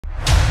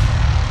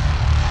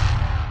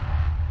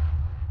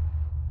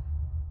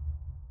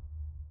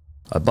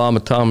I bomb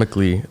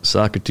atomically,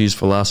 Socrates'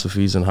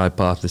 philosophies and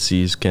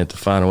hypotheses. Can't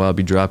define how I'll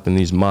be dropping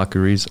these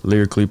mockeries.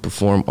 Lyrically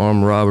perform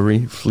armed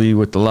robbery, flee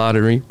with the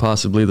lottery,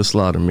 possibly the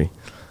slaughter me.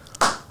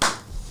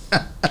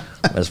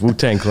 That's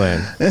Wu-Tang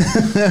Clan.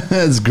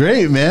 That's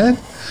great, man.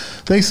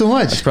 Thanks so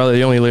much. That's probably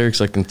the only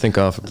lyrics I can think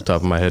of at the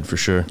top of my head for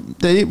sure.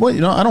 Well,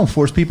 you know, I don't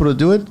force people to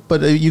do it,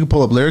 but you can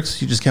pull up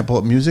lyrics. You just can't pull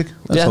up music.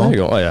 That's all. There you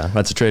go. Oh yeah,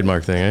 that's a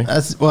trademark thing,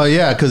 eh? Well,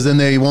 yeah, because then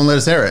they won't let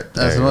us air it.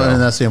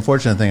 And that's the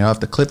unfortunate thing. I'll have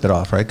to clip it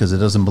off, right? Because it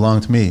doesn't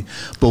belong to me.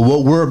 But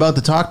what we're about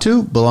to talk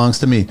to belongs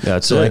to me.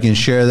 So I can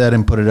share that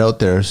and put it out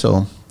there.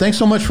 So thanks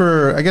so much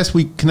for, I guess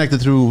we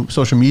connected through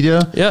social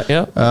media. Yeah.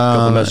 A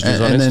couple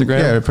messages on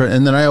Instagram. Then,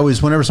 and then I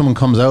always, whenever someone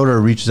comes out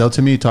or reaches out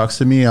to me, talks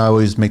to me, I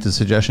always make the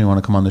suggestion, you want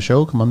to come on the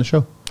show? Come on the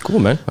show. Cool,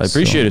 man. I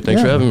appreciate it.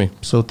 Thanks for having me.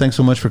 So thanks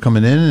so much for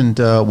coming in, and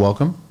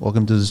welcome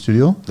to the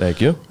studio.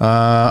 Thank you.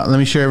 Let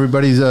me share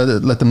everybody's,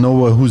 let them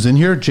know who's in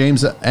here.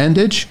 James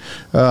Andich,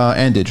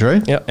 Andich,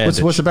 right? Yeah.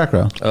 Andich. What's the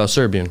background?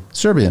 Serbian.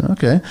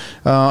 Okay.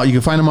 You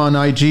can find him on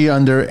IG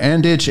under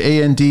Andich,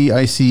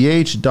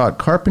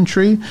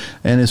 ANDICH.carpentry,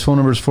 and his phone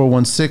number is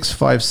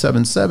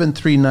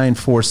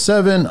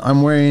 416-577-3947.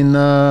 I'm wearing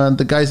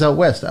the guys out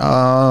west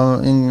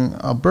in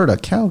Alberta,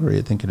 Calgary,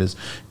 I think it is.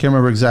 Can't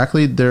remember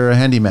exactly. They're a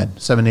handyman,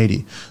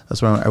 780.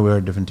 That's why I wear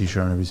a different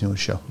t-shirt on every single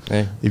show.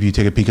 Hey. If you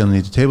take a peek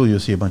underneath the table, you'll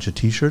see a bunch of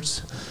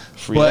t-shirts.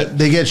 But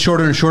they get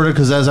shorter and shorter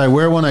because as I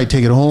wear one, I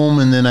take it home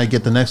and then I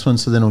get the next one.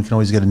 So then we can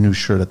always get a new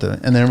shirt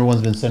and then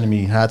everyone's been sending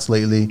me hats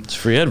lately. It's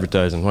free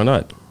advertising. Why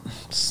not?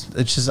 It's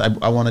just,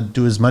 I want to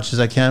do as much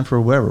as I can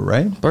for whoever,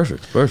 right?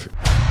 Perfect.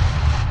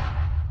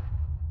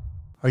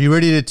 Are you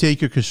ready to take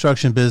your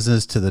construction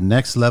business to the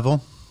next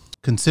level?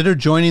 Consider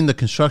joining the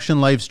Construction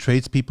Life's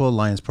Tradespeople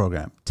Alliance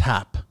program,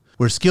 TAP,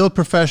 where skilled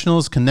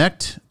professionals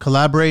connect,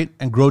 collaborate,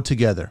 and grow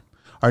together.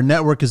 Our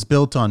network is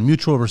built on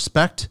mutual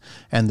respect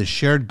and the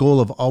shared goal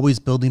of always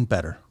building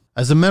better.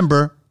 As a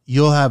member,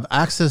 you'll have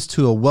access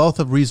to a wealth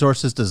of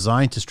resources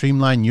designed to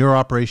streamline your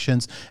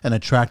operations and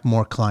attract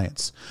more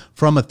clients.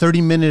 From a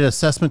 30-minute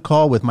assessment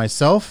call with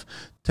myself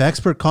to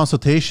expert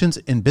consultations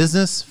in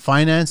business,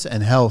 finance,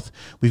 and health,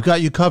 we've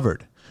got you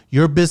covered.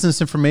 Your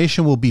business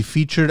information will be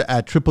featured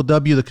at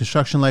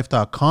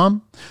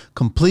www.theconstructionlife.com,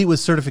 complete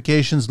with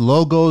certifications,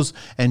 logos,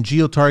 and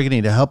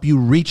geo-targeting to help you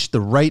reach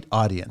the right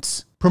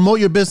audience. Promote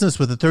your business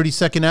with a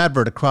 30-second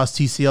advert across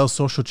TCL's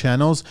social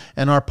channels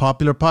and our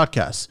popular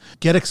podcasts.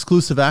 Get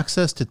exclusive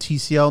access to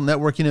TCL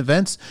networking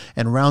events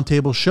and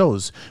roundtable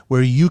shows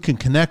where you can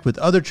connect with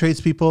other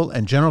tradespeople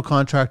and general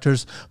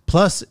contractors,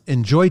 plus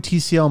enjoy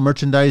TCL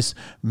merchandise,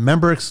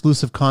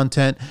 member-exclusive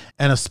content,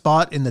 and a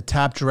spot in the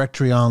TAP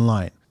directory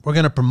online. We're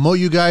going to promote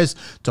you guys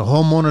to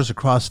homeowners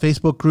across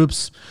Facebook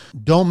groups.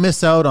 Don't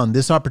miss out on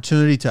this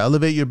opportunity to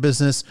elevate your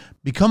business.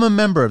 Become a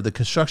member of the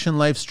Construction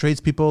Life's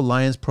Tradespeople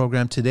Alliance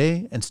program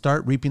today and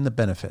start reaping the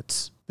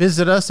benefits.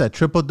 Visit us at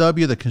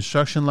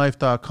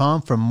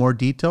www.theconstructionlife.com for more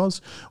details,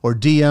 or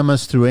DM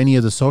us through any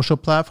of the social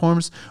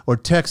platforms, or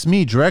text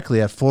me directly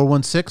at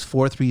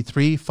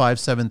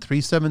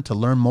 416-433-5737 to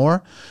learn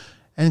more,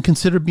 and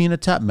consider being a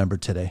TAP member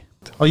today.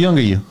 How young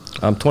are you?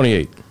 I'm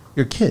 28.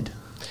 You're a kid.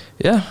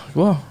 Yeah,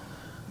 well,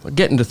 I'm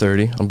getting to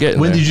 30. I'm getting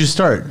When there. did you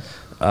start?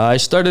 I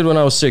started when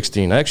I was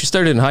 16. I actually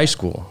started in high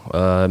school.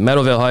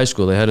 Meadowvale High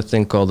School, they had a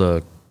thing called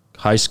a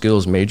High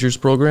Skills Majors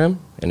program,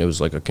 and it was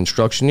like a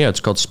construction. Yeah,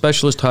 it's called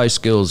Specialist High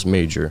Skills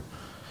Major,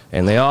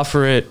 and they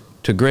offer it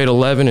to grade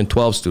 11 and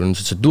 12 students.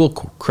 It's a dual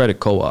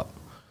credit co-op.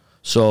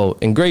 So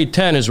in grade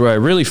 10 is where I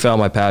really found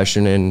my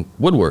passion in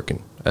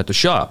woodworking at the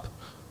shop.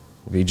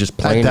 We just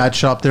playing at that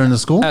shop there in the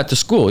school? At the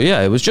school,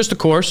 yeah. It was just a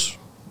course.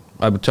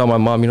 I would tell my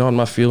mom, you know, I'm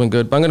not feeling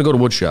good, but I'm going to go to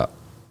wood shop.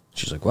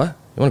 She's like, what? You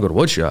want to go to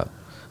wood shop?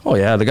 Oh,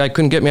 yeah. The guy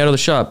couldn't get me out of the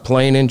shop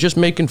playing and just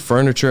making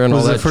furniture and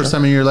all that. Was it the first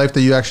time in your life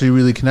that you actually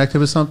really connected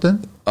with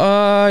something?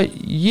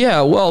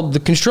 Yeah. Well, the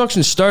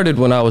construction started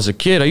when I was a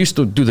kid. I used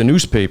to do the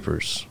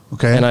newspapers.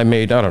 Okay. And I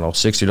made, I don't know,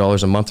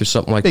 $60 a month or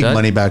something like that. Big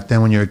money back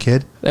then when you were a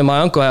kid. And my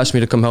uncle asked me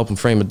to come help him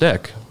frame a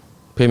deck.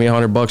 Pay me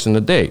 $100 in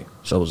a day.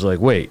 So I was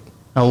like, wait.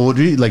 How old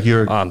were you? Like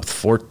you're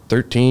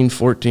 13,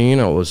 14.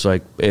 I was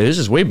like, hey, this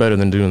is way better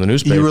than doing the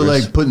newspapers. You were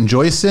like putting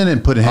joists in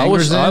and putting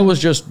hangers in? I was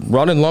just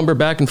running lumber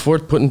back and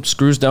forth, putting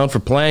screws down for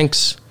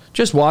planks,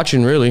 just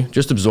watching really,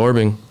 just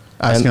absorbing.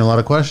 Asking a lot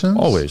of questions?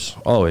 Always.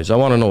 I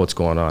want to know what's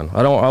going on.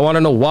 I want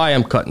to know why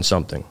I'm cutting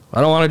something.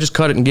 I don't want to just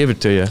cut it and give it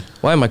to you.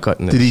 Why am I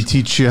cutting this? Did he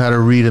teach you how to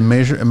read a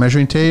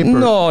measuring tape?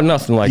 No,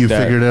 nothing like that. You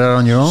figured it out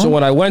on your own? So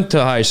when I went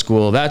to high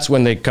school, that's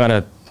when they kind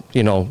of,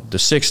 you know, the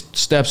 6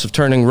 steps of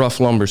turning rough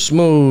lumber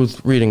smooth,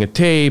 reading a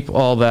tape,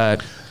 all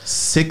that.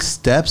 6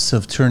 steps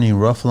of turning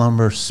rough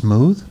lumber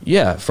smooth?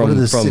 Yeah, what are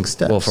the 6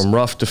 steps? Well, from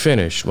rough to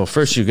finish. Well,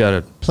 first you got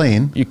to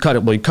plain. You cut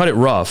it. Well, you cut it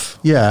rough.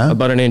 Yeah.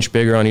 About an inch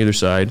bigger on either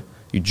side.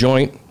 You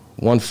joint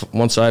one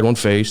side, one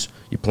face.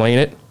 You plane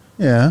it.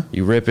 Yeah.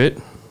 You rip it.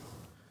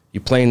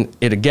 You plane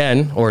it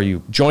again, or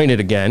you joint it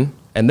again,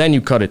 and then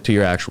you cut it to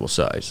your actual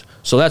size.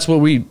 So that's what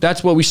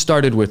we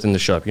started with in the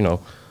shop. You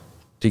know.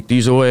 Take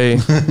these away.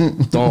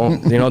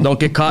 Don't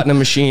get caught in a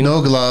machine.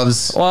 No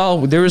gloves.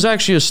 Well, there was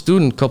actually a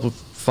student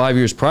 5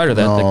 years prior to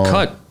that that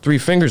cut 3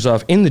 fingers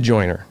off in the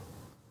joiner.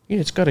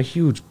 It's got a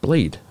huge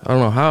blade. I don't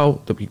know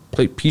how the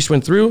piece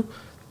went through.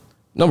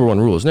 Number 1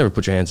 rule is never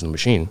put your hands in the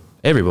machine.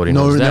 Everybody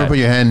knows that. Never put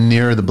your hand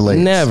near the blade.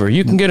 Never.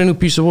 You can get a new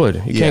piece of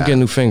wood. You can't get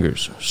new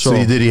fingers. So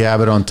did he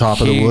have it on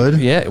top of the wood?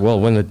 Yeah. Well,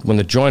 when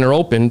the joiner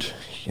opened,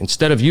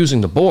 instead of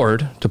using the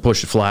board to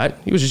push it flat,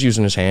 he was just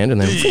using his hand,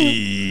 and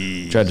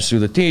then tried to sue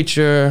the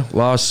teacher.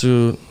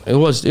 Lawsuit. It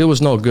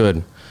was no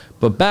good.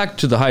 But back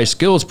to the high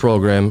skills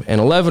program, in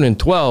 11 and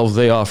 12,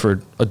 they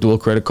offered a dual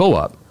credit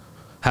co-op.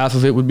 Half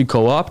of it would be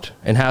co-opted,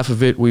 and half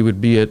of it we would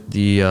be at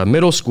the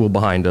middle school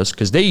behind us,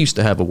 because they used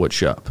to have a wood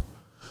shop.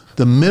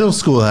 The middle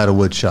school had a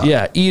wood shop?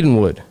 Yeah,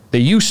 Edenwood. They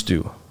used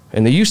to.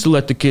 And they used to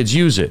let the kids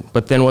use it.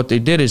 But then what they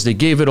did is they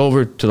gave it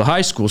over to the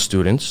high school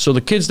students. So the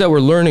kids that were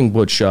learning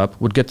wood shop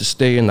would get to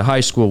stay in the high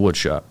school wood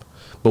shop.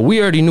 But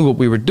we already knew what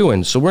we were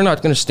doing. So we're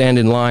not going to stand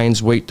in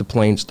lines, wait to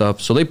plane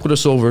stuff. So they put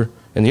us over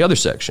in the other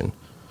section.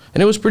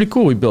 And it was pretty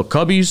cool. We built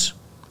cubbies,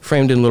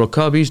 framed in little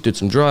cubbies, did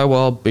some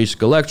drywall,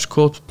 basic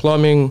electrical,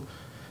 plumbing,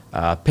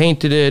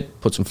 painted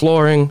it, put some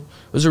flooring.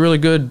 It was a really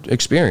good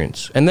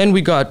experience. And then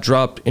we got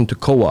dropped into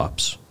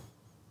co-ops.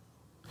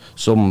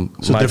 So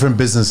different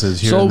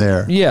businesses here and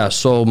there. Yeah,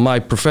 so my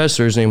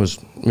professor, his name was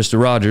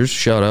Mr. Rogers,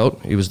 shout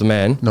out, he was the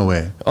man. No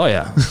way. Oh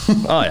yeah,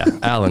 oh yeah,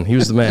 Alan, he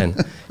was the man.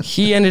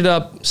 He ended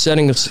up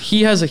setting us,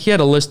 he had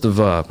a list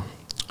of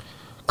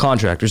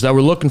contractors that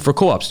were looking for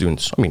co-op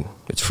students. I mean,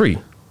 it's free.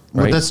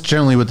 Right? Well, that's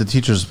generally what the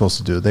teachers are supposed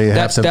to do.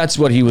 That's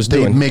what he was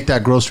doing. They make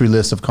that grocery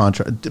list of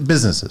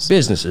businesses.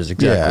 Businesses,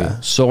 exactly. Yeah.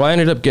 So I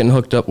ended up getting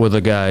hooked up with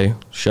a guy,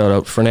 shout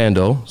out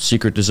Fernando,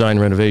 Secret Design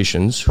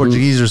Renovations.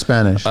 Portuguese or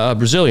Spanish?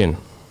 Brazilian.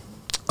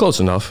 Close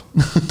enough.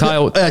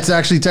 Tile. It's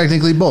actually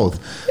technically both.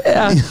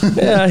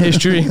 Yeah,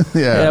 history.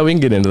 Yeah, we can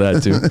get into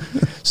that too.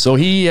 So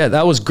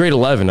that was grade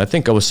 11. I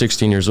think I was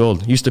 16 years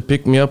old. He used to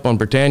pick me up on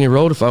Britannia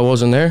Road if I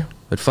wasn't there.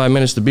 At 5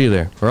 minutes to be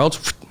there, or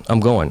else I'm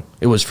going.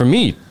 It was for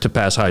me to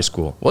pass high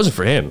school. It wasn't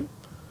for him.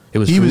 He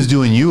was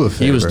doing you a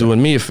favor. He was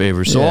doing me a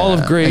favor. So all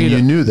of grade, and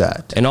you knew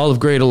that. And all of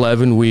grade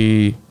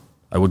 11,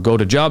 I would go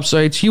to job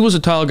sites. He was a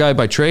tile guy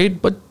by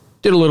trade, but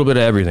did a little bit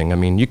of everything. I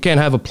mean, you can't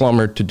have a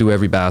plumber to do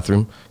every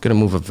bathroom. Got to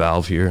move a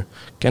valve here.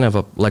 Can't have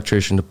an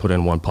electrician to put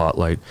in one pot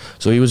light.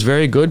 So he was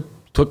very good.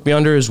 Took me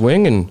under his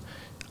wing, and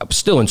I was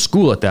still in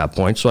school at that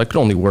point, so I could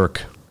only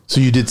work. So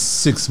you did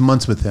 6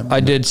 months with him? I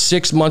did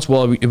 6 months.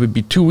 Well, it would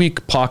be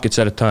 2-week pockets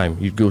at a time.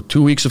 You'd go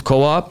 2 weeks of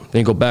co-op, then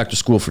you go back to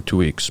school for 2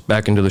 weeks,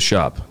 back into the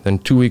shop. Then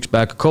 2 weeks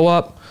back of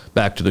co-op,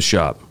 back to the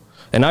shop.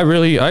 And I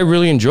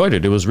really enjoyed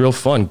it. It was real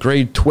fun.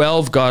 Grade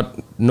 12 got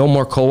no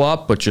more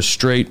co-op, but just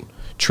straight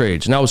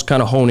trades. And I was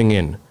kind of honing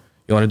in.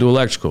 You want to do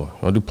electrical? You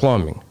want to do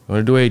plumbing? You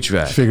want to do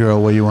HVAC? Figure out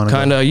what you want to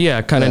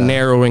do. Kind of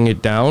narrowing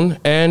it down.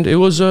 And it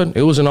was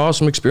an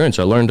awesome experience.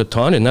 I learned a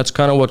ton, and that's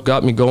kind of what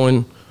got me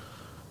going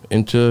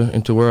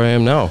into where I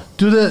am now.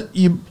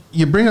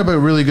 You bring up a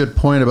really good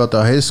point about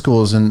the high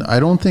schools, and I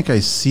don't think I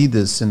see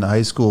this in the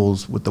high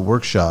schools with the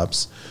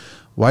workshops.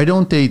 Why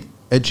don't they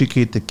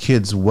educate the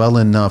kids well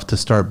enough to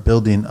start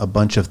building a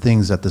bunch of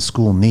things that the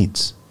school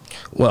needs?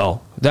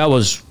 Well,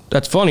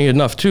 that's funny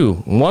enough too.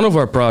 One of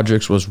our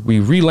projects was we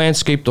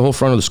re-landscaped the whole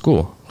front of the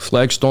school.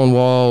 Flagstone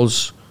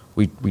walls.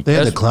 They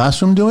had the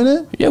classroom doing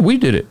it? Yeah, we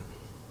did it.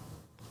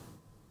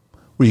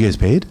 Were you guys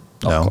paid?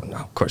 No,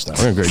 of course not.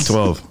 We're in grade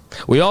 12.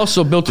 We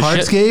also built a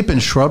hardscape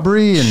and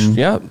shrubbery and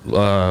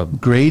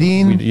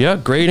grading.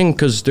 Grading,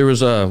 because there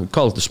was we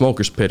call it the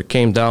smoker's pit. It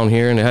came down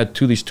here and it had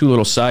these two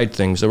little side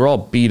things. They were all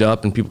beat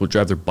up and people would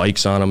drive their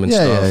bikes on them and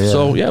stuff.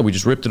 So we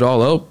just ripped it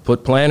all out,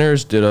 put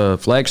planters, did a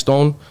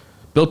flagstone,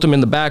 built them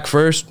in the back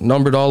first,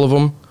 numbered all of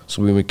them.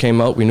 So when we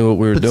came out, we knew what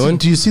we were doing.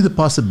 Do you see the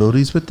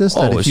possibilities with this?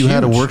 That if you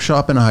had a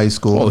workshop in a high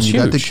school and you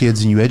got the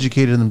kids and you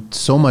educated them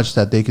so much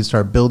that they could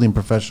start building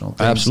professional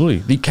things. Absolutely.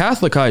 The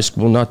Catholic high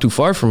school, not too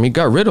far from me,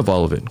 got rid of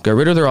all of it. Got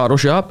rid of their auto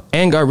shop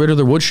and got rid of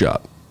their wood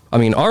shop. I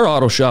mean, our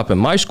auto shop in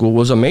my school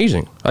was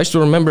amazing. I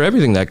still remember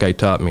everything that guy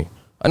taught me.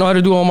 I know how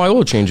to do all my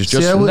oil changes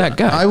just from that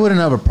guy. I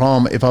wouldn't have a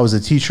problem if I was a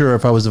teacher or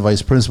if I was a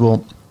vice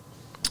principal.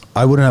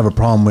 I wouldn't have a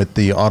problem with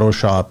the auto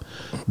shop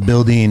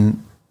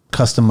building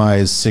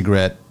customized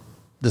cigarette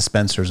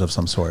dispensers of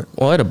some sort.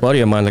 Well, I had a buddy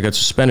of mine that got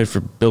suspended for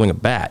building a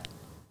bat.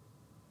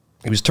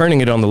 He was turning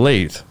it on the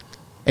lathe.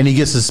 And he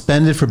gets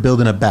suspended for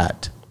building a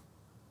bat?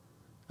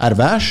 Out of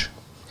ash?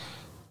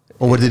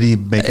 Or what did he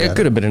make it? It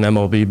could have been an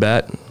MLB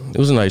bat. It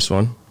was a nice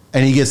one.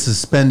 And he gets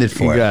suspended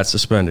for it? He got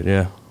suspended,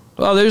 yeah.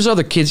 Well, there's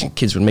other kids.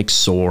 Kids would make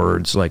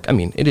swords. Like, I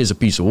mean, it is a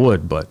piece of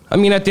wood, but I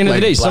mean, at the end of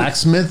the day,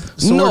 blacksmith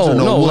swords?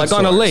 No, like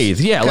on a lathe.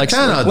 Yeah, like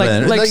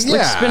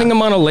spinning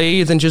them on a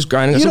lathe and just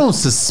grinding. You don't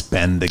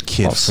suspend the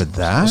kid for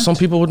that. Some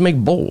people would make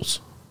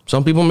bowls.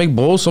 Some people make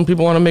bowls. Some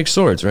people want to make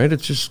swords. Right?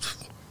 It's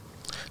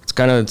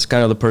kind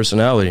of the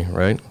personality,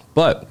 right?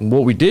 But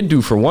what we did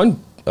do for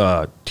one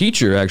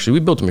teacher, actually, we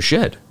built him a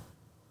shed.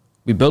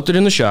 We built it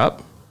in the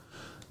shop.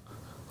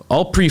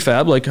 All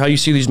prefab, like how you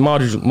see these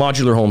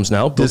modular homes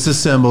now.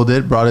 Disassembled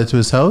it, brought it to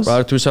his house?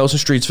 Brought it to his house in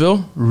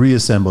Streetsville.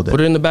 Reassembled it. Put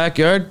it in the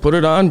backyard, put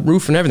it on,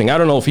 roof and everything. I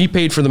don't know if he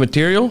paid for the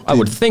material. I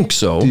would think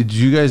so. Did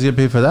you guys get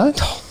paid for that?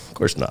 No, of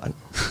course not.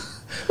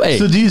 Hey.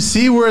 So do you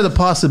see where the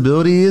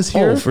possibility is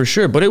here? Oh, for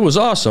sure. But it was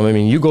awesome. I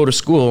mean, you go to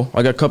school.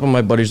 I got a couple of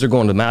my buddies. They're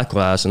going to math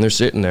class, and they're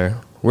sitting there.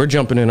 We're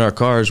jumping in our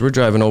cars. We're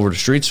driving over to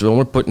Streetsville, and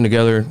we're putting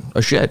together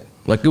a shed.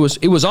 Like, it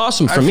was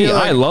awesome for me.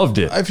 Like, I loved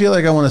it. I feel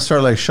like I want to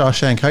start like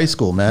Shawshank High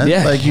School, man.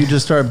 Yeah. Like, you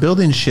just start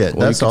building shit.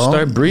 Well, That's you can all.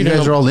 start breeding you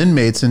guys them. are all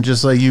inmates, and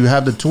just like you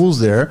have the tools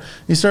there,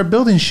 you start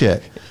building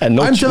shit. And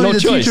I'm telling you, the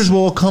choice. teachers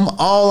will come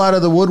all out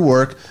of the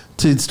woodwork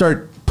to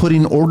start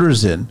putting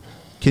orders in.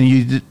 Can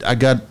you?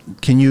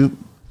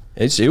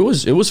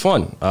 It was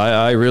fun.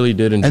 I really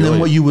did enjoy it. And then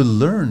what you would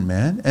learn,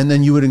 man, and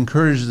then you would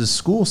encourage the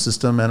school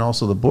system and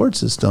also the board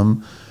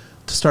system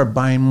to start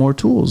buying more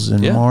tools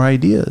and more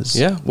ideas.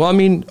 Yeah. Well, I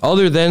mean,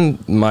 other than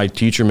my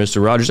teacher,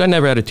 Mr. Rogers, I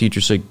never had a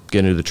teacher say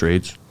get into the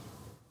trades.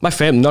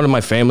 None of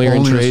my family are in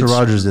Only trades. Mr.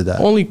 Rogers did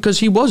that. Only because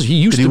he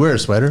used Did to. he wear a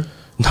sweater?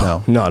 No.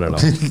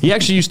 He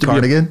actually used to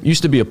Cardigan?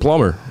 used to be a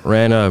plumber.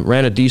 Ran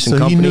a decent So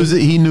company.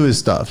 he knew his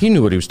stuff. He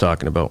knew what he was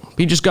talking about.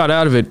 He just got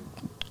out of it.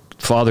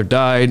 Father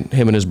died.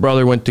 Him and his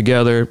brother went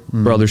together.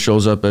 Brother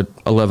shows up at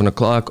 11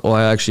 o'clock. Oh,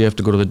 I actually have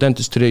to go to the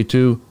dentist today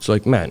too. It's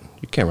like, man,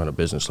 you can't run a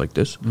business like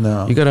this.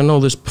 No. You got to know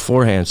this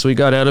beforehand. So he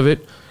got out of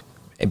it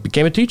and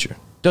became a teacher.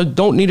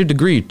 Don't need a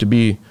degree to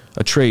be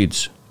a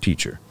trades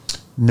teacher.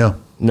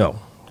 No.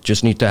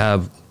 Just need to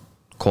have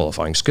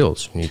qualifying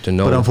skills. You need to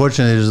know. But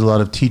unfortunately, there's a lot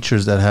of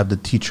teachers that have the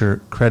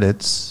teacher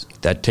credits.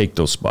 That take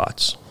those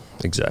spots.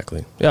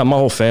 Exactly. Yeah, my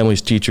whole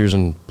family's teachers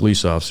and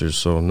police officers,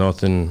 so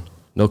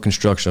no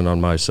construction on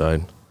my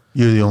side.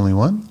 You're the only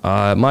one?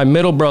 My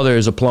middle brother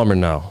is a plumber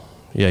now.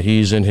 Yeah,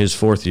 he's in his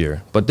 4th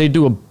year. But they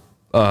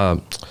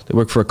they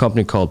work for a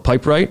company called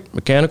Pipe Right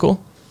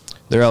Mechanical.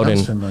 They're out in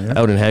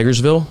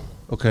Hagersville.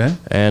 Okay.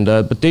 And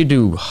but they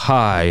do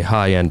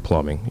high-end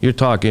plumbing. You're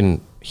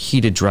talking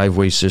heated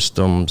driveway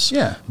systems,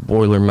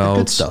 boiler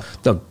mounts. Good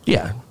stuff.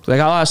 Like,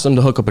 I'll ask them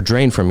to hook up a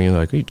drain for me.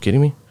 Like, are you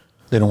kidding me?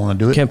 They don't want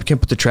to do it? Can't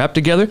put the trap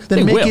together?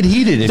 Then make it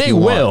heated if you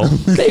want.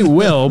 They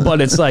will,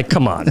 but it's like,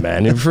 come on,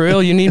 man. And for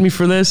real, you need me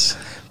for this?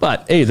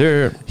 But, hey,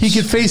 He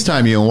could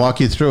FaceTime you and walk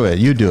you through it.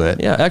 You do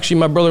it. Yeah, actually,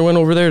 my brother went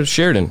over there to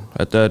Sheridan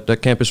at that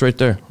campus right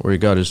there where he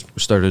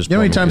started his You know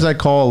how many times I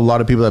call a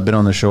lot of people that have been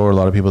on the show or a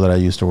lot of people that I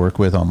used to work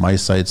with on my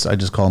sites, I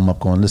just call them up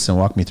going, listen,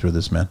 walk me through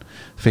this, man.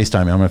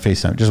 FaceTime me. I'm going to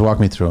FaceTime. Just walk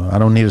me through. I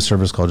don't need a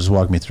service call. Just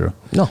walk me through.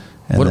 No.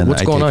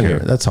 What's going on here?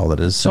 That's all it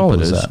is.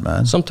 Simple as that,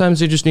 man.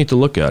 Sometimes you just need to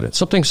look at it.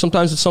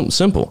 Sometimes it's something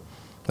simple.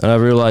 And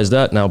I've realized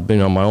that now,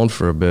 being on my own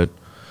for a bit.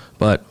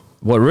 But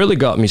what really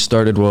got me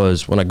started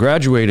was when I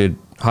graduated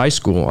high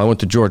school, I went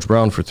to George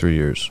Brown for 3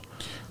 years.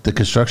 The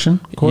construction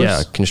course?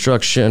 Yeah,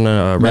 construction,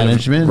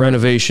 management,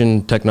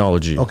 renovation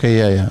technology.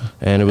 Okay, yeah.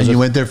 And you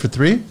went there for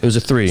 3? It was a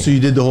 3. So you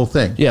did the whole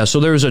thing? Yeah, so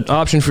there was an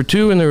option for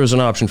 2 and there was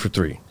an option for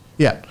 3.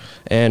 Yeah.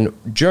 And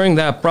during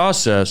that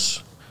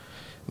process,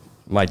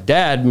 my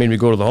dad made me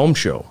go to the home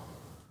show.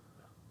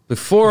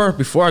 Before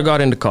I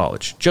got into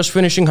college, just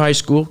finishing high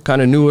school,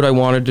 kind of knew what I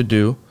wanted to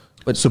do.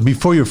 But so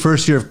before your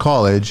first year of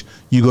college,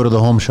 you go to the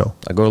home show.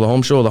 I go to the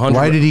home show.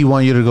 Why did he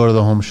want you to go to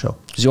the home show?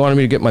 Because he wanted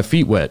me to get my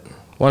feet wet.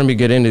 Wanted me to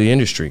get into the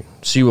industry,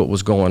 see what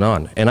was going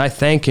on. And I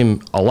thank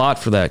him a lot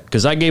for that.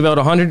 Because I gave out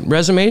 100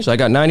 resumes. I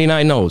got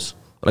 99 no's,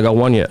 but I got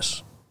 1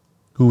 yes.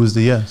 Who was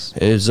the yes?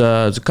 It's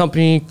a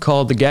company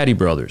called the Gatti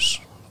Brothers.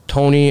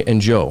 Tony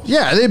and Joe.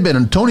 Yeah,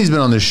 Tony's been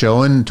on the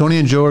show, and Tony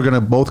and Joe are going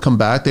to both come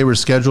back. They were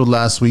scheduled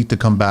last week to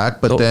come back,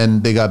 but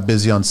then they got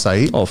busy on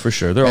site. Oh, for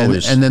sure. They're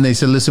always. And then they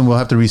said, listen, we'll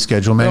have to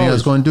reschedule, man. I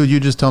was going, dude,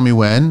 you just tell me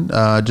when.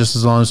 Just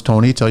as long as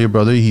Tony, tell your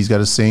brother he's got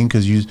to sing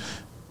because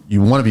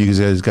one of you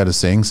guys got to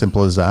sing.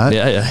 Simple as that.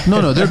 Yeah.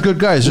 No, they're good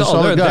guys. They're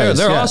solid guys.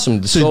 They're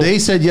awesome. So they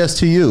said yes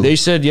to you. They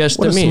said yes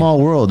to me. What a small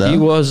world, huh? He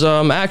was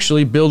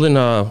actually building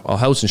a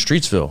house in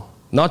Streetsville,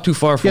 not too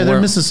far from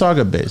they're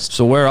Mississauga based.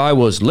 So where I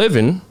was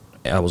living,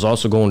 I was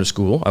also going to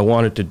school. I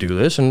wanted to do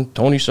this, and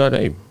Tony said,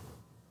 hey,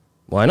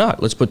 why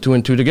not? Let's put 2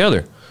 and 2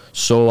 together.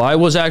 So I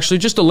was actually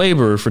just a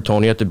laborer for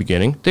Tony at the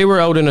beginning. They were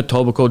out in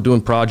Etobicoke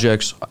doing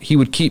projects. He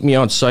would keep me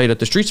on site at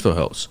the Streetsville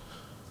house.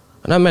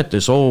 And I met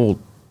this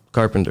old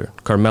carpenter,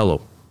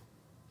 Carmelo,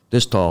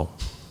 this tall,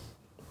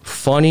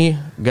 funny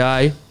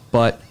guy,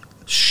 but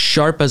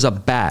sharp as a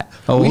bat.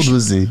 How old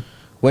was he?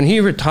 When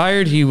he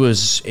retired, he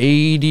was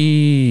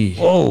 80.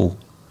 Oh.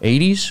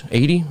 80s?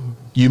 80?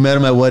 You met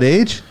him at what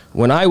age?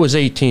 When I was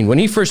 18, when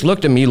he first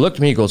looked at me,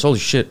 he goes, holy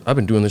shit, I've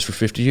been doing this for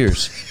 50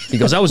 years. He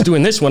goes, I was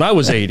doing this when I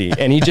was 80.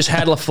 And he just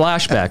had a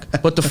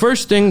flashback. But the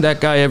first thing that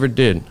guy ever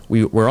did,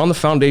 we were on the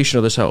foundation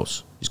of this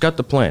house. He's got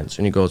the plans.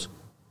 And he goes,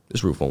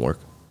 this roof won't work.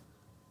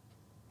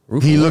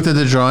 He looked at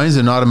the drawings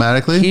and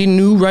automatically? He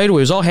knew right away.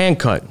 It was all hand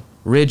cut.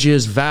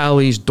 Ridges,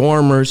 valleys,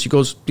 dormers. He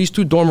goes, these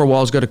 2 dormer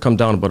walls got to come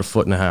down about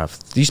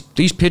 1.5 feet.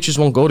 These pitches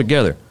won't go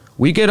together.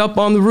 We get up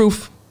on the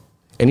roof,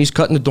 and he's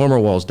cutting the dormer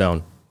walls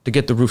down to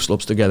get the roof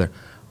slopes together.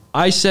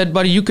 I said,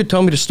 buddy, you could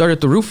tell me to start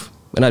at the roof,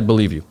 and I'd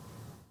believe you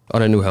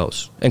on a new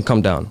house and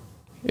come down,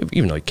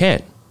 even though you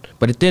can't.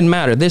 But it didn't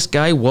matter. This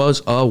guy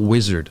was a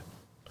wizard.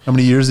 How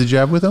many years did you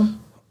have with him?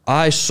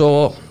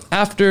 So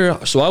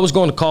I was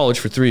going to college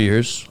for 3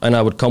 years, and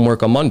I would come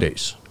work on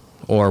Mondays.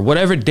 or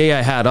whatever day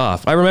I had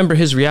off. I remember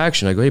his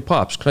reaction. I go, hey,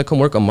 Pops, can I come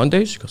work on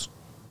Mondays? He goes,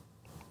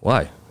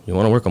 why? You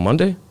want to work on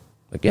Monday?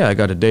 Like, yeah, I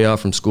got a day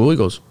off from school. He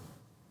goes,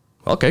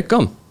 okay,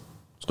 come.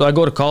 So I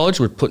go to college.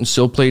 We're putting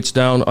sill plates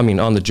down. I mean,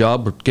 on the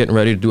job, we're getting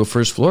ready to do a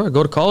first floor. I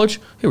go to college.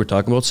 Hey, we're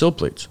talking about sill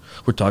plates.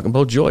 We're talking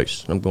about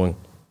joists. And I'm going,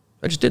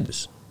 I just did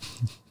this.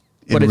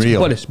 But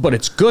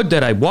it's good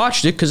that I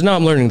watched it, because now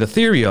I'm learning the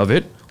theory of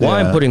it.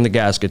 Why I'm putting the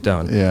gasket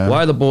down. Yeah.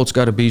 Why the bolts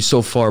got to be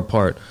so far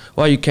apart.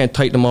 Why you can't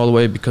tighten them all the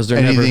way because they're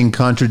Anything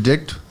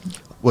contradict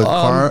what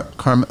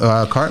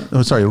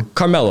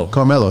Carmelo.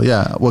 Carmelo,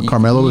 yeah. What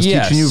Carmelo was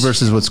teaching you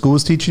versus what school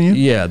was teaching you?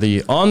 Yeah,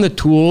 on the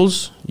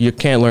tools, you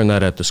can't learn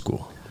that at the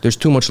school. There's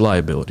too much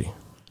liability.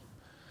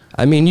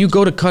 I mean, you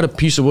go to cut a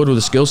piece of wood with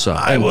a skill saw.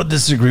 I will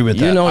disagree with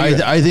that. You know,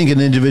 I think an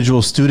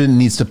individual student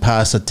needs to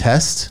pass a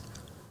test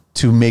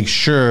to make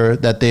sure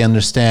that they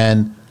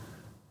understand,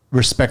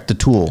 respect the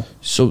tool.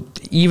 So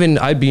even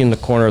I'd be in the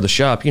corner of the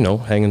shop, you know,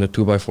 hanging the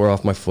 2x4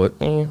 off my foot,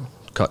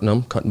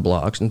 cutting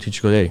blocks, and the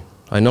teacher goes, hey,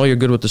 I know you're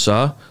good with the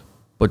saw,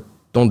 but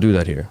don't do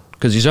that here.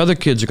 Because these other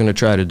kids are going to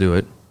try to do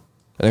it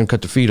and then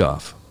cut the feet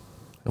off.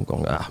 I'm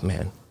going,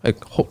 man. Like,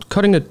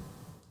 cutting a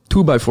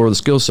 2x4 with a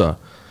skill saw,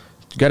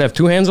 you got to have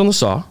two hands on the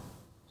saw,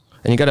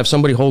 and you got to have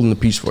somebody holding the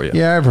piece for you.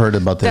 Yeah, I've heard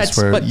about this,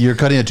 where you're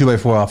cutting a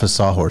 2x4 off of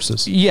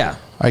sawhorses. Yeah.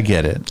 I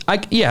get it.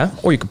 Yeah,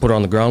 or you could put it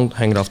on the ground,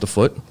 hang it off the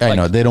foot. I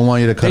know. They don't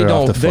want you to cut it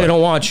off the foot. They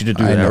don't want you to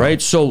do that, right?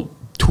 So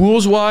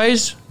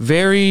tools-wise,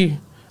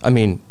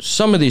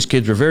 some of these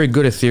kids were very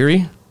good at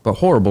theory, but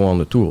horrible on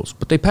the tools.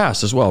 But they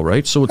passed as well,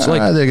 right? So it's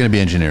like... They're going to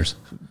be engineers.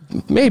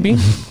 Maybe,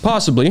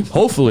 possibly,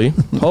 hopefully,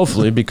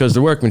 because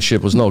the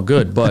workmanship was no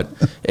good. But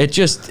it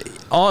just...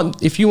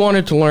 if you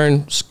wanted to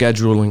learn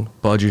scheduling,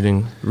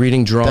 budgeting,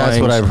 reading drawings...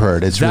 That's what I've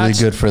heard. It's really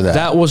good for that.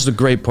 That was the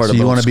great part about school.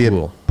 So you want to be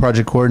a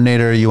project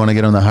coordinator, you want to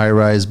get on the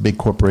high-rise, big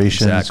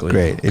corporations, exactly.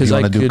 Great. If you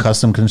want to do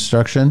custom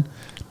construction...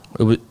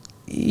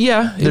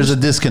 There's a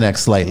disconnect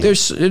slightly.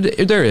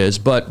 There is,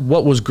 but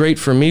what was great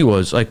for me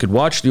was I could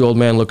watch the old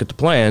man look at the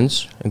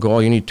plans and go, oh,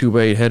 you need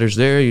 2x8 headers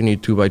there, you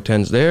need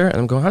 2x10s there. And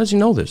I'm going, how does he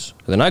know this?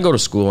 And then I go to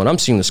school and I'm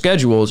seeing the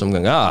schedules. I'm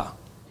going,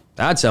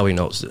 that's how he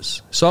knows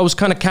this. So I was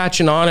kind of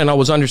catching on and I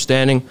was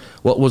understanding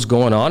what was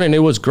going on, and it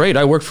was great.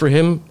 I worked for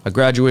him. I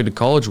graduated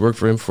college, worked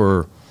for him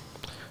for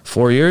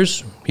 4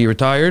 years. He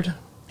retired.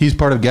 He's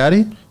part of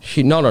Gatti?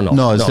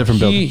 No, it's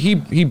different building.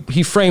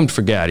 He framed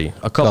for Gatti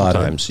a couple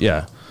times,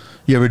 yeah.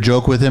 You ever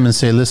joke with him and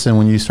say, listen,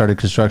 when you started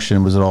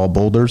construction, was it all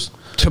boulders?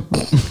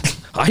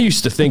 I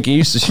used to think he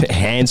used to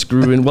hand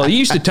screw in. Well, he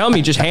used to tell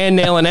me just hand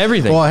nailing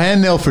everything. Well,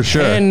 hand nail for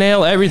sure. Hand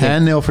nail everything.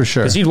 Hand nail for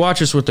sure. Because he'd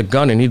watch us with the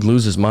gun and he'd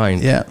lose his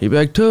mind. Yeah. He'd be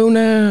like, 2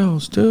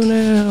 nails.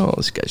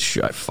 This guy's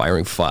shot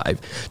firing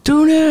 5.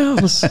 2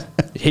 nails.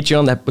 Hit you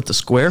on that with the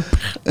square,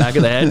 back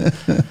of the head.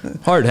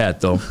 Hard hat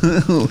though.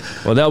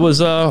 Well, that was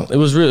it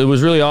was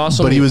really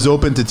awesome. But he was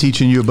open to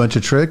teaching you a bunch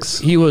of tricks?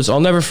 He was. I'll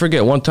never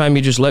forget. One time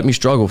he just let me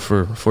struggle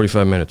for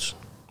 45 minutes.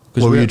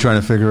 What were you trying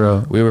to figure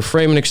out? We were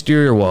framing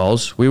exterior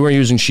walls. We weren't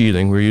using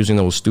sheathing. We were using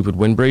those stupid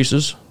wind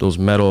braces, those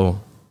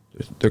metal.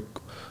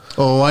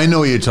 Oh, I know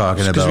what you're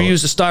talking about. Because we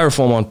used the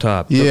styrofoam on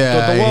top.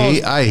 Yeah, the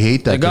walls, I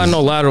hate that. They got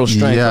no lateral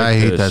strength. Yeah, I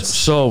hate that.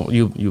 So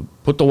you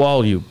put the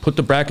wall, you put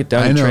the bracket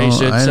down, you trace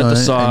it, set the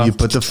saw. And you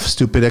put the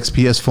stupid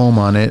XPS foam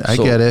on it. I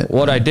get it.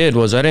 What I did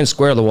was I didn't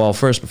square the wall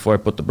first before I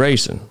put the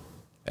brace in.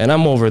 And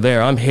I'm over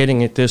there. I'm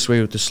hitting it this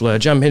way with the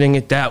sledge. I'm hitting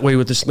it that way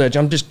with the sledge.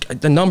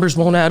 The numbers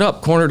won't add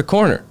up corner to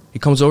corner. He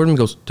comes over to me and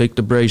goes, take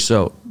the brace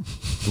out.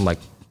 I'm like...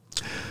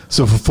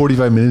 So for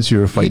 45 minutes you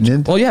were fighting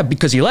it? Well, yeah,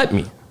 because he let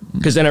me.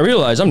 Because then I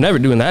realized I'm never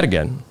doing that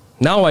again.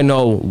 Now I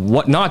know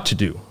what not to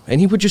do. And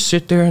he would just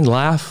sit there and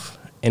laugh.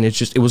 And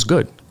it was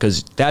good.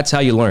 Because that's how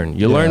you learn.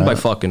 You learn by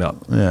fucking up.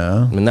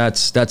 Yeah. And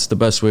that's the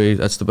best way.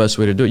 That's the best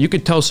way to do it. You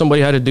could tell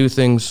somebody how to do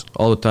things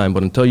all the time.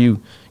 But until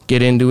you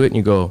get into it and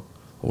you go,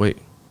 wait,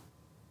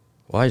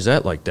 why is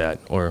that like that?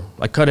 Or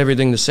I cut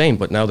everything the same,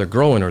 but now they're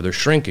growing or they're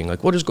shrinking.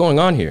 Like, what is going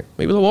on here?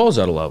 Maybe the wall's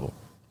out of level.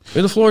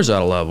 Maybe the floor's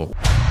out of level.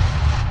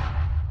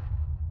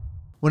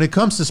 When it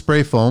comes to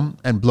spray foam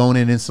and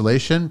blown-in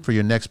insulation for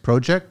your next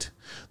project,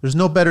 there's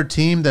no better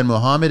team than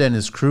Mohammed and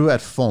his crew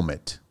at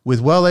Foamit. With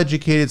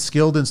well-educated,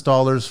 skilled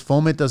installers,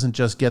 Foamit doesn't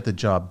just get the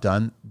job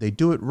done, they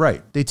do it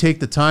right. They take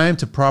the time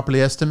to properly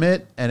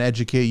estimate and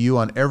educate you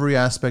on every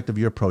aspect of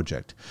your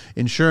project,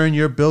 ensuring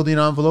your building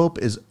envelope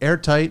is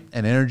airtight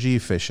and energy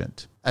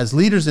efficient. As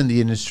leaders in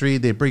the industry,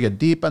 they bring a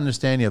deep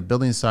understanding of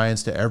building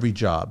science to every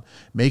job,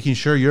 making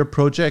sure your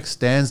project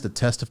stands the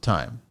test of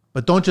time.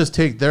 But don't just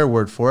take their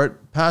word for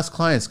it. Past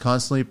clients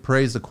constantly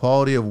praise the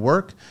quality of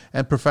work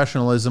and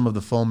professionalism of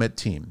the Foamit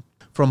team.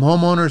 From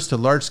homeowners to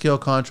large-scale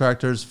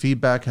contractors,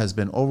 feedback has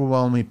been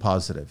overwhelmingly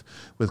positive,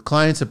 with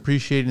clients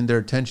appreciating their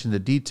attention to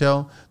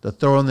detail, the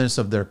thoroughness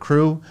of their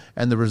crew,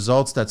 and the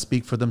results that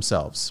speak for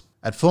themselves.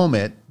 At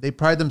Foamit, they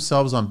pride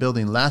themselves on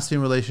building lasting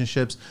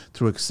relationships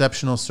through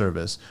exceptional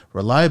service,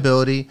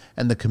 reliability,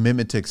 and the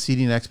commitment to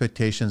exceeding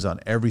expectations on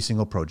every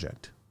single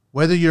project.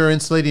 Whether you're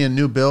insulating a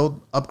new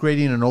build,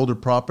 upgrading an older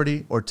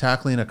property, or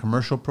tackling a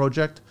commercial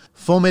project,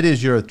 Foamit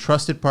is your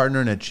trusted partner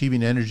in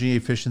achieving energy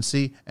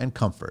efficiency and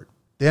comfort.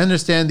 They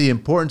understand the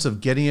importance of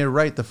getting it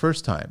right the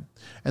first time,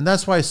 and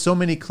that's why so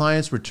many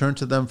clients return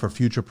to them for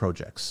future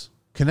projects.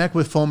 Connect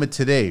with Foamit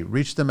today.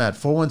 Reach them at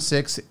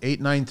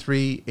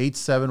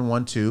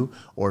 416-893-8712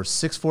 or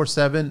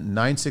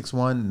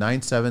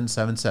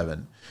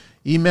 647-961-9777.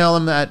 Email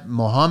them at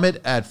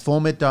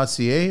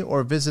mohammed@foamit.ca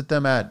or visit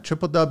them at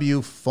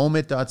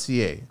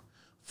www.foamit.ca.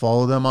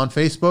 Follow them on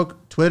Facebook,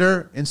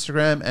 Twitter,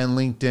 Instagram, and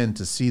LinkedIn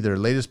to see their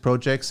latest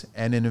projects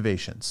and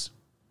innovations.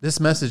 This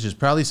message is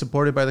proudly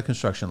supported by the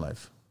Construction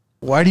Life.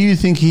 Why do you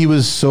think he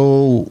was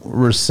so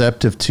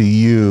receptive to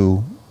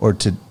you or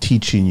to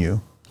teaching you?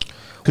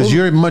 Because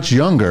you're much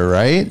younger,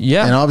 right?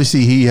 Yeah. And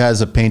obviously he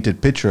has a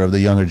painted picture of the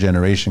younger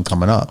generation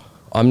coming up.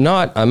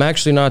 I'm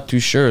actually not too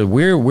sure.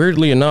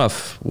 Weirdly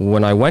enough,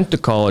 when I went to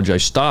college, I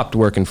stopped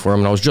working for him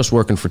and I was just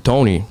working for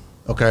Tony.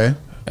 Okay.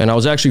 And I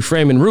was actually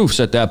framing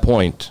roofs at that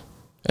point.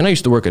 And I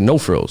used to work at No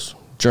Frills.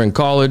 During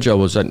college, I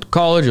was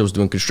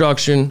doing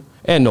construction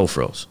and No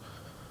Frills.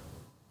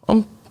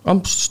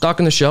 I'm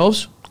stocking the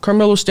shelves.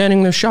 Carmelo's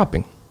standing there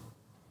shopping.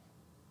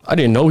 I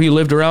didn't know he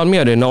lived around me.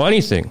 I didn't know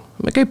anything.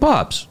 I'm like, hey,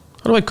 Pops,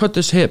 how do I cut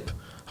this hip?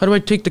 How do I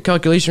take the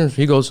calculation?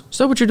 He goes, is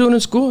that what you're doing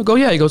in school? I go,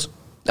 yeah. He goes,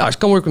 just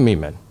come work with me,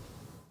 man.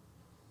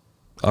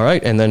 All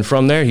right. And then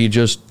from there,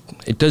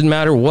 it doesn't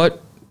matter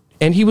what.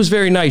 And he was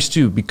very nice,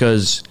 too,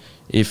 because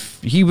if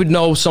he would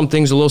know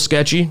something's a little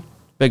sketchy,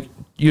 like,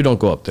 you don't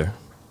go up there.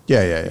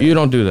 Yeah. You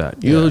don't do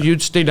that.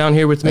 You'd stay down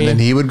here with me. And then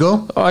he would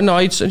go? Oh, no,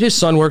 his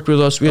son worked with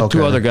us. We had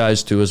two other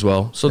guys, too, as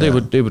well. So they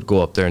would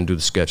go up there and do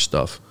the sketch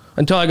stuff.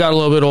 Until I got a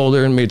little bit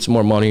older and made some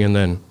more money, and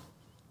then,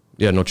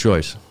 no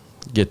choice.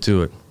 Get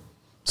to it.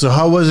 So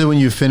how was it when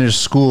you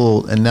finished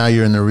school and now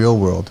you're in the real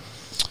world?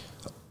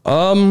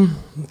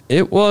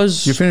 It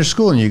was... You finished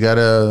school and you got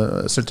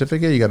a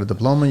certificate, you got a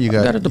diploma, I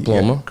got a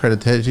diploma.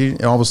 Accreditation,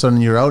 and all of a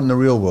sudden you're out in the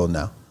real world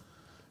now.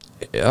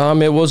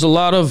 It was a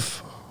lot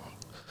of...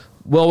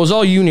 Well, it was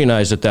all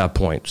unionized at that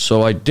point.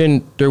 So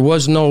it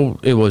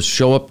was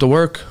show up to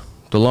work,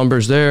 the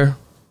lumber's there,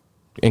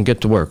 and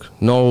get to work.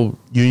 No...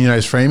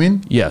 Unionized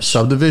framing? Yes.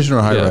 Subdivision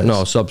or high-rise?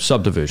 No,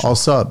 subdivision. All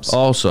subs?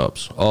 All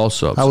subs.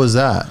 How was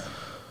that?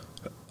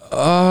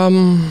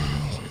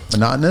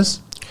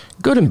 Monotonous?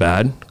 Good and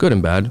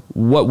bad.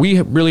 What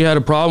we really had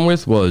a problem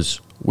with was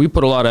we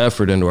put a lot of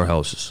effort into our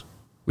houses.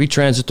 We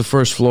transit the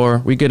first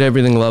floor. We get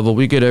everything level.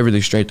 We get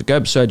everything straight. The guy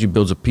beside you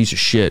builds a piece of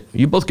shit.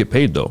 You both get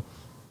paid, though.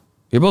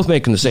 You're both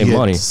making the same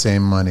money.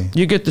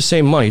 You get the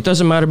same money. It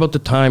doesn't matter about the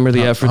time or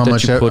the effort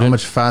that you put in. How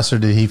much faster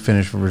did he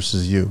finish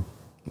versus you?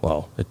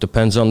 Well, it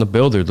depends on the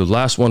builder. The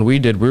last one we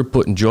did, we were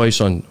putting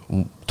joists on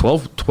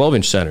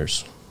 12-inch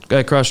centers. The guy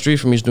across the street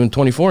from me is doing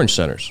 24-inch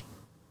centers.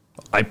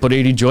 I put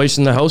 80 joists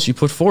in the house. You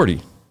put 40.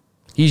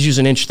 He's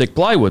using inch-thick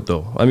plywood,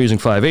 though. I'm using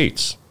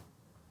 5/8.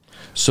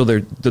 So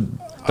the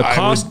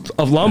cost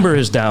of lumber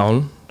is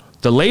down.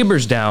 The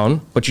labor's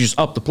down, but you just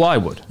up the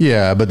plywood.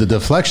 Yeah, but the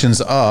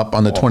deflection's up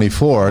on the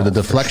 24. The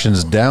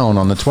deflection's down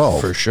on the 12.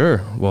 For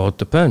sure. Well, it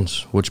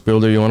depends which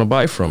builder you want to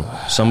buy from.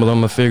 Some of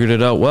them have figured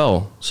it out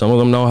well. Some of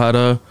them know how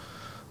to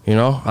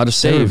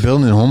save. They were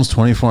building homes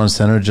 24 on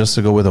center just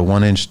to go with a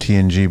 1-inch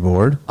TNG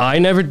board. I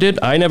never did.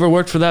 I never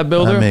worked for that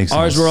builder. That makes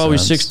Ours were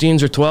always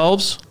 16s or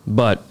 12s,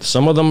 but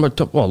some of them are,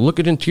 look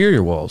at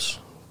interior walls.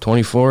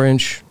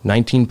 24-inch,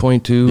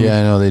 19.2. Yeah,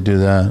 I know they do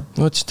that.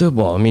 Well, it's still,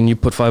 you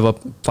put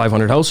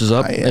 500 houses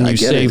up and you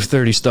save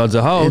 30 studs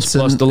a house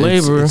plus the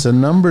labor. It's a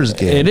numbers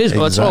game. It is.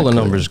 Well, it's all a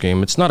numbers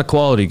game. It's not a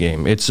quality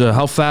game. It's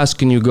how fast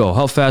can you go?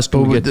 How fast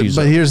can we get these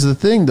But here's the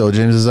thing, though,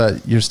 James, is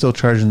that you're still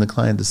charging the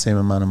client the same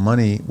amount of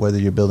money whether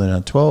you're building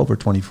on 12 or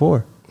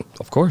 24.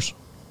 Of course.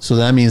 So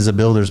that means the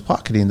builder's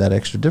pocketing that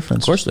extra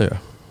difference. Of course they are.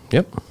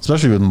 Yep.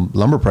 Especially with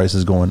lumber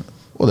prices going.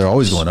 Well, they're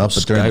always going up,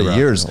 but during the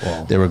years,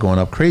 they were going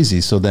up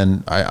crazy. So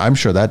then I'm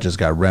sure that just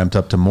got ramped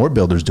up to more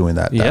builders doing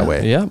that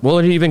way. Yeah. Well,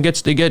 it even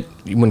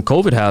when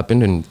COVID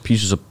happened and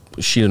pieces of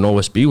sheet and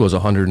OSB was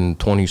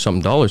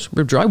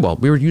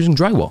 $120-something. We were using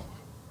drywall.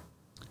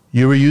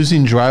 You were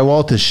using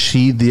drywall to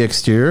sheathe the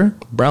exterior?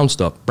 Brown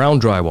stuff,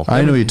 brown drywall.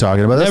 I know what you're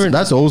talking about.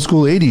 That's old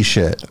school 80s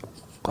shit.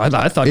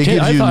 I thought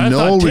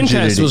tin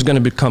cast was going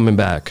to be coming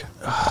back.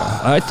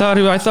 I thought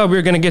we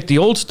were going to get the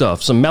old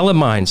stuff, some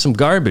melamine, some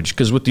garbage,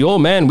 because with the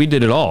old man, we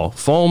did it all.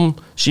 Foam,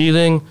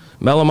 sheathing,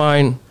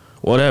 melamine,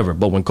 whatever.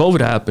 But when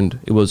COVID happened,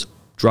 it was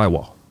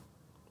drywall.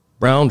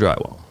 Brown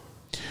drywall.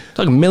 It's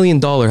like $1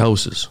 million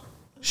houses,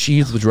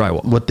 sheathed with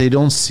drywall. What they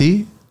don't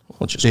see,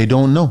 they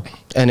don't know.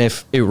 And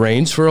if it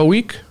rains for a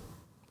week,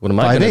 what am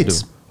I going to do?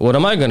 What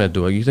am I going to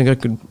do? You think I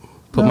could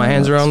put my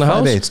hands around the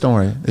house? 5/8, don't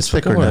worry. It's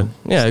thicker now.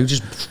 Yeah,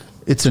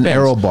 it's an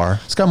aero bar.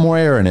 It's got more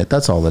air in it.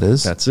 That's all it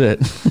is. That's it.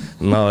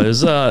 No,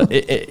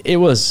 it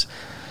was,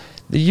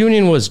 the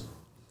union was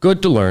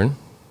good to learn.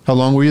 How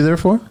long were you there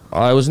for?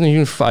 I was in the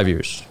union for 5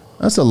 years.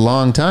 That's a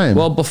long time.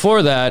 Well,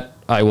 before that,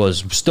 I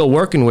was still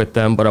working with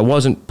them, but I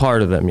wasn't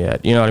part of them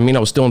yet. You know what I mean? I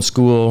was still in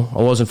school.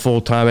 I wasn't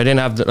full-time. I didn't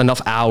have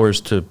enough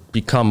hours to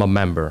become a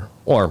member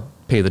or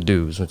pay the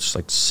dues. It's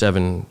like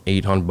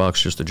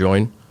 $700-800 just to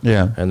join.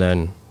 Yeah. And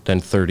then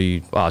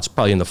 30, it's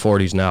probably in the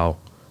 40s now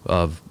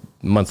of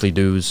monthly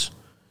dues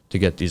to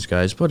get these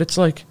guys. But it's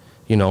like,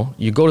 You know,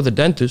 you go to the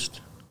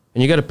dentist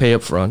and you got to pay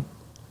up front.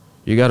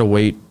 You got to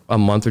wait a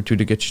month or two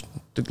to get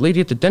the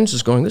lady at the dentist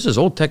is going, this is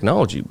old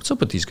technology. What's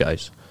up with these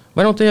guys?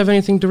 Why don't they have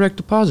anything direct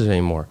deposit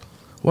anymore?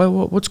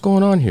 What's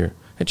going on here?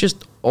 It's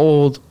just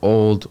old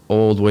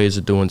ways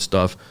of doing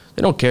stuff.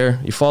 They don't care.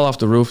 You fall off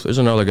the roof, there's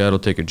another guy that'll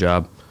take a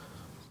job.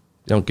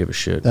 They don't give a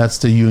shit. That's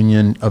the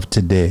union of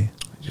today.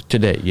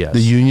 Today, yes. The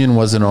union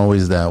wasn't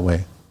always that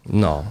way.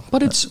 No,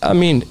 but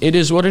it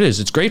is what it is.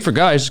 It's great for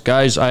guys.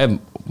 Guys, I have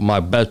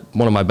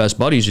one of my best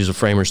buddies. He's a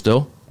framer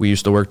still. We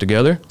used to work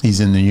together. He's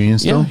in the union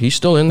still? Yeah, he's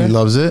still in there. He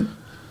loves it?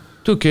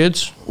 2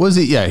 kids. Was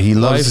he? Yeah, he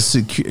loves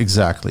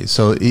exactly.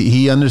 So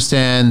he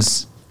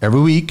understands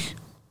every week,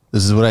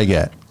 this is what I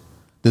get.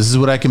 This is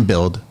what I can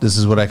build. This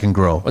is what I can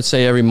grow. Let's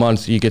say every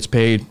month he gets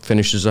paid,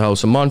 finishes the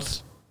house a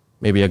month,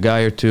 maybe a guy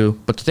or two.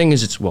 But the thing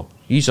is,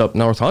 he's up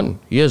north hunting.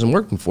 He hasn't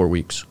worked in 4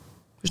 weeks.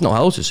 There's no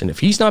houses. And if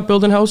he's not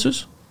building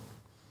houses,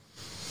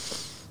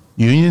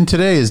 union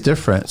today is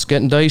different. It's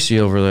getting dicey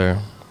over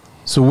there.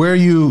 So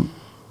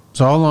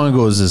so how long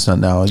ago is this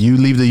now? You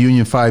leave the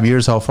union 5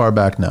 years. How far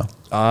back now?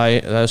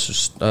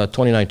 That's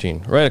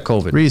 2019, right at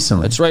COVID.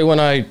 Recently. That's right when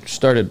I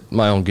started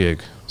my own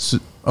gig. So,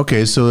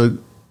 okay,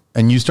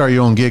 and you start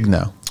your own gig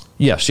now?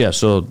 Yes.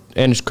 So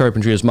Andich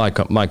Carpentry is my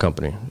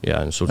company.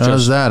 Yeah, and so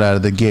how's that out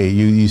of the gate?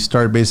 You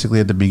start basically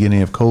at the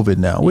beginning of COVID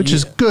now, which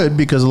is good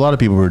because a lot of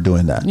people were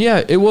doing that.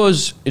 Yeah,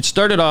 it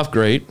started off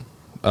great,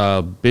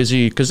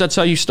 busy, because that's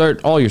how you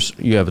start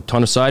you have a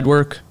ton of side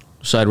work.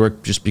 Side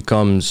work just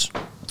becomes...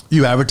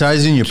 You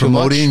advertising, you're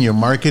promoting, you're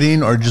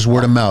marketing, or just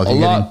word of mouth? A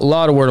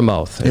lot of word of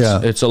mouth.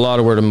 It's a lot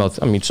of word of mouth.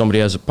 I mean, somebody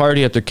has a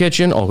party at their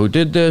kitchen. Oh, who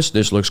did this?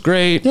 This looks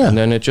great. Yeah. And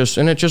then it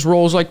just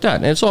rolls like that.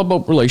 And it's all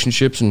about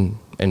relationships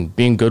and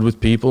being good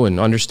with people and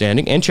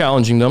understanding and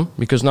challenging them,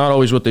 because not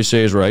always what they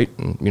say is right.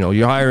 And,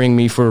 you're hiring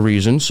me for a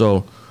reason.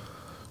 So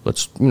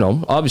let's,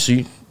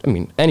 obviously, I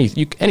mean,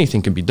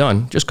 anything can be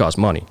done. Just costs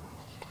money.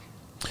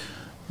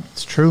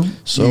 It's true.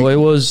 So it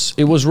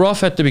was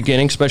rough at the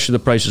beginning, especially the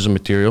prices of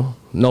material.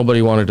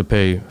 Nobody wanted to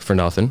pay for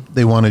nothing.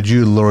 They wanted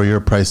you to lower your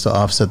price to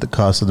offset the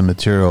cost of the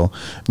material.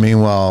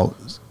 Meanwhile,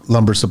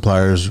 lumber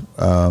suppliers,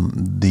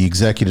 the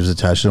executives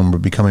attached to them, were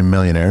becoming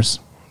millionaires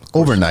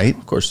overnight.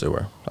 Of course they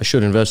were. I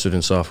should have invested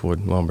in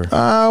softwood lumber.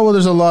 Well,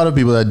 there's a lot of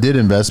people that did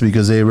invest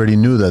because they already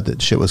knew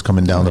that shit was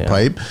coming down the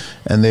pipe,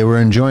 and they were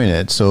enjoying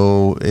it.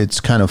 So it's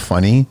kind of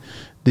funny.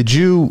 Did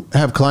you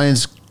have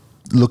clients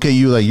look at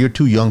you like you're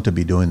too young to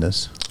be doing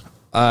this?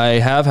 I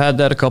have had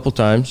that a couple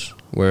times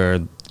where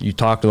you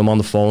talk to them on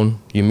the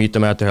phone, you meet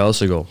them at their house,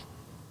 they go,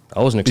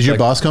 I wasn't expecting... Is your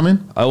boss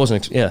coming? I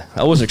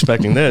wasn't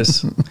expecting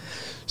this.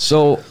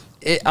 So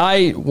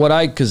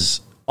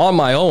because on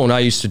my own, I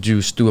used to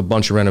just do a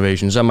bunch of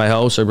renovations. At my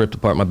house, I ripped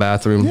apart my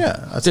bathroom.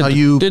 Yeah, that's how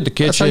you did the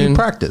kitchen. That's how you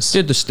practice.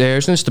 Did the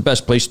stairs, and it's the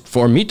best place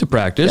for me to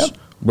practice. Yep.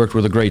 Worked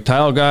with a great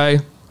tile guy.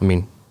 I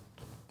mean,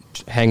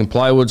 hanging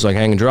plywood's like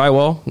hanging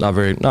drywall.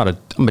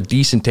 I'm a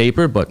decent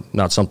taper, but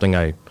not something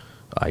I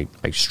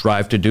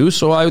strive to do.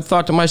 So I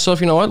thought to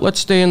myself, you know what, let's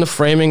stay in the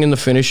framing and the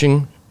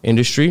finishing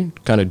industry,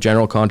 kind of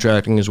general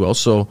contracting as well.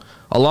 So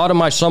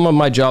some of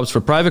my jobs for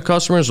private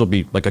customers will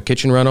be like a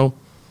kitchen reno,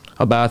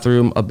 a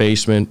bathroom, a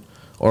basement,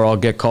 or I'll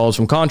get calls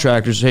from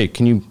contractors, hey,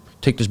 can you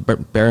take this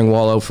bearing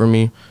wall out for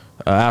me?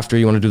 After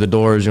you want to do the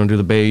doors, you want to do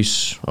the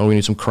base, oh, we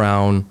need some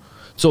crown.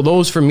 So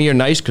those for me are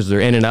nice because they're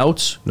in and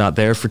outs, not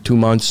there for 2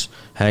 months,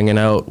 hanging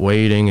out,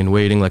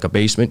 waiting like a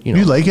basement.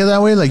 You like it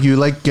that way? Like you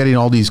like getting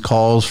all these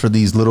calls for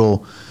these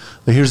little,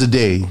 like here's a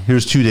day,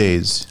 here's 2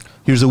 days,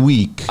 here's a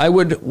week. I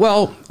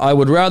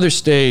would rather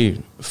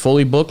stay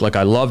fully booked. Like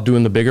I love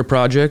doing the bigger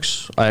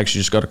projects. I actually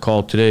just got a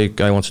call today.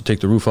 Guy wants to take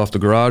the roof off the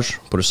garage,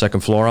 put a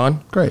second floor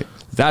on. Great.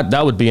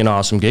 That would be an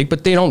awesome gig,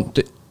 but they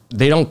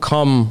don't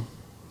come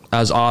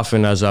as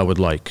often as I would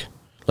like.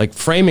 Like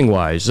framing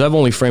wise, I've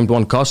only framed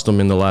one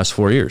custom in the last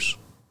 4 years,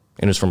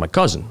 and it's for my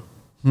cousin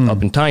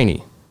up in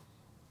Tiny.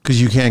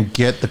 Because you can't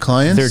get the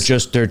clients?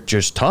 They're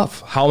just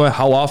tough. How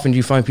often do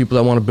you find people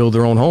that want to build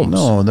their own homes?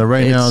 No,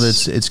 now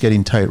it's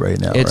getting tight right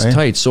now. It's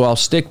tight. So I'll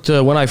stick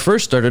to when I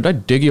first started.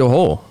 I'd dig you a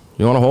hole.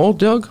 You want a hole,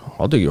 Doug?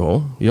 I'll dig you a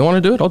hole. You don't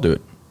want to do it? I'll do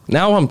it.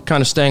 Now I'm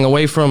kind of staying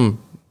away from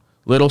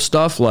little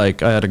stuff.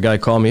 Like I had a guy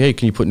call me, hey,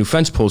 can you put new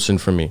fence posts in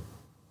for me?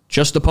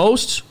 Just the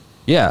posts?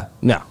 Yeah.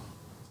 No.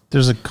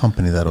 There's a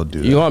company that'll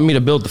do that. You want me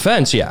to build the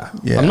fence? Yeah.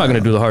 I'm not going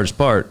to do the hardest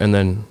part and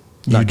then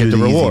not get the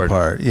reward. Easy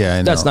part. Yeah, I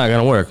know. That's not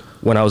going to work.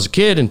 When I was a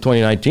kid in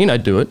 2019,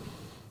 I'd do it.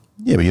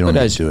 Yeah, but you don't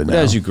need to do it now.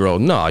 As you grow,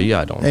 no,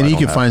 I don't. And you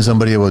can find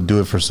somebody that will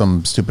do it for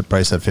some stupid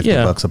price at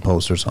 $50 a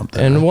post or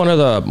something. And one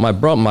of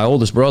my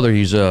oldest brother,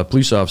 he's a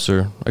police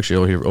officer,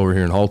 actually over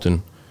here in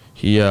Halton.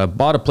 He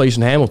bought a place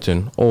in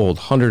Hamilton,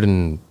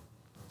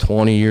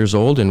 120 years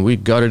old, and we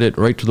gutted it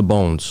right to the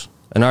bones.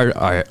 And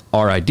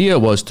our idea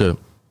was to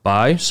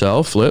buy,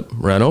 sell, flip,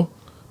 reno,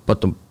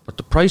 but the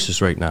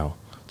prices right now,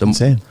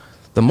 insane.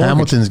 The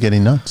Hamilton's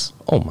getting nuts.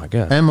 Oh my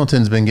God.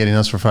 Hamilton's been getting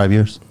nuts for 5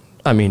 years.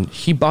 I mean,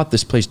 he bought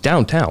this place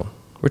downtown.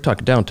 We're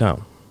talking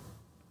downtown.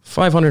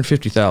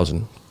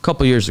 $550,000 a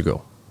couple years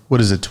ago.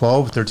 What is it,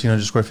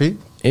 1,300 square feet?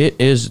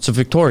 It's a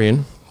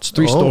Victorian, It's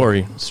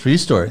 3-story. It's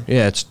 3-story.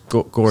 Yeah, it's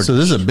gorgeous. So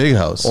this is a big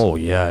house. Oh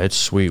yeah, it's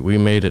sweet. We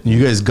made it.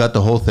 You guys got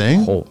the whole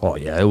thing? Oh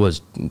yeah, it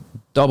was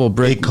double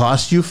brick. It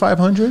cost you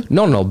 $500?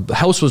 No. The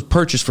house was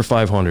purchased for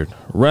 $500.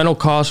 Rental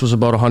cost was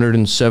about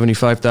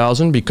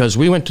 $175,000 because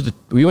we went to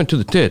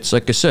the tits.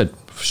 Like I said,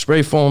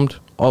 spray foamed,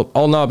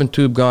 all knob and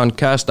tube gone,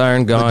 cast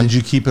iron gone. But did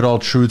you keep it all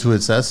true to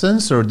its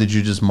essence, or did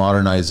you just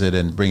modernize it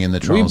and bring in the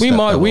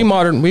Toronto we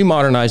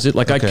modernized it.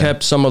 Like I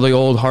kept some of the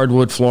old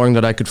hardwood flooring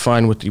that I could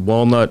find with the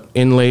walnut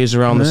inlays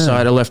around the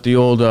side. I left the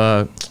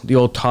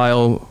old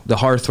tile, the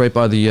hearth right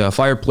by the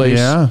fireplace.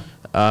 Yeah.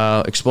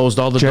 Exposed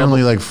all the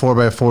generally like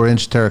 4x4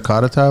 inch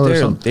terracotta tile or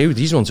something.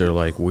 These ones are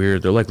like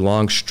weird. They're like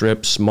long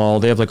strips, small.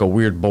 They have like a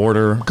weird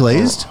border.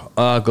 Glazed?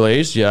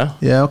 Glazed, yeah.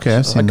 Yeah, okay,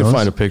 I've seen those. I can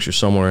find a picture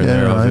somewhere in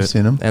there. I've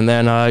seen them. And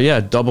then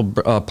double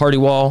party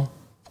wall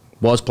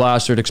was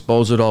plastered,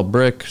 exposed it all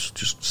brick.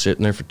 Just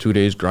sitting there for 2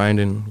 days,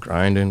 grinding.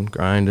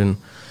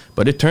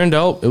 But it turned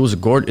out it's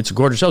a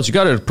gorgeous house. You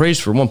got it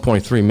appraised for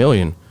 $1.3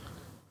 million.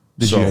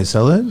 Did you guys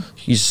sell it?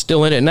 He's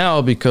still in it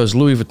now because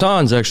Louis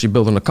Vuitton's actually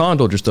building a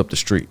condo just up the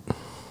street.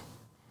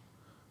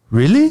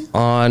 Really?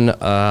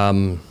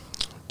 On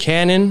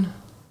Cannon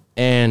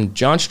and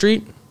John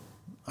Street.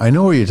 I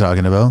know what you're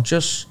talking about.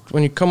 Just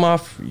when you come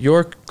off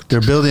York.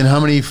 They're building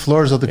how many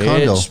floors of the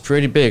condo? It's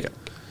pretty big.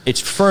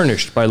 It's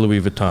furnished by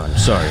Louis Vuitton.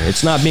 Sorry,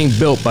 it's not being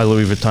built by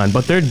Louis Vuitton,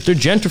 but they're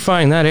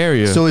gentrifying that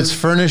area. So it's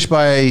furnished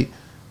by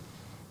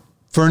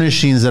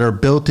furnishings that are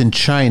built in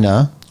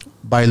China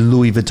by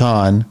Louis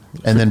Vuitton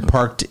and then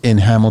parked in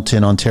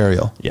Hamilton,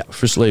 Ontario. Yeah,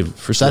 for slave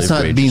That's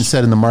not wages. being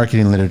said in the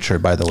marketing literature,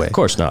 by the way. Of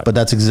course not. But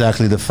that's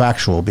exactly the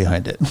factual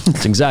behind it.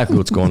 That's exactly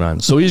what's going on.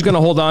 So he's going to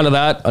hold on to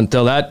that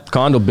until that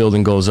condo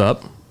building goes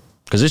up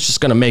because it's just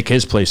going to make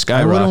his place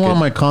skyrocket. I wouldn't want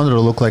my condo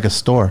to look like a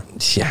store.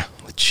 Yeah,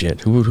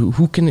 shit. Who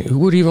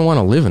would even want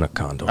to live in a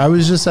condo? I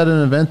was just at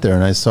an event there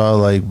and I saw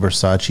like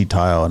Versace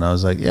tile and I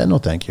was like, yeah, no,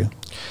 thank you.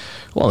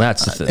 Well,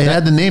 that's the thing. It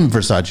had the name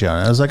Versace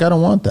on it. I was like, I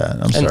don't want that.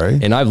 I'm sorry.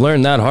 And I've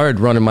learned that hard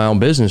running my own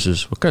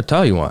businesses. What kind of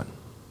tile you want?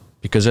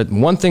 Because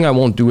one thing I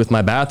won't do with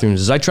my bathrooms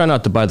is I try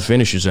not to buy the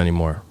finishes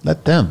anymore.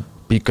 Let them.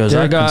 Because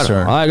I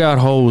got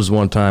hosed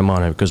one time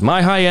on it because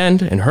my high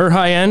end and her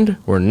high end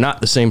were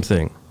not the same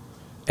thing.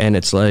 And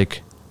it's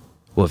like,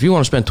 well, if you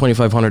want to spend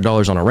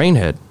 $2,500 on a rain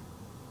head,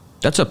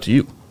 that's up to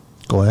you.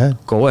 Go ahead.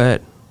 Go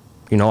ahead.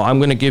 You know, I'm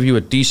going to give you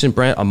a decent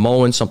brand, a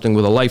Moen, something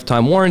with a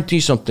lifetime warranty,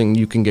 something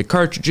you can get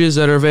cartridges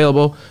that are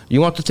available.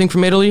 You want the thing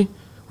from Italy?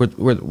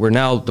 We're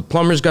now, the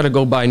plumber's got to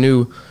go buy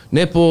new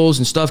nipples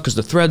and stuff because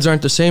the threads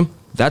aren't the same.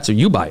 That's a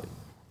you buy it.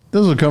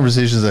 Those are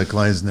conversations that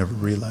clients never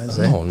realize.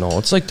 No,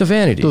 it's like the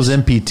vanities. Those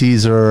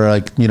MPTs are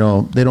like, you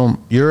know, they don't,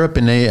 Europe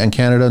and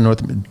Canada,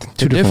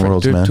 two different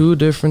worlds, man. They're two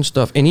different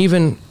stuff. And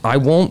even, I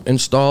won't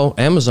install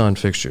Amazon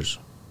fixtures.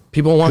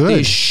 People want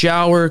these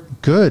shower.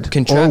 Good.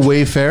 Or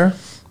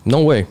Wayfair.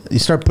 No way. You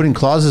start putting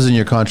clauses in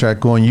your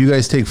contract going, you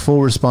guys take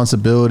full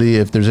responsibility.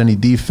 If there's any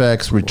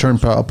defects, return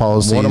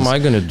policies. What am I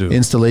going to do?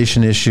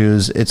 Installation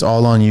issues. It's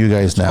all on you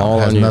guys now.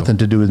 It has nothing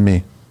to do with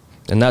me.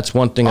 And that's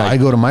one thing I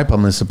go to my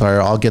plumbing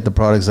supplier. I'll get the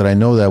products that I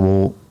know that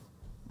will.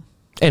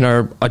 And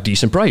are a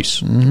decent price.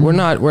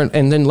 Mm-hmm.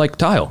 And then like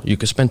tile. You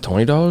could spend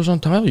 $20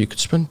 on tile. You could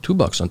spend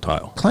 $2 on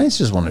tile. Clients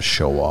just want to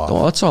show off.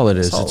 Oh, that's all it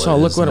is.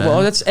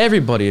 That's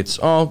everybody. It's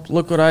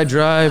look what I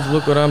drive,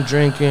 look what I'm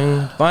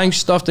drinking. Buying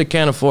stuff they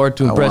can't afford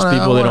to impress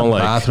people they don't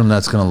like. I want a bathroom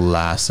that's going to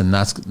last and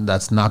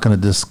that's not going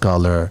to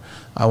discolor.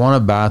 I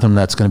want a bathroom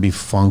that's going to be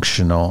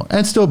functional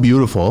and still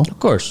beautiful. Of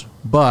course.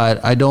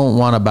 But I don't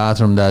want a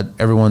bathroom that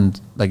everyone,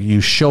 like you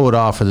show it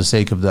off for the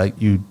sake of like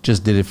you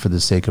just did it for the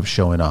sake of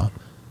showing off.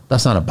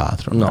 That's not a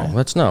bathroom. No,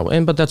 that's not.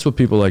 But that's what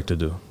people like to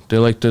do. They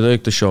like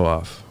to show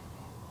off.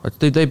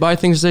 They buy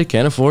things they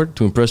can't afford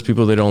to impress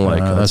people they don't like.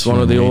 That's one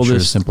of the oldest.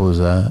 As simple as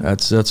that.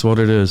 That's what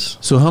it is.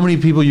 So how many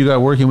people you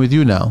got working with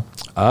you now?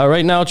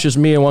 Right now it's just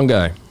me and one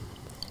guy.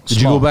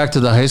 Did you go back to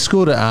the high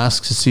school to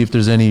ask to see if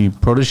there's any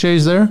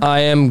proteges there?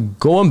 I am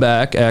going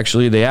back.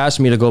 Actually, they asked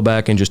me to go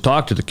back and just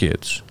talk to the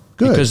kids.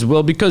 Good.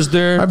 Because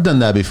they're. I've done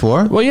that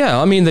before. Well,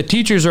 yeah. I mean, the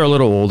teachers are a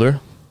little older.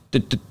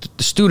 The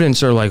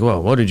students are like,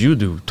 well, what did you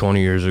do 20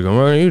 years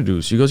ago? What did you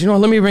do? So he goes,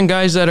 let me bring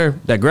guys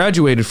that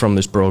graduated from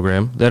this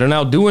program that are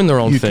now doing their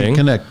own thing. You can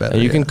connect better.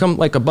 And you can come,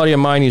 like a buddy of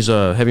mine, he's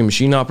a heavy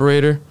machine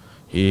operator.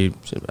 He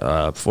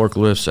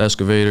forklifts,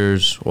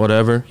 excavators,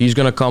 whatever. He's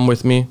going to come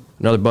with me.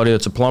 Another buddy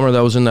that's a plumber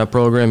that was in that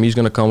program, he's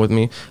going to come with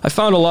me. I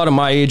found a lot of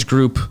my age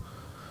group.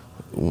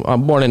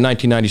 I'm born in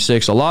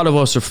 1996. A lot of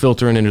us are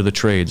filtering into the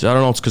trades. I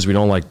don't know if it's because we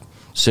don't like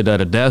sit at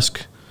a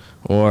desk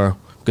or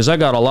because I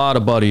got a lot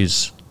of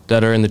buddies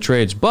that are in the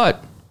trades,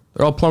 but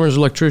they're all plumbers,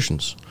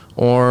 electricians,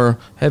 or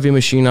heavy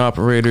machine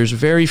operators.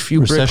 Very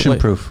few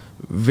recession-proof.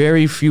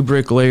 Very few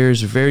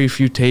bricklayers. Very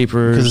few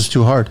tapers. Because it's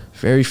too hard.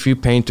 Very few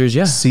painters.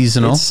 Yeah,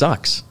 seasonal. It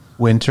sucks.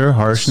 Winter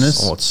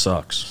harshness. Oh, it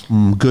sucks.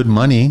 Good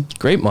money.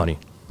 Great money,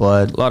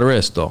 but a lot of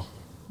risk though.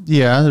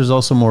 Yeah, there's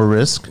also more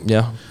risk.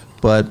 Yeah,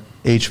 but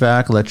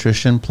HVAC,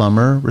 electrician,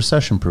 plumber,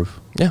 recession-proof.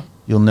 Yeah.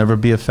 you'll never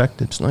be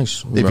affected. It's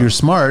nice. If you're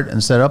smart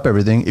and set up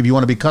everything, if you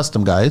want to be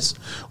custom guys,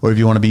 or if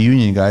you want to be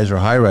union guys or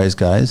high-rise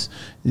guys,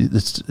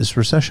 it's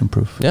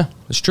recession-proof. Yeah,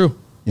 it's true.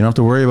 You don't have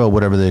to worry about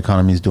whatever the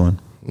economy is doing.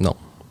 No.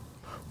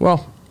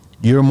 Well,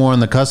 you're more on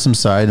the custom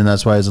side, and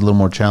that's why it's a little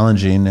more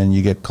challenging, and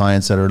you get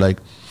clients that are like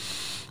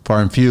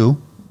far and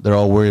few. They're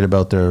all worried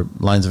about their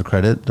lines of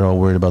credit. They're all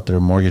worried about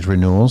their mortgage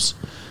renewals.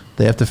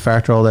 They have to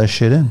factor all that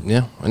shit in.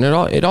 Yeah, and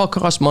it all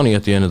costs money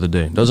at the end of the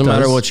day. Doesn't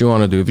matter what you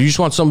want to do. If you just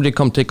want somebody to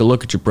come take a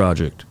look at your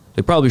project,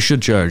 they probably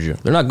should charge you.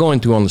 They're not going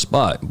to on the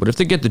spot, but if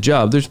they get the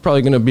job, there's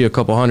probably going to be a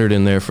couple hundred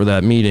in there for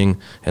that meeting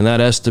and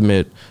that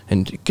estimate,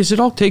 and because it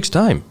all takes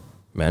time,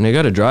 man. You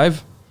got to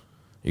drive,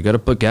 you got to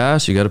put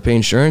gas, you got to pay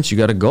insurance, you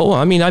got to go.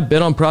 I mean, I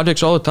bid on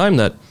projects all the time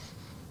that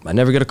I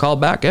never get a call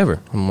back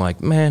ever. I'm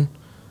like, man,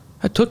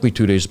 that took me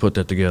 2 days to put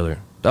that together.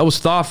 That was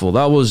thoughtful.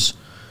 That was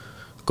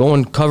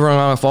covering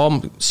off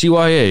all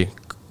CYA.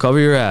 Cover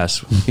your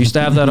ass. Used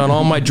to have that on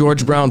all my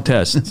George Brown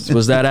tests.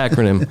 Was that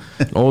acronym?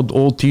 An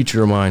old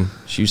teacher of mine.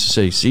 She used to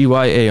say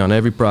CYA on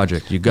every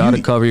project. You got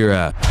to cover your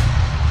ass.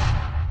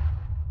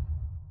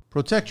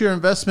 Protect your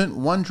investment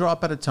one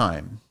drop at a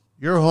time.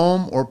 Your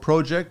home or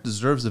project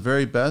deserves the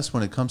very best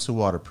when it comes to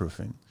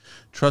waterproofing.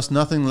 Trust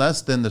nothing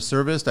less than the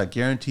service that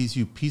guarantees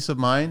you peace of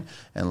mind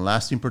and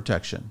lasting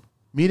protection.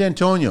 Meet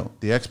Antonio,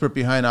 the expert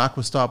behind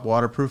Aqua Stop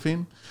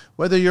Waterproofing.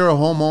 Whether you're a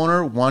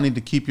homeowner wanting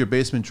to keep your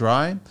basement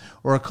dry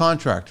or a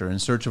contractor in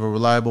search of a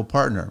reliable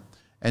partner,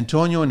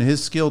 Antonio and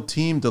his skilled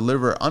team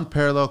deliver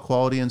unparalleled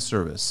quality and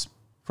service.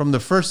 From the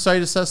first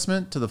site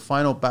assessment to the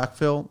final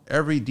backfill,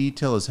 every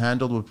detail is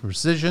handled with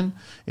precision,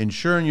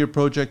 ensuring your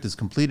project is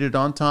completed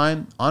on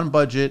time, on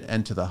budget,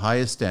 and to the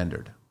highest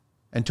standard.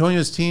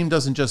 Antonio's team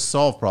doesn't just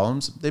solve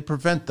problems, they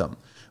prevent them.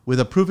 With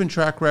a proven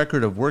track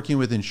record of working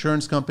with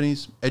insurance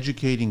companies,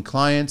 educating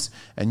clients,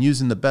 and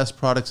using the best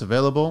products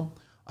available,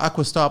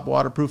 Aqua Stop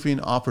Waterproofing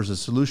offers a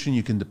solution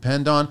you can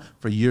depend on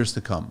for years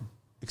to come.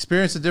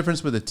 Experience the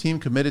difference with a team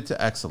committed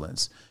to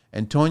excellence.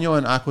 Antonio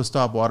and Aqua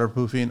Stop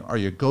Waterproofing are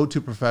your go-to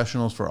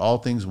professionals for all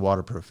things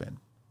waterproofing.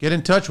 Get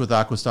in touch with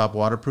Aqua Stop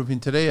Waterproofing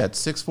today at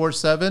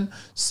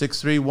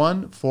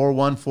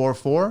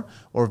 647-631-4144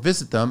 or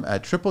visit them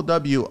at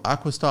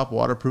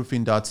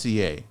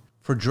www.aquastopwaterproofing.ca.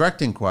 For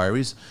direct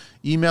inquiries,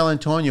 email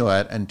Antonio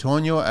at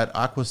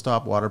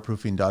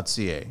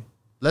aquastopwaterproofing.ca.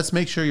 Let's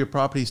make sure your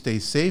property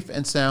stays safe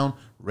and sound,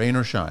 rain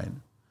or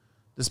shine.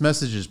 This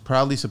message is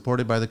proudly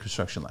supported by the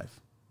Construction Life.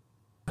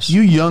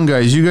 You young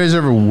guys, you guys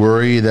ever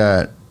worry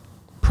that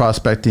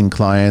prospecting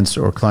clients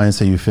or clients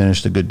that you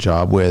finished a good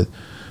job with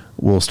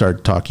will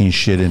start talking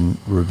shit in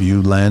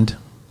review land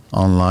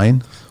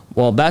online?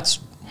 Well, that's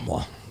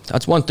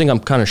one thing I'm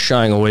kind of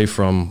shying away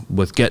from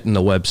with getting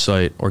the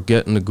website or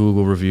getting the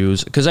Google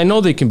reviews, because I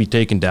know they can be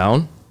taken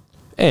down.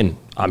 And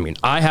I mean,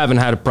 I haven't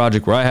had a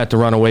project where I had to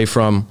run away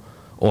from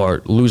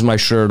or lose my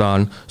shirt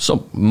on.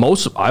 So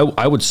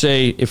I would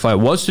say if I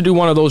was to do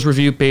one of those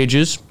review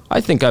pages, I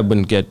think I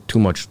wouldn't get too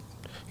much,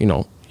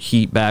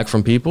 heat back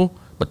from people.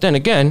 But then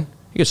again,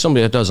 you get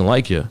somebody that doesn't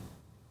like you.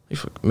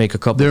 Make a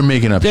couple. They're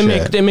making up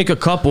shit. They make a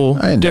couple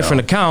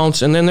different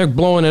accounts, and then they're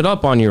blowing it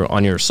up on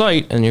your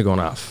site, and you're going,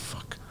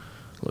 fuck.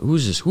 Who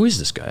is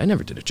this guy? I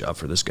never did a job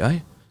for this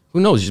guy.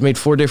 Who knows? He's made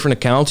 4 different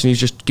accounts, and he's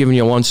just giving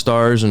you 1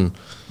 stars.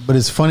 But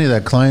it's funny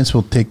that clients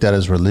will take that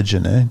as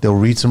religion. They'll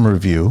read some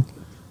review.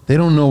 They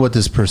don't know what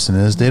this person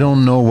is. They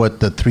don't know what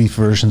the 3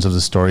 versions of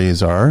the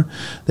stories are.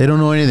 They don't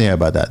know anything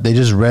about that. They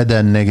just read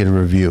that negative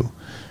review.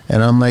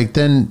 And I'm like,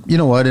 then, you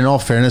know what? In all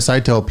fairness, I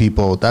tell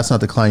people that's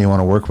not the client you want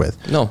to work with.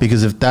 No.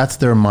 Because if that's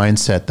their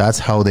mindset, that's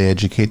how they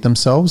educate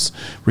themselves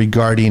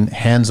regarding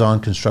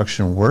hands-on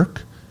construction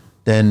work,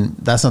 then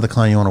that's not the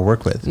client you want to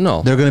work with.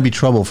 No. They're going to be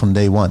trouble from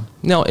day one.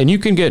 No, and you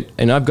can get,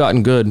 and I've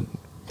gotten good.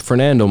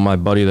 Fernando, my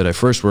buddy that I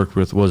first worked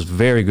with, was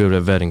very good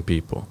at vetting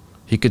people.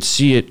 He could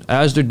see it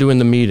as they're doing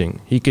the meeting.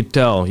 He could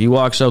tell. He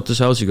walks out this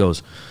house, he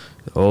goes,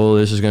 oh,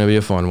 this is going to be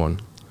a fun one.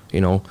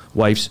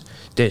 Wife's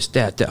this,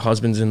 that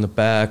husband's in the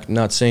back,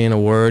 not saying a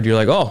word. You're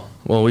like, oh,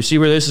 well, we see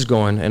where this is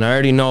going. And I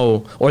already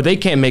know, or they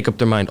can't make up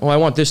their mind. Oh, I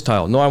want this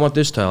tile. No, I want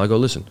this tile. I go,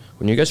 listen,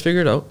 when you guys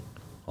figure it out,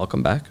 I'll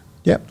come back.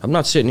 Yep. I'm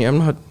not sitting here.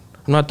 I'm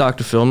not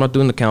Dr. Phil. I'm not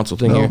doing the council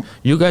thing here.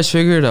 You guys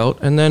figure it out,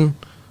 and then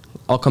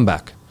I'll come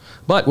back.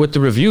 But with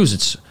the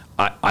reviews,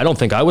 I don't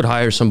think I would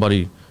hire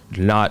somebody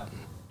I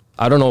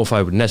don't know if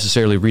I would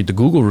necessarily read the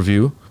Google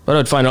review, but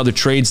I'd find other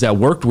trades that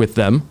worked with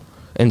them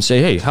and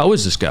say, hey, how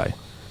is this guy?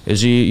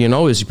 Is he,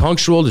 is he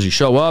punctual? Does he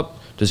show up?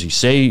 Does he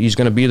say he's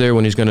going to be there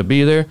when he's going to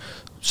be there?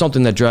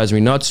 Something that drives me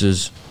nuts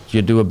is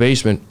you do a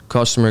basement,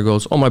 customer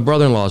goes, oh, my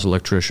brother-in-law's an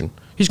electrician.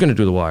 He's going to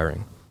do the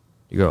wiring.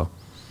 You go,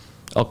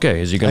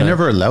 okay, is he going to? I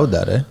never allowed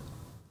that,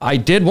 I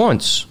did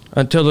once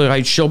until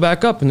I show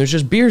back up and there's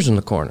just beers in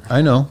the corner.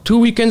 I know. 2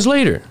 weekends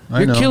later.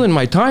 You're killing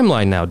my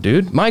timeline now,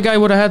 dude. My guy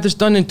would have had this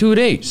done in 2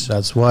 days.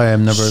 That's why I've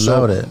never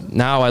allowed it.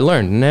 Now I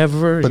learned,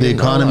 never. But the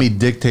economy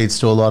dictates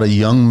to a lot of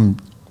young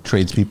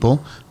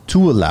tradespeople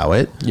to allow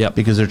it,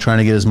 because they're trying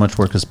to get as much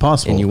work as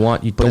possible.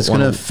 And but it's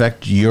going to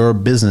affect your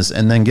business.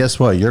 And then guess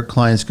what? Your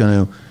client's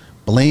going to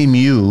blame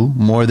you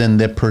more than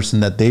the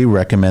person that they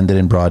recommended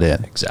and brought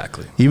in.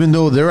 Exactly. Even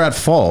though they're at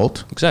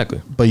fault.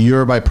 Exactly. But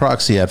you're by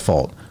proxy at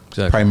fault.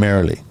 Exactly.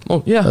 Primarily.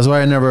 Oh, yeah. That's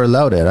why I never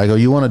allowed it. I go,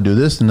 you want to do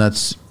this, and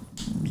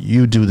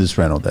you do this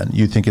rental then.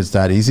 You think it's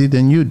that easy,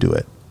 then you do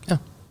it. Yeah.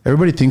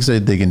 Everybody thinks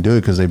that they can do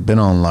it because they've been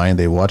online,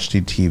 they watched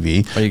the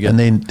TV,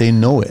 and they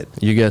know it.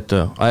 You get,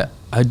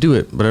 I do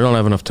it, but I don't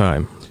have enough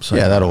time. So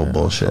yeah, that old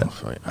bullshit.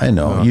 I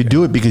know. Okay. You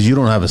do it because you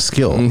don't have a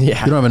skill. Yeah.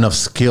 You don't have enough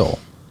skill.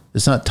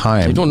 It's not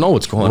time. You don't know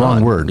what's going on.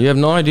 Wrong word. You have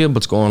no idea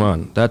what's going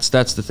on. That's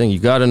the thing. You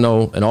got to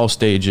know in all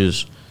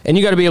stages, and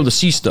you got to be able to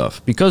see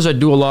stuff. Because I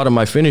do a lot of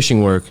my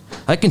finishing work,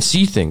 I can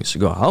see things.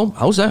 You go,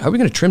 how's that? How are we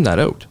going to trim that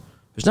out?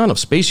 There's not enough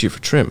space here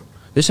for trim.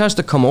 This has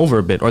to come over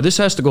a bit, or this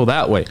has to go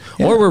that way,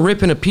 or we're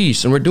ripping a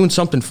piece and we're doing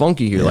something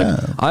funky here. Like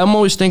I'm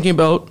always thinking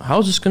about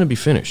how's this going to be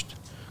finished,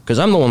 because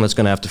I'm the one that's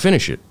going to have to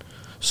finish it.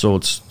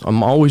 So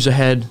I'm always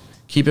ahead,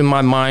 keeping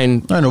my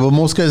mind. I know, but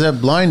most guys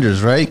have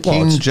blinders, right?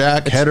 King,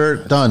 jack, header,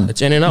 done.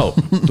 It's in and out.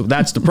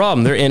 That's the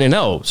problem. They're in and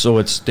out. So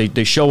it's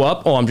they show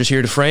up. Oh, I'm just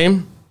here to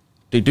frame.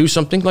 They do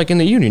something like in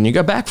the union. You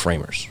got back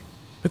framers.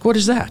 Like, what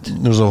is that?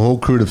 There's a whole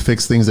crew to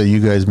fix things that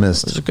you guys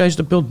missed. There's guys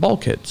to build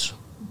bulkheads.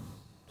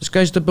 There's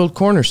guys to build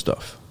corner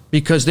stuff,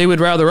 because they would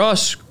rather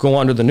us go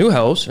onto the new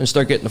house and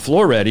start getting the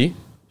floor ready.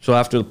 So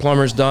after the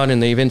plumber's done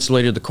and they've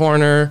insulated the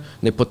corner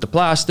and they put the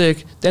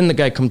plastic, then the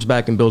guy comes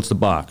back and builds the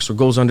box or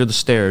goes under the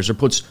stairs or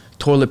puts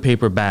toilet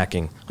paper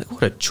backing. Like,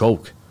 what a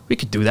joke. We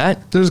could do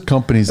that. There's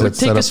companies that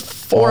take us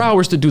 4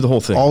 hours to do the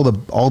whole thing.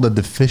 All the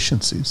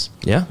deficiencies.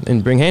 Yeah,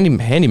 and bring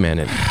handyman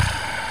in.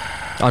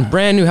 On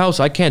brand new house,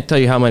 I can't tell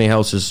you how many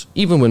houses,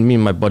 even when me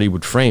and my buddy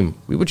would frame,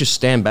 we would just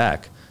stand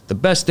back. The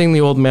best thing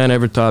the old man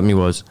ever taught me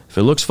was, if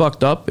it looks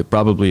fucked up, it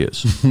probably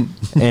is.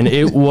 And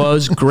it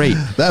was great.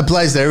 That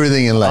applies to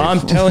everything in life.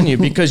 I'm telling you,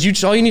 because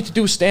all you need to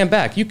do is stand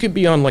back. You could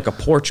be on like a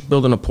porch,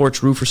 building a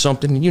porch roof or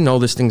something, and you know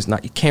this thing's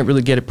not, you can't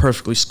really get it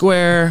perfectly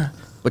square,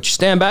 but you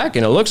stand back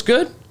and it looks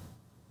good.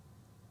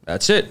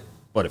 That's it.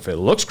 But if it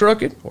looks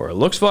crooked or it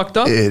looks fucked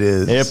up, it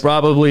is. It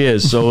probably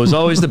is. So it was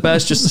always the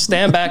best just to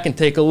stand back and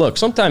take a look.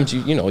 Sometimes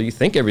you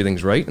think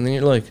everything's right, and then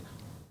you're like,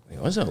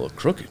 why does that look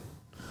crooked?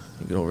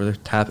 You get over there,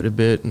 tap it a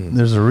bit, and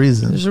there's a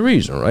reason. There's a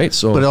reason, right?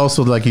 So, but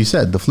also, like you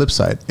said, the flip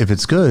side. If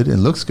it's good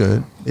and looks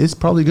good, it's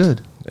probably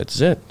good.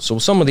 That's it. So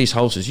some of these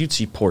houses, you'd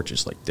see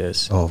porches like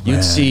this. Oh,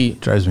 you'd see,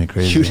 drives me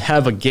crazy. You'd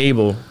have a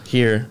gable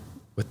here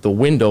with the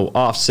window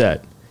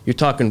offset. You're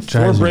talking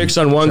 4 bricks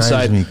on one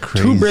side,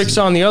 2 bricks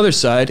on the other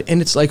side,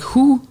 and it's like,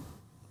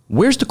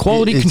 where's the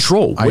quality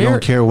control? I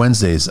don't care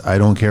Wednesdays. I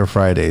don't care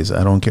Fridays.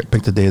 I don't care.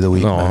 Pick the day of the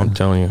week. No, man. I'm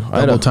telling you.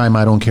 Double time,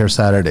 I don't care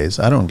Saturdays.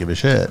 I don't give a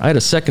shit. I had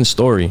a second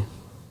story.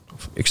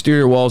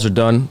 Exterior walls are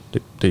done.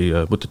 They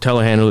with the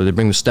telehandler, they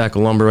bring the stack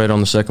of lumber right on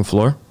the second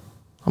floor.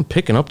 I'm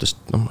picking up this.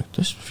 I'm like,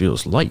 this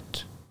feels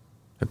light.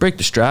 I break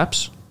the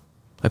straps.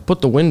 I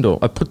put the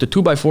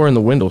 2x4 in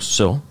the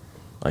windowsill.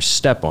 I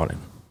step on it.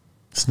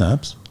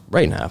 Snaps.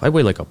 Right in half. I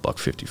weigh like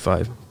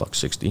 $155,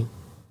 $160.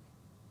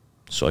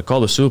 So I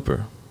call the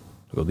super.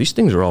 I go, these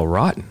things are all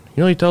rotten.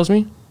 You know what he tells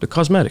me? They're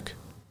cosmetic.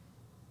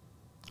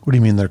 What do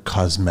you mean they're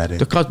cosmetic?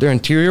 They're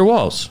interior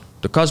walls.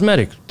 They're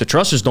cosmetic. The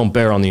trusses don't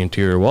bear on the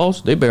interior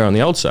walls. They bear on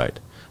the outside.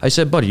 I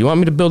said, buddy, you want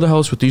me to build a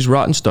house with these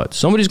rotten studs?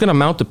 Somebody's going to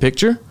mount the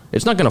picture.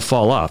 It's not going to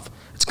fall off.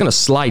 It's going to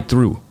slide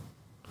through.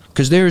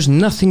 Because there's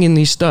nothing in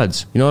these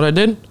studs. You know what I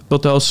did?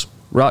 Built a house,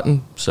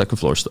 rotten, second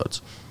floor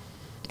studs.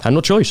 Had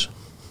no choice.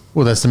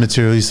 Well, that's the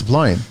material you're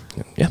supplying.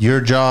 Yeah. Your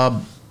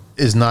job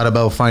is not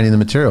about finding the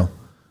material.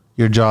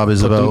 Your job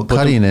is about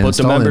cutting and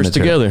installing the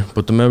material.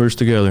 Put the members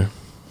together.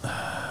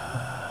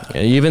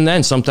 And even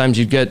then, sometimes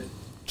you'd get,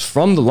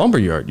 from the lumber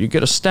yard, you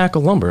get a stack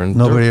of lumber. And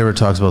nobody ever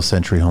talks about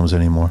Century homes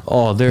anymore.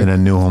 Oh, they're in a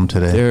new home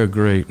today. They're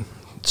great.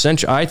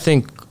 I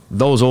think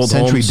those old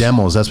Century homes,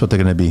 demos. That's what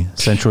they're going to be.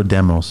 Central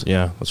demos.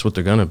 Yeah, that's what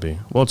they're going to be.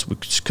 Well, it's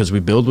because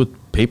we build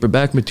with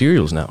paperback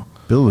materials now.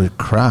 Build with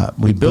crap.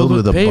 We build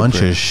with a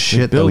bunch of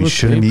shit that we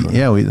shouldn't be.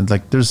 Yeah,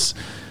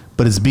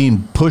 but it's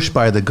being pushed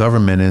by the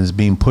government, and it's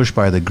being pushed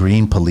by the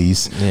green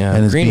police,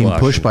 and it's being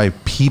pushed by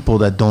people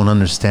that don't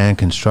understand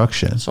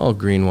construction. It's all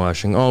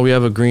greenwashing. Oh, we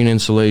have a green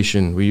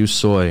insulation. We use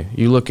soy.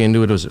 You look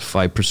into it, was it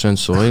 5%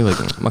 soy?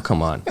 Like,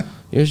 come on.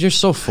 You're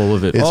so full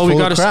of it. It's full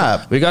of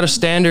crap. We got a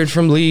standard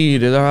from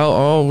LEED.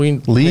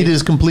 LEED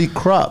is complete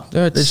crap.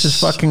 It's just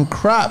fucking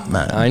crap,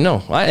 man. I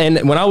know.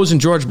 And when I was in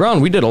George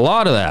Brown, we did a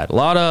lot of that. A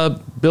lot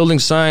of building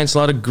science, a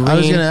lot of green, I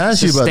was going to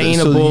ask you about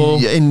this. So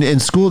in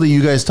school, do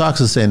you guys talk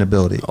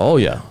sustainability? Oh,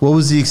 yeah. What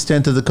was the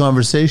extent of the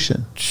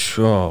conversation?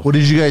 Sure. What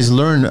did you guys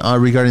learn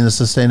regarding the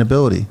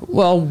sustainability?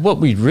 Well,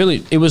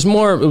 it was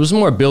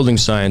more building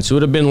science. It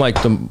would have been like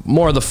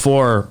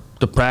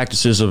the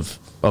practices of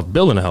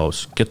building a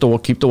house. Keep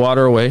the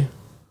water away,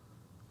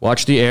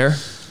 watch the air,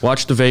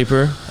 watch the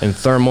vapor, and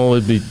thermal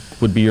would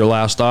be your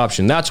last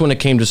option. That's when it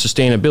came to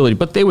sustainability.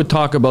 But they would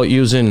talk about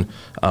using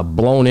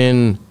blown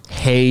in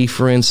hay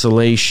for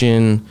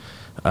insulation,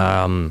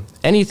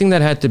 anything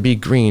that had to be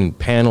green,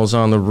 panels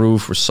on the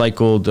roof,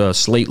 recycled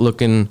slate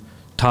looking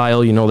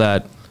tile,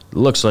 that It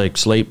looks like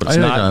slate, but it's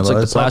not. It's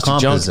like the plastic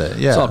junk.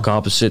 Yeah. It's all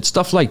composite.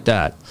 Stuff like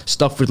that.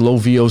 Stuff with low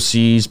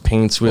VOCs,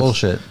 paints with...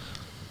 Bullshit.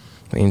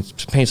 I mean,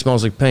 paint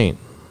smells like paint.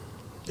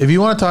 If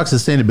you want to talk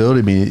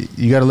sustainability,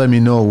 you got to let me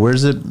know,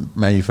 where's it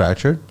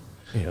manufactured?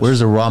 Yes. Where's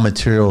the raw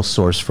material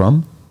sourced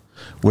from?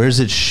 Where's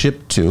it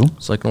shipped to?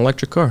 It's like an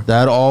electric car.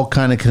 That all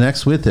kind of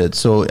connects with it.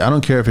 So I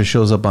don't care if it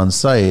shows up on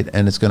site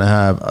and it's going to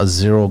have a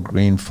 0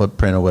 green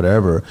footprint or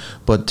whatever,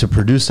 but to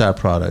produce that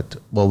product,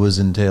 what was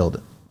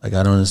entailed? Like,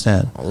 I don't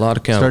understand. A lot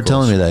of chemicals. Start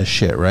telling me that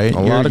shit, right? A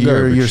lot of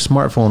garbage. Your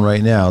smartphone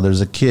right now,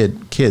 there's a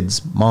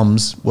kids,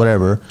 mums,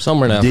 whatever,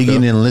 somewhere in digging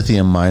Africa. in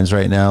lithium mines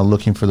right now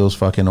looking for those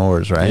fucking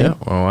ores, right? Yeah,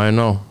 oh, I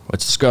know.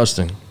 It's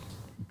disgusting.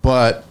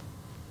 But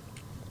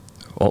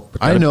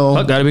I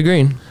know. Gotta be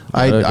green.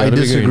 I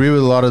disagree with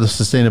a lot of the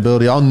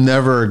sustainability. I'll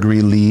never agree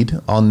LEED.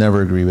 I'll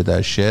never agree with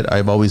that shit.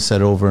 I've always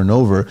said over and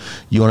over,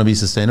 you want to be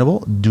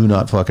sustainable? Do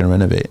not fucking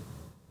renovate.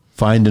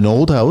 Find an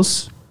old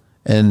house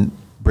and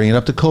bring it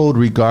up to code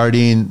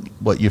regarding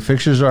what your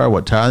fixtures are,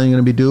 what tiling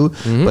you're going to be doing,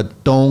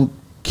 but don't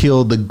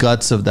kill the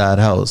guts of that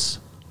house.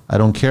 I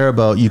don't care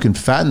about, you can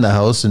fatten the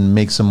house and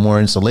make some more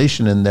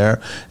insulation in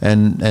there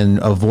and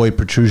avoid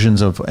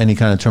protrusions of any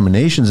kind of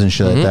terminations and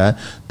shit like that.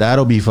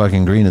 That'll be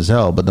fucking green as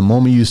hell. But the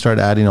moment you start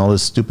adding all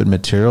this stupid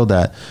material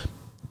that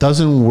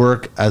doesn't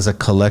work as a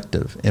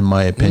collective, in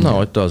my opinion.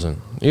 No, it doesn't.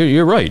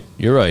 You're right.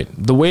 You're right.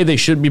 The way they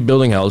should be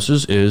building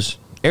houses is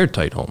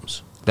airtight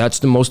homes. That's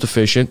the most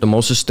efficient, the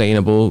most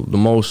sustainable, the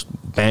most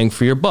bang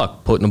for your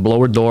buck. Putting a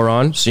blower door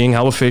on, seeing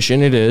how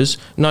efficient it is,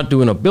 not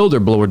doing a builder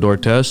blower door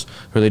test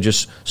where they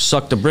just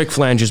suck the brick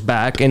flanges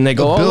back and they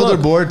go, the builder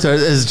board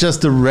test is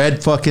just the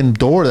red fucking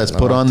door that's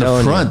put on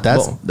the front.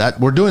 That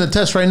we're doing a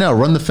test right now.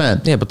 Run the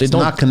fan. Yeah, but it's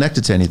not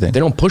connected to anything.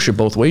 They don't push it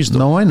both ways though.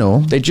 No, I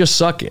know. They just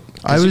suck it.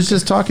 I was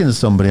just talking to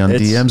somebody on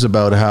DMs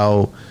about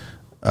how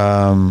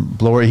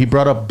blower, he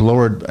brought up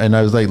blower, and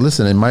I was like,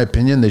 listen, in my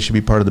opinion, they should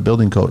be part of the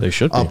building code. They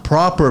should be. A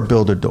proper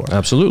builder door.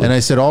 Absolutely. And I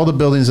said, all the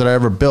buildings that I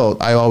ever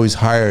built, I always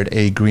hired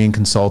a green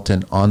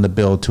consultant on the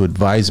build to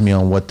advise me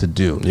on what to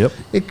do. Yep.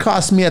 It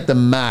cost me at the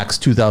max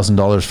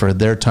 $2,000 for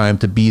their time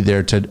to be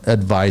there to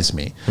advise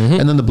me.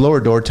 And then the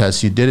blower door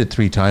test, you did it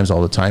 3 times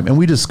all the time, and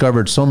we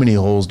discovered so many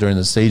holes during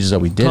the stages that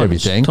we did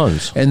everything.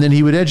 Tons. And then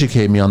he would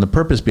educate me on the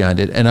purpose behind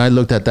it, and I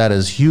looked at that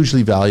as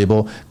hugely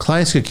valuable.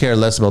 Clients could care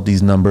less about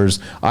these numbers.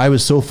 I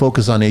was so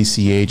focused on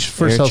ACH.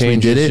 First house we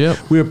did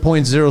it, we were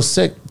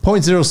 0.06,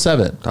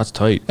 0.07. That's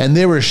tight. And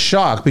they were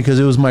shocked because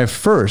it was my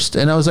first.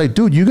 And I was like,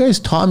 dude, you guys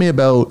taught me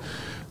about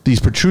these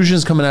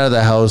protrusions coming out of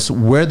the house,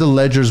 where the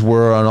ledgers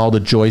were on all the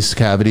joist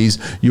cavities.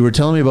 You were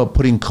telling me about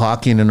putting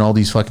caulking in all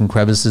these fucking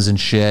crevices and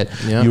shit.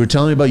 Yep. You were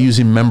telling me about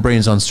using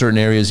membranes on certain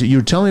areas. You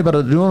were telling me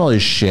about doing all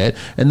this shit.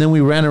 And then we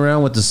ran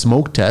around with the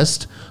smoke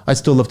test. I'd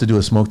still love to do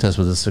a smoke test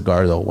with a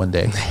cigar though one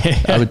day.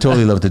 I would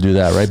totally love to do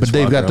that, right? But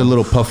they've got the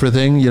little puffer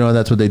thing, you know,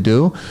 that's what they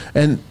do.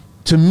 And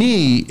to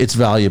me, it's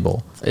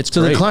valuable. It's to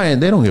great. The client,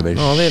 they don't give a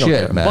they shit, don't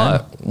care. man.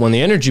 But when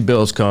the energy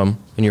bills come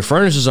and your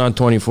furnace is on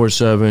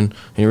 24/7 and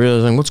you're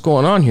realizing what's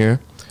going on here,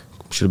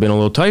 should have been a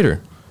little tighter.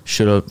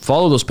 Should have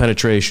followed those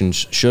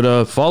penetrations. Should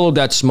have followed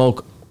that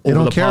smoke. They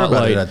don't care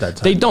about it at that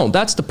time. They don't.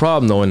 That's the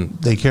problem, though. And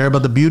they care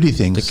about the beauty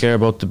things. They care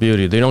about the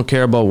beauty. They don't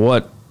care about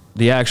what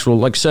the actual.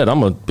 Like I said,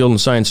 I'm a building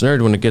science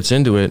nerd when it gets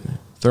into it.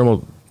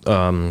 Thermal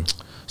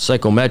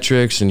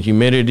psychometrics and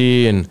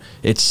humidity, and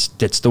it's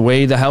the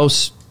way the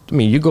house. I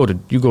mean, you go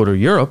to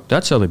Europe.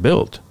 That's how they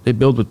build. They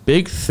build with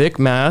big, thick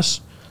mass,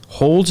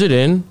 holds it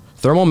in,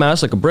 thermal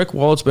mass like a brick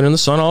wall. It's been in the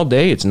sun all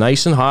day. It's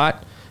nice and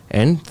hot,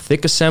 and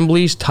thick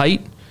assemblies,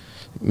 tight.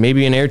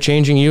 Maybe an air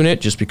changing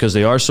unit, just because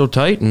they are so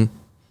tight, and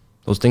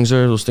those things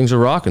are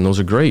rocking. Those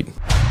are great.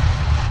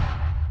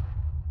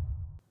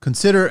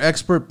 Consider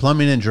Expert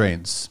Plumbing and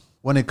Drains.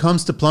 When it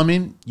comes to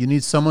plumbing, you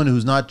need someone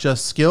who's not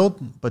just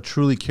skilled, but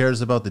truly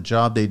cares about the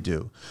job they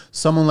do.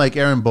 Someone like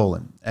Aaron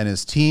Bolin and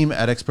his team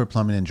at Expert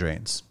Plumbing and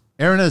Drains.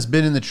 Aaron has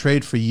been in the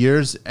trade for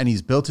years, and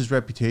he's built his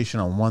reputation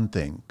on one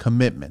thing: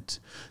 commitment.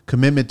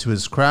 Commitment to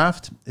his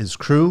craft, his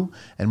crew,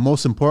 and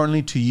most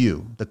importantly to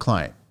you, the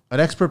client.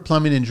 At Expert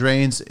Plumbing and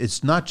Drains,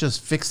 it's not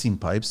just fixing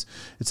pipes,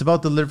 it's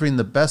about delivering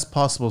the best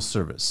possible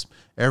service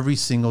every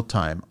single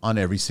time on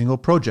every single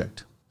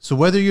project. So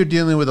whether you're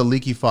dealing with a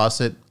leaky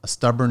faucet, a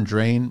stubborn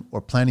drain,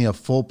 or planning a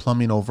full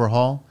plumbing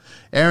overhaul,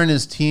 Aaron and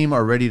his team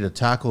are ready to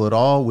tackle it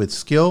all with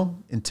skill,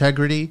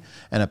 integrity,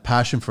 and a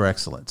passion for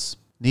excellence.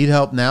 Need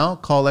help now?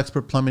 Call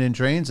Expert Plumbing and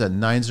Drains at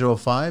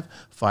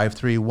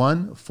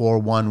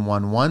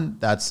 905-531-4111.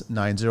 That's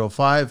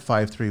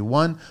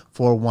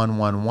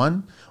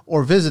 905-531-4111.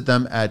 Or visit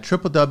them at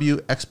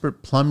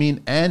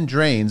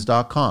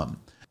www.expertplumbinganddrains.com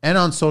and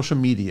on social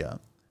media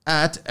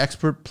at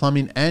Expert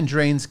Plumbing and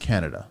Drains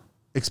Canada.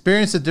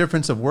 Experience the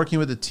difference of working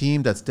with a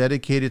team that's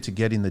dedicated to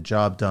getting the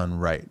job done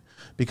right.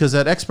 Because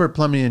at Expert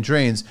Plumbing and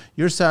Drains,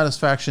 your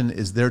satisfaction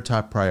is their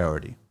top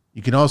priority.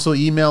 You can also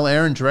email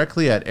Aaron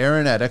directly at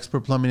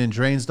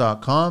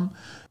aaron@expertplumbinganddrains.com.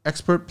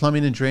 Expert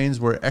Plumbing and Drains,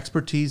 where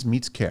expertise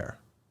meets care.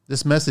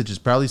 This message is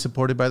proudly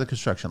supported by the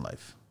Construction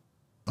Life.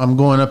 I'm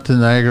going up to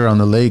Niagara on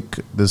the Lake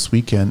this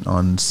weekend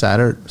on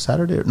Sunday.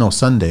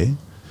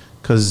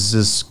 because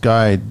this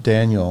guy,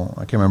 Daniel,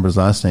 I can't remember his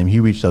last name, he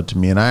reached out to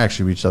me, and I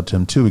actually reached out to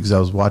him too because I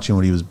was watching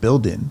what he was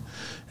building.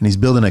 And he's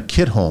building a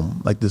kid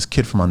home, like this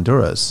kid from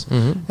Honduras.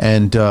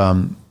 And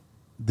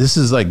this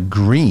is like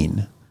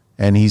green.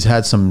 And he's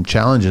had some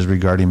challenges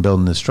regarding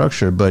building the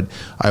structure, but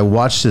I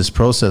watched this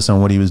process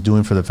on what he was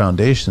doing for the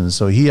foundation.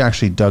 So he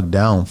actually dug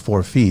down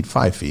 4 feet,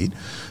 5 feet,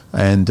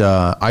 and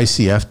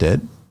ICF'd it,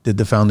 did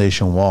the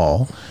foundation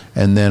wall,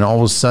 and then all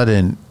of a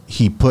sudden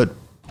he put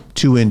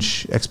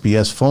 2-inch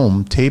XPS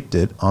foam, taped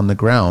it on the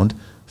ground,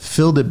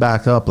 filled it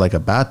back up like a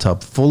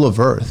bathtub full of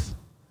earth,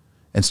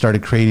 and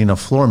started creating a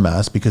floor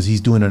mass because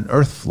he's doing an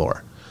earth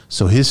floor.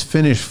 So his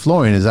finished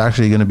flooring is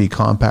actually going to be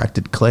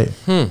compacted clay.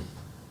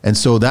 And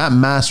so that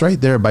mass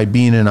right there, by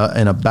being in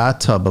a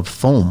bathtub of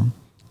foam,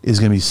 is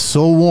going to be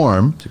so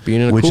warm,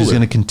 which is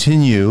going to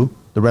continue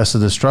the rest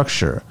of the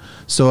structure.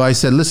 So I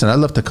said, listen, I'd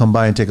love to come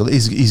by and take a look.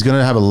 He's going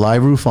to have a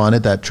live roof on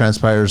it that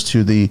transpires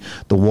to the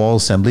wall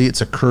assembly.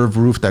 It's a curved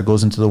roof that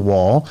goes into the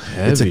wall.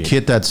 Heavy. It's a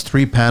kit that's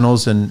 3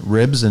 panels and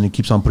ribs, and he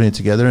keeps on putting it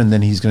together. And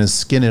then he's going to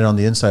skin it on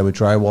the inside with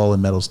drywall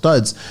and metal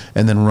studs,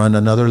 and then run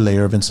another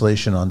layer of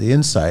insulation on the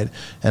inside.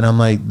 And I'm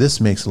like, this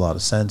makes a lot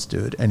of sense,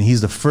 dude. And he's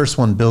the first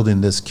one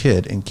building this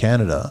kit in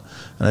Canada.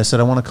 And I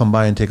said, I want to come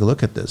by and take a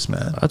look at this,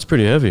 man. That's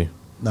pretty heavy.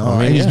 No, I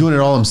mean, and he's doing it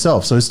all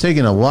himself, so it's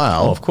taking a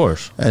while. Oh, of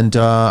course. And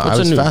I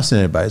was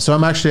fascinated by it. So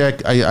I'm actually,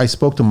 I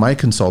spoke to my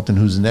consultant,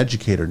 who's an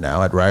educator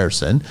now at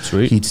Ryerson.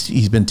 Sweet.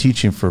 He's been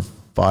teaching for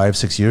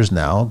 5-6 years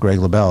now, Greg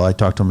LaBelle. I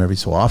talk to him every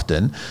so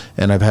often,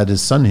 and I've had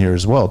his son here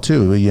as well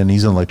too, and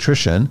he's an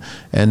electrician.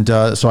 And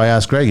so I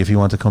asked Greg if he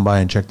wanted to come by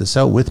and check this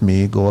out with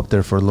me, go up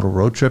there for a little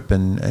road trip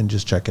and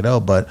just check it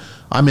out. But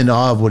I'm in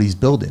awe of what he's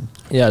building.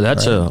 Yeah,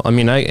 that's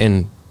right?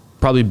 And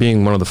probably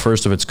being one of the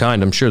first of its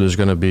kind, I'm sure there's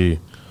going to be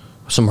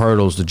some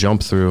hurdles to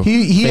jump through.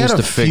 He had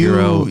a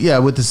few, yeah,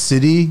 with the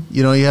city,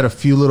 he had a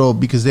few little,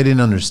 because they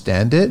didn't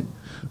understand it,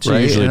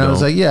 right? And I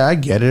was like, yeah, I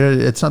get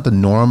it. It's not the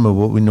norm of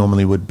what we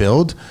normally would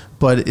build,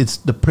 but it's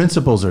the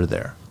principles are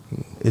there.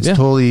 It's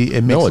totally,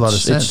 it makes a lot of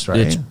sense,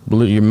 right?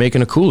 You're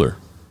making a cooler.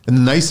 And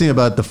the nice thing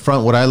about the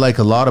front, what I like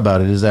a lot about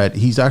it is that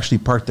he's actually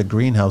parked the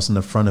greenhouse in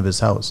the front of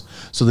his house.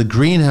 So the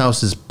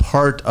greenhouse is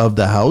part of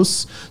the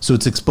house, so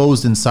it's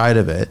exposed inside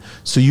of it.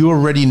 So you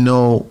already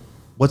know,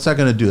 what's that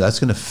going to do? That's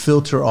going to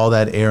filter all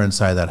that air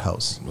inside that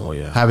house. Oh,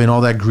 yeah. Having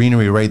all that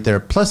greenery right there.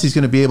 Plus, he's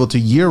going to be able to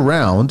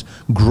year-round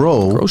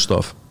grow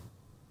stuff.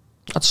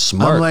 That's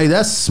smart. I'm like,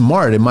 that's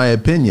smart, in my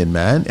opinion,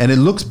 man. And it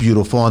looks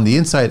beautiful on the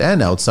inside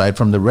and outside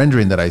from the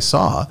rendering that I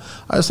saw.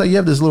 I was like, you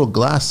have this little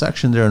glass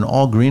section there and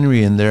all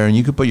greenery in there, and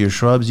you could put your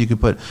shrubs, you could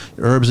put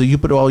herbs, you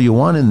could put all you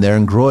want in there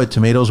and grow it,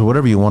 tomatoes or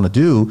whatever you want to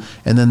do.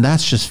 And then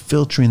that's just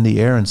filtering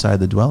the air inside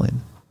the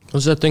dwelling. What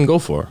does that thing go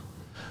for?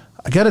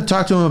 I got to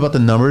talk to him about the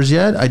numbers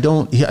yet. I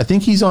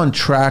think he's on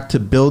track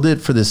to build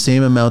it for the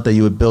same amount that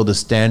you would build a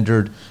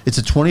standard. It's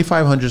a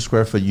 2,500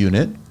 square foot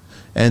unit,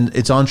 and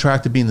it's on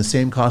track to be in the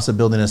same cost of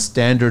building a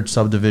standard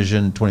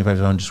subdivision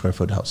 2,500 square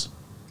foot house.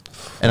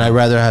 And I'd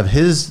rather have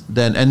his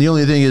than, and the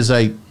only thing is,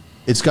 like,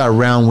 it's got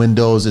round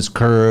windows, it's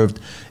curved,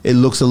 it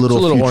looks a little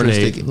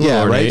futuristic.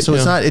 Ornate, right? So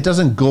it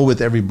doesn't go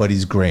with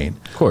everybody's grain.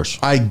 Of course.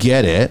 I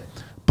get it,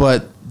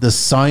 but the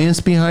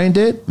science behind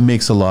it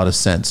makes a lot of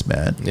sense,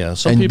 man. Yeah,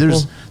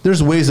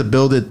 there's ways to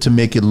build it to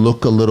make it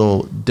look a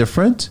little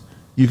different.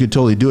 You could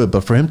totally do it,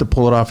 but for him to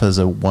pull it off as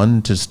a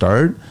one to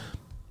start,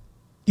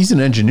 he's an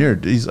engineer.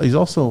 He's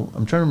also,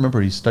 I'm trying to remember,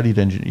 he studied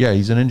engineer. Yeah,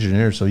 he's an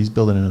engineer, so he's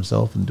building it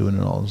himself and doing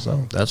it all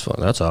himself. That's fun.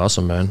 That's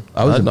awesome, man.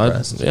 I was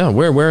impressed.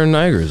 Where in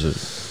Niagara is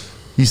it?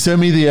 He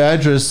sent me the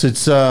address.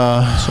 It's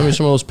send me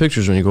some of those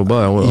pictures when you go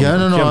by. I want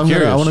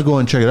to go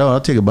and check it out. I'll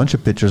take a bunch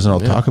of pictures and I'll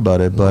talk about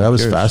it. But I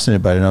was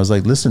fascinated by it, and I was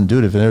like, listen,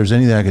 dude, if there's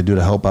anything I could do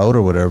to help out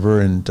or whatever,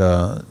 and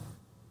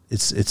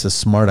it's a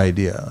smart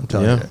idea. I'm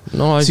telling you.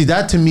 No, see,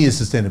 that to me is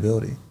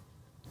sustainability.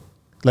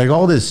 Like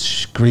all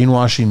this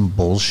greenwashing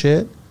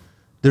bullshit.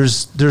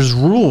 There's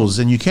rules,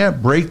 and you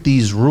can't break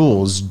these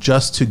rules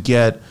just to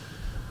get.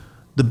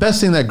 The best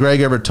thing that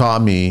Greg ever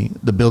taught me,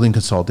 the building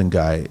consultant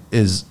guy,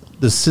 is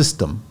the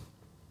system.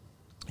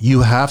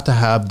 You have to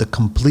have the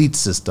complete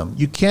system.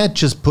 You can't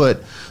just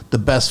put the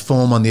best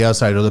foam on the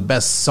outside or the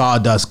best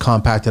sawdust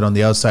compacted on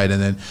the outside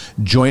and then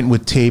joint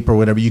with tape or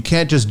whatever. You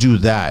can't just do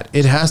that.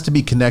 It has to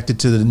be connected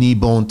to the knee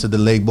bone, to the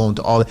leg bone,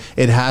 to all.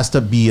 It has to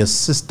be a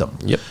system.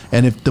 Yep.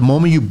 And if the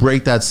moment you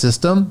break that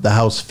system, the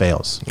house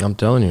fails. I'm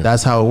telling you.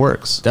 That's how it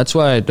works. That's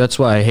why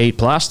I hate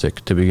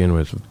plastic to begin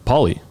with.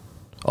 Poly.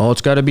 Oh,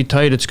 it's got to be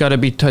tight. It's got to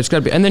be tight. It's got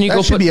to be, and then you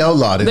be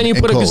outlawed. Then you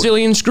put a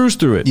gazillion screws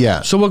through it.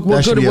 Yeah. So what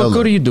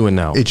good are you doing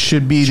now? It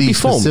should be the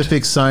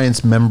specific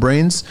science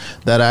membranes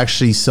that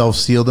actually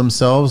self-seal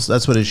themselves.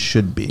 That's what it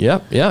should be.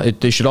 Yeah, yeah.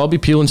 They should all be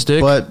peel and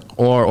stick,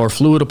 or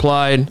fluid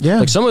applied. Yeah.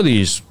 Like some of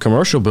these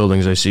commercial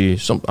buildings I see.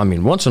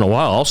 Once in a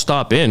while I'll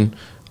stop in.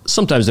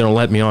 Sometimes they don't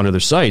let me onto their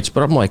sites,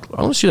 but I'm like,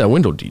 I want to see that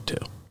window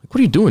detail. What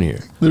are you doing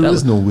here? There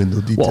is no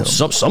window detail. Well,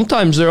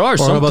 sometimes there are. Or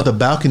how about the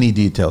balcony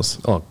details?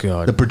 Oh,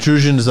 God. The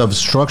protrusions of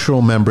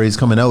structural membranes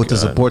coming out to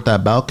support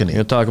that balcony.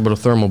 You talk about a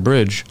thermal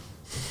bridge.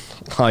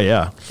 Oh,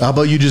 yeah. How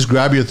about you just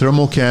grab your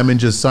thermal cam and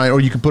just sign, or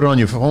you can put it on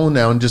your phone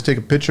now and just take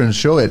a picture and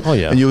show it. Oh,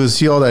 yeah. And you'll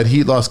see all that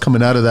heat loss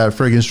coming out of that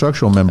friggin'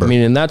 structural member. I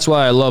mean, and that's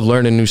why I love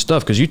learning new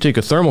stuff, because you take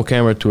a thermal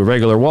camera to a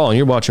regular wall and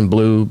you're watching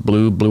blue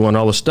on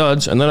all the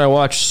studs. And then I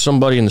watched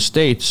somebody in the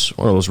States,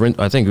 one of those,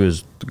 I think it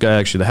was the guy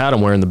actually that had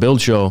them wearing the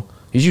build show.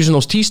 He's using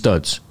those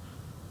T-studs.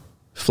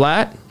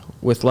 Flat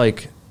with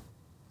like,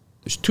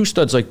 there's 2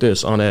 studs like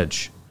this on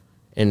edge.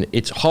 And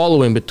it's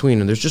hollow in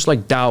between, and there's just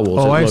like dowels.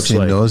 Oh, I've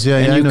seen those. Yeah,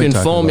 and yeah, you can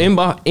foam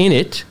in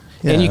it,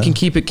 and you can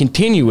keep it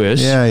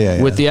continuous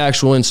with the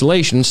actual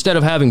insulation. Instead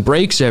of having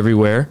breaks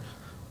everywhere,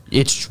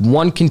 it's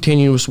one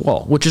continuous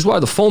wall, which is why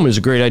the foam is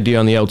a great idea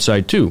on the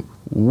outside too,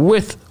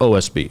 with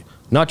OSB,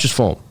 not just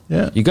foam.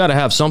 Yeah. You got to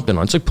have something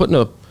on. It's like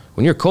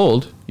when you're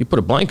cold, you put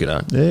a blanket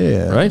on.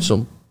 Yeah. Right?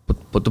 So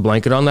put the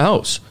blanket on the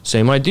house.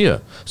 Same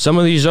idea. Some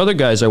of these other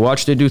guys I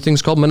watch, they do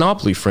things called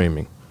monopoly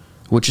framing,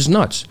 which is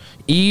nuts.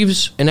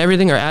 Eaves and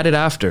everything are added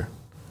after.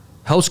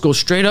 House goes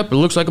straight up. It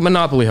looks like a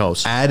monopoly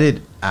house.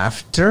 Added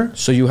after?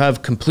 So you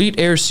have complete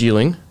air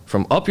sealing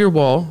from up your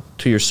wall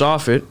to your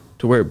soffit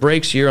to where it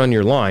breaks here on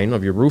your line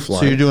of your roof line.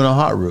 So you're doing a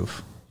hot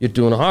roof. You're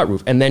doing a hot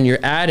roof. And then you're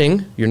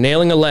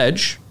nailing a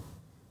ledge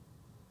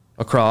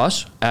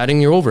across,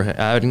 adding your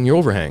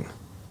overhang.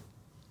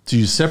 So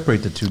you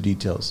separate the 2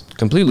 details.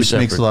 Completely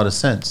separate. Which makes a lot of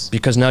sense.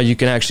 Because now you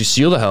can actually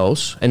seal the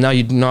house, and now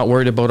you're not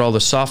worried about all the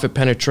soffit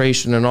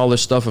penetration and all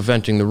this stuff of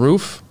venting the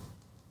roof.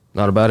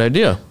 Not a bad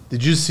idea.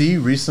 Did you see,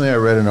 recently I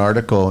read an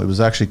article, it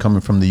was actually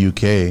coming from the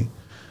UK,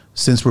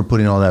 since we're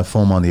putting all that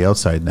foam on the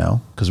outside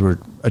now, because we're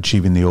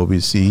achieving the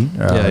OBC,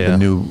 the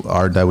new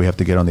art that we have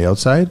to get on the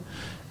outside,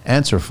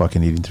 ants are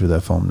fucking eating through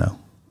that foam now.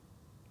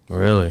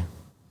 Really?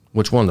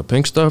 Which one? The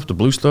pink stuff? The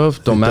blue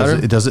stuff? Don't matter?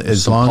 It doesn't,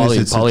 as long as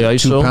it's a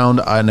 2 pound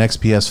on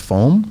XPS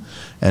foam,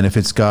 and if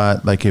it's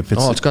got, like if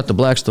it's... Oh, it's got the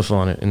black stuff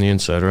on it in the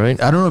inside, right?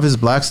 I don't know if it's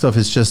black stuff,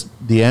 it's just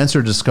the ants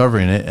are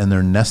discovering it and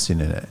they're nesting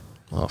in it.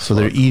 Oh, so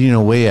they're eating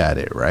away at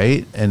it,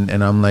 right? And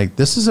I'm like,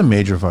 this is a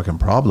major fucking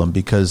problem,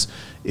 because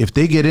if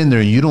they get in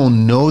there and you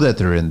don't know that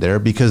they're in there,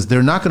 because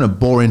they're not going to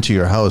bore into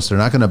your house. They're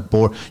not going to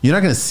bore. You're not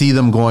going to see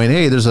them going,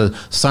 hey, there's a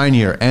sign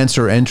here, ants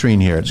are entering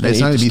here. It's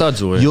not going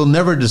to be, you'll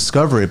never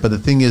discover it. But the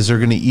thing is, they're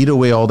going to eat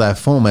away all that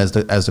foam as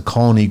the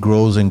colony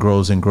grows and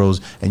grows and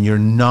grows, and you're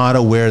not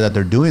aware that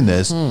they're doing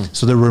this.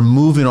 So they're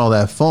removing all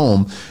that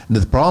foam. And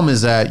the problem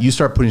is that you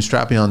start putting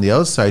strapping on the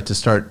outside to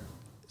start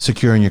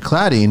securing your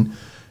cladding.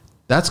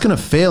 That's going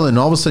to fail, and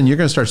all of a sudden you're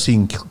going to start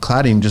seeing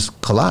cladding just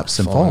collapse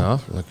and fall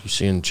off, like you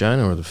see in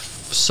China, where the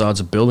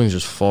facades of buildings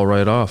just fall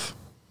right off.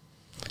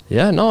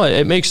 Yeah, no,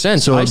 it makes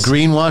sense. So a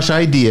greenwash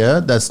idea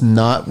that's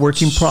not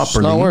working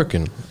properly. It's not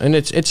working, and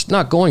it's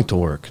not going to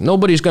work.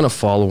 Nobody's going to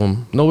follow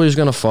them. Nobody's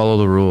going to follow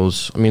the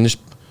rules. I mean,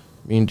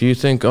 do you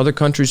think other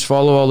countries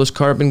follow all this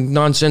carbon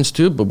nonsense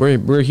too? But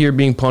we're here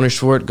being punished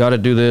for it. Got to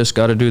do this.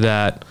 Got to do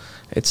that.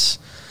 It's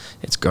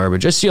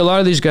garbage. I see a lot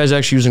of these guys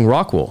actually using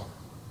rock wool.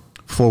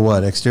 For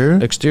what,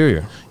 exterior?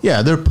 Exterior.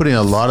 Yeah, they're putting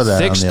a lot of that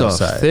thick on the stuff,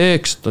 outside.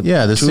 Thick,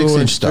 yeah, the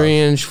 6-inch stuff,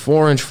 3-inch,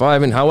 4-inch,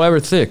 5-inch, however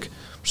thick.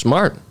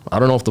 Smart. I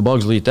don't know if the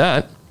bugs will eat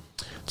that.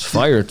 It's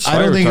fire. I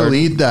don't think it'll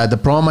eat that. The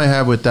problem I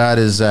have with that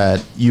is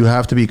that you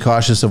have to be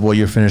cautious of what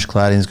your finished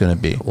cladding is going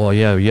to be. Well,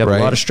 yeah, you have a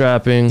lot of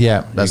strapping.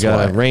 Yeah, that's you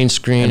got why. Rain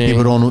screening. And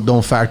people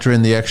don't factor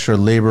in the extra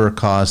labor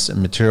costs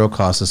and material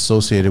costs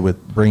associated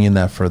with bringing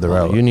that further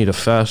out. You need a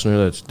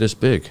fastener that's this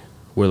big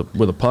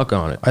with a puck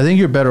on it. I think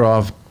you're better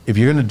off if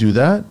you're going to do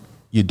that.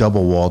 You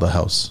double wall the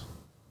house.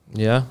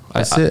 Yeah,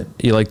 that's it.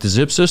 You like the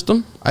zip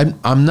system?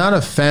 I'm not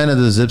a fan of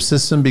the zip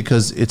system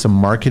because it's a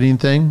marketing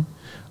thing.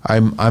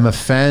 I'm a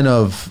fan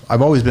of.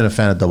 I've always been a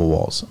fan of double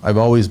walls. I've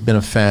always been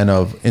a fan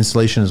of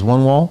insulation is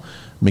one wall,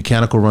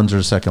 mechanical runs are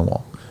the second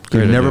wall.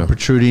 You're never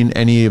protruding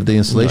any of the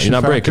insulation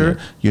factor.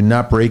 You're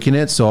not breaking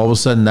it. So all of a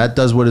sudden that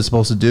does what it's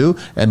supposed to do.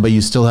 But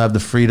you still have the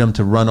freedom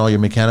to run all your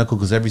mechanical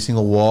because every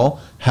single wall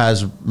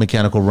has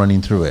mechanical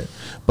running through it.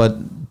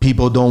 But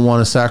people don't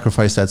want to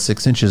sacrifice that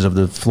 6 inches of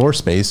the floor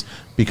space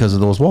because of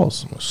those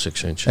walls.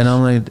 6 inches. And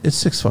I'm like, it's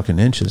 6 fucking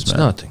inches, man.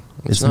 Nothing.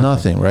 It's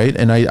nothing, right?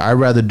 And I'd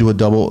rather do a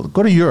double.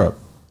 Go to Europe.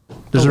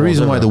 There's a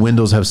reason why the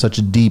windows have such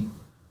a deep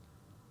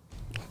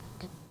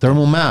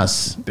thermal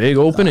mass. Big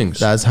openings.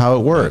 That's how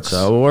it works.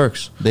 That's how it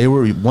works. They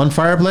were one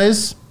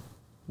fireplace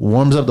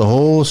warms up the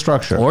whole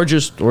structure. Or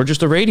just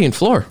a radiant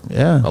floor.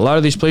 Yeah. A lot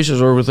of these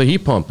places are with a heat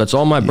pump. That's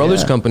all my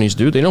brother's companies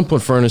do. They don't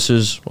put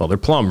furnaces. Well, they're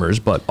plumbers,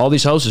 but all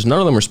these houses, none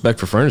of them are spec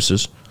for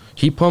furnaces.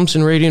 Heat pumps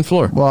and radiant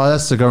floor. Well,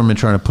 that's the government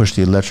trying to push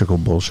the electrical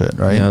bullshit,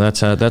 right?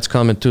 Yeah, that's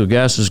coming too.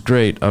 Gas is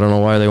great. I don't know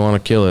why they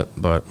want to kill it,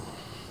 but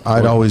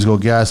I'd always go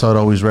gas. I'd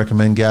always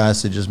recommend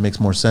gas. It just makes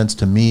more sense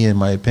to me, in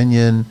my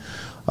opinion.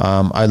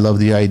 I love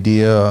the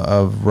idea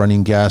of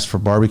running gas for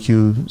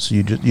barbecue, so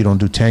you don't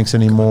do tanks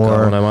anymore. Got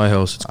one at my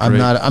house. It's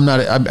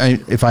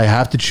great. If I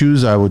have to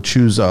choose, I would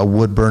choose a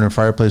wood burner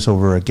fireplace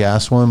over a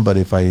gas one. But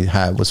if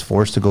I was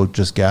forced to go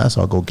just gas,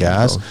 I'll go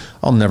gas.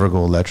 I'll never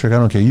go electric. I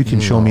don't care. You can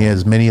show me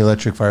as many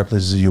electric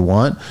fireplaces as you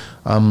want.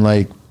 I'm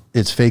like,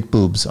 it's fake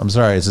boobs. I'm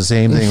sorry. It's the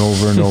same thing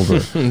over and over.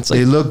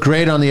 They look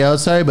great on the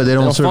outside, but they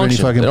don't serve any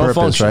fucking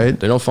purpose, right?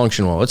 They don't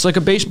function well. It's like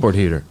a baseboard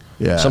heater.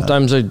 Yeah.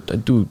 Sometimes I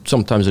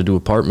do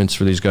apartments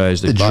for these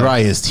guys. The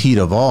driest heat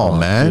of all,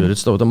 man. Dude,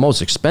 it's the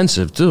most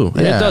expensive too.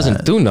 And it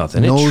doesn't do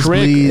nothing. It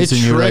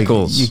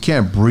trickles. Like, you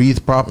can't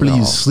breathe properly. No.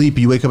 You sleep.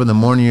 You wake up in the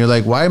morning. You're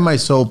like, why am I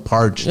so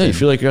parched? Yeah, you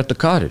feel like you're at the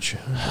cottage.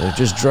 It's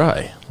just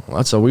dry. Well,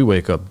 that's how we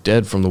wake up,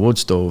 dead from the wood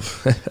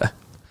stove.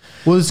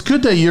 Well, it's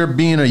good that you're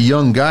being a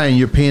young guy and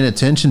you're paying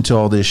attention to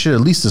all this shit.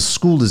 At least the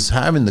school is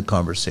having the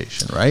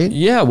conversation, right?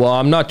 Yeah, well,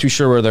 I'm not too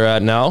sure where they're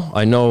at now.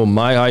 I know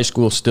my high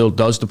school still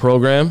does the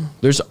program.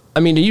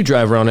 You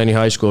drive around any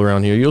high school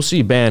around here, you'll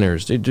see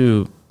banners. They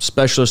do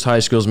specialist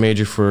high skills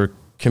major for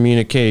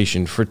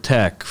communication, for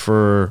tech,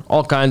 for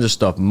all kinds of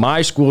stuff.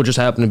 My school just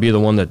happened to be the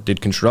one that did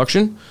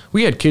construction.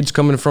 We had kids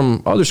coming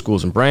from other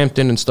schools in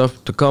Brampton and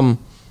stuff to come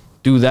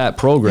do that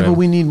program. Yeah, but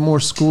we need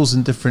more schools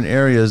in different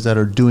areas that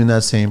are doing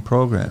that same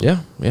program. Yeah.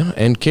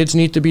 And kids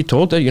need to be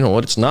told that, you know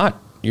what, it's not,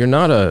 you're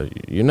not a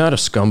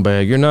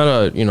scumbag. You're not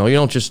a, you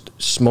don't just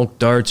smoke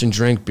darts and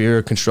drink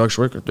beer,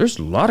 construction worker. There's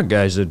a lot of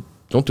guys that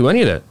don't do any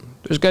of that.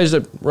 There's guys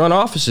that run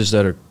offices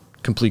that are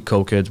complete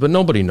cokeheads, but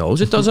nobody knows.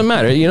 It doesn't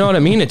matter. You know what I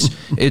mean?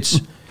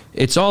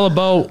 It's all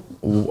about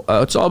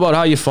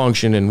how you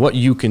function and what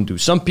you can do.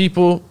 Some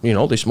people,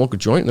 they smoke a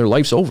joint and their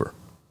life's over.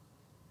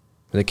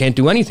 They can't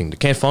do anything. They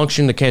can't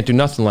function. They can't do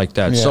nothing like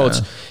that. Yeah. So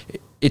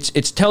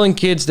it's telling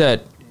kids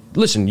that,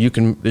 listen,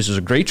 this is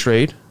a great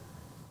trade.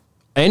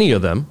 Any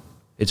of them.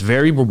 It's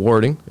very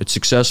rewarding. It's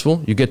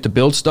successful. You get to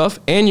build stuff,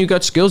 and you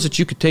got skills that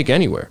you could take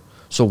anywhere.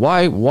 So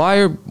why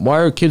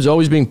are kids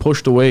always being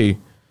pushed away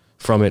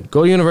from it?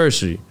 Go to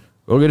university.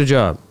 Go get a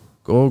job.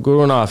 Go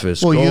to an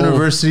office. Well,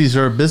 universities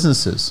are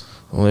businesses.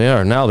 Well, they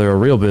are. Now they're a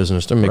real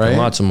business. They're making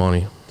lots of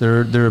money.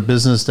 They're a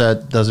business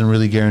that doesn't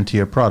really guarantee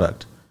a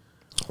product.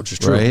 Which is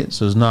true. Right?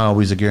 So it's not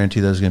always a guarantee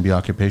there's going to be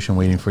occupation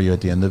waiting for you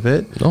at the end of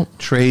it. No.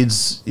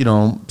 Trades,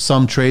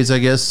 some trades, I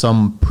guess,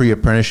 some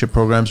pre-apprenticeship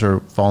programs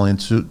are falling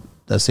into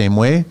that same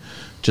way.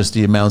 Just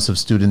the amounts of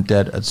student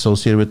debt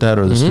associated with that,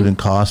 or the student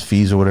cost,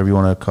 fees, or whatever you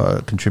want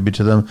to contribute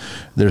to them,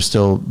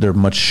 they're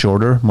much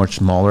shorter, much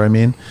smaller,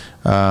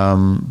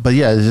 But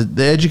yeah,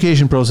 the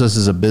education process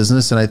is a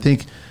business, and I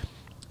think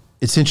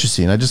it's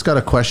interesting. I just got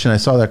a question. I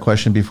saw that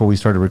question before we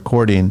started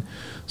recording.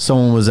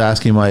 Someone was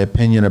asking my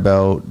opinion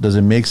about, does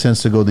it make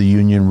sense to go the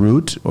union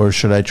route, or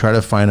should I try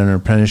to find an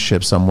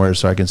apprenticeship somewhere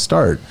so I can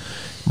start?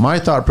 My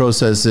thought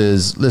process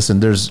is, listen,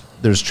 there's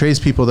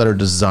tradespeople that are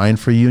designed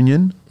for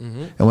union.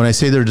 And when I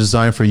say they're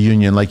designed for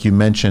union, like you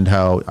mentioned,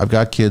 how I've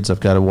got kids, I've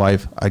got a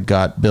wife, I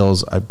got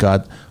bills,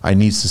 I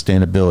need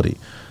sustainability.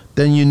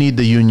 Then you need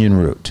the union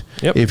route.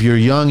 Yep. If you're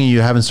young and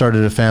you haven't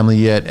started a family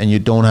yet and you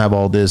don't have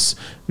all this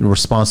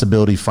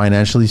responsibility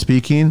financially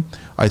speaking,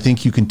 I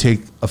think you can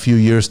take a few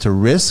years to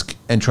risk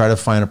and try to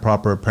find a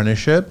proper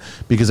apprenticeship,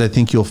 because I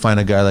think you'll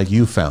find a guy like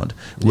you found,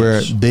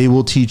 where they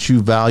will teach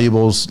you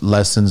valuable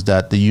lessons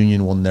that the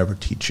union will never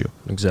teach you.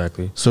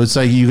 Exactly. So it's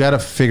like you got to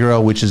figure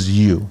out which is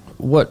you.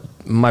 What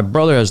my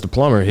brother, as the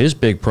plumber, his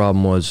big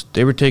problem was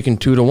they were taking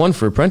 2 to 1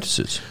 for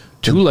apprentices.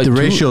 The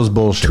ratio is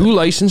bullshit. 2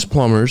 licensed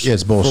plumbers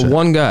for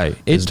one guy.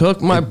 It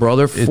took my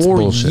brother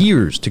 4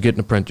 years to get an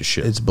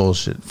apprenticeship. It's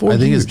bullshit. I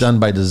think it's done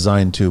by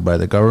design too, by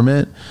the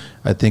government.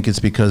 I think it's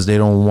because they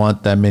don't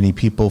want that many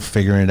people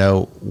figuring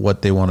out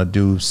what they want to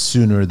do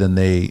sooner than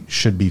they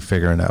should be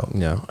figuring out.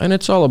 Yeah, and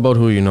it's all about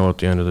who you know at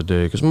the end of the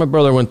day. Because my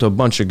brother went to a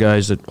bunch of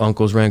guys that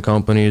uncles ran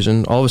companies,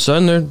 and all of a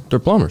sudden they're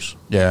plumbers.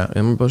 Yeah.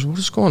 And my brother,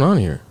 what's going on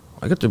here?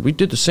 We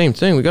did the same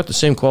thing. We got the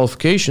same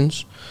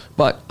qualifications,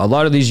 but a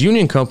lot of these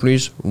union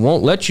companies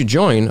won't let you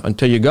join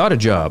until you got a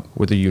job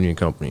with a union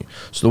company.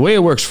 So the way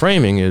it works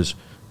framing is,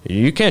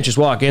 you can't just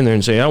walk in there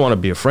and say, I want to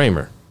be a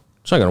framer.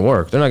 It's not going to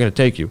work. They're not going to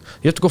take you.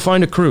 You have to go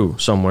find a crew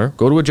somewhere,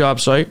 go to a job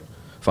site,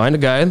 find a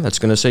guy that's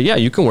going to say, yeah,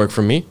 you can work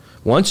for me.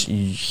 Once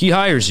he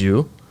hires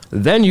you,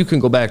 then you can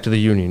go back to the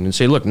union and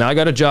say, look, now I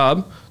got a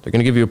job. They're going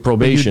to give you a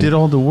probation. But you did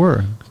all the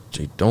work.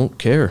 They don't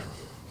care.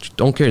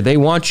 Don't care. They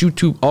want you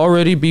to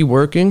already be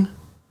working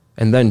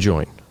and then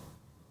join.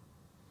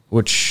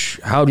 Which,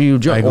 how do you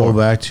join? I go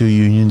back to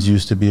unions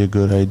used to be a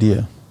good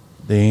idea.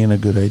 They ain't a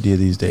good idea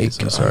these days.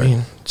 I'm sorry.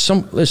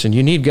 Listen,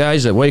 you need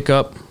guys that wake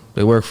up,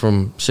 they work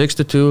from 6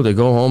 to 2, they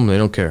go home, they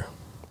don't care.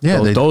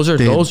 Yeah, they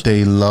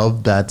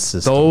love that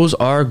system. Those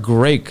are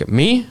great.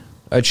 Me,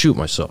 I'd shoot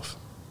myself.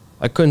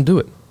 I couldn't do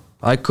it.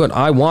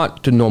 I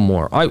want to know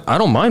more. I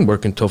don't mind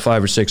working till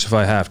 5 or 6 if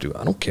I have to.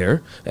 I don't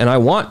care. And I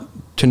want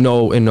to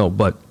know,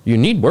 but you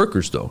need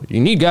workers though.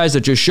 You need guys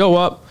that just show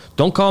up.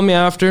 Don't call me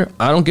after.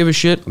 I don't give a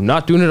shit. I'm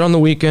not doing it on the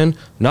weekend.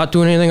 Not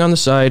doing anything on the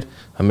side.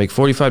 I make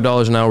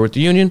 $45 an hour with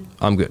the union.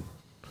 I'm good.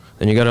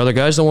 Then you got other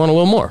guys that want a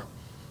little more.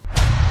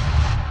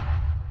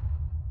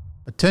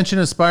 Attention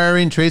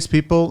aspiring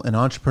tradespeople and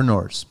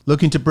entrepreneurs.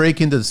 Looking to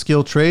break into the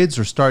skilled trades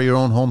or start your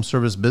own home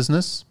service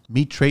business?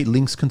 Meet Trade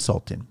Links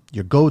Consulting,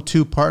 your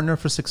go-to partner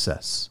for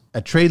success.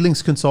 At Trade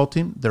Links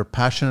Consulting, they're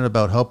passionate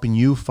about helping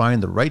you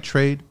find the right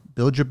trade,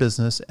 build your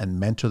business, and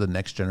mentor the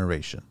next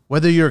generation.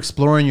 Whether you're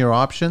exploring your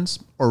options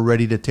or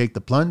ready to take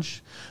the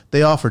plunge,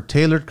 they offer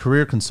tailored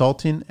career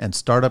consulting and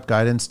startup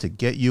guidance to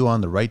get you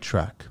on the right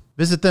track.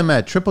 Visit them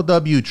at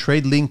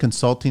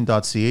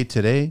www.tradelinkconsulting.ca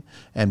today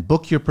and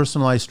book your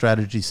personalized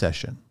strategy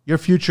session. Your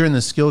future in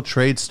the skilled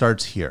trade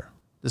starts here.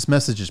 This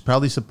message is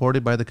proudly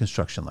supported by the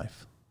Construction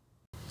Life.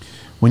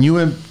 When you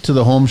went to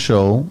the home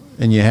show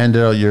and you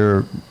handed out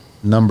your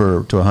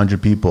number to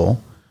 100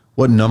 people,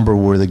 what number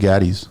were the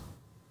Gattis?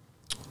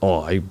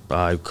 Oh,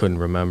 I couldn't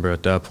remember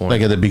at that point.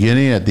 Like at the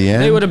beginning, at the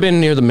end? They would have been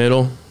near the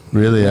middle.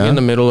 Really, yeah? In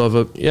the middle of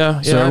it,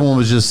 yeah. So everyone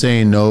was just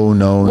saying no.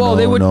 Well,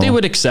 they no.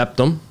 would accept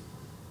them.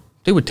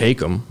 They would take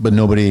them. But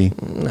nobody...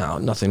 No,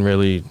 nothing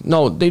really.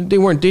 No, they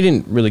weren't. They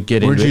didn't really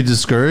get into it. Weren't you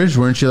discouraged?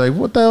 Weren't you like,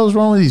 what the hell is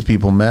wrong with these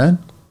people, man?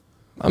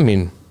 I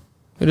mean,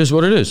 it is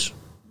what it is.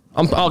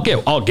 I'll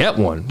get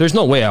one. There's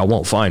no way I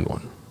won't find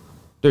one.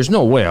 There's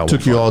no way I won't.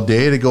 Took you all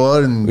day to go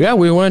out and... Yeah,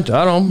 we went.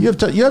 I don't... You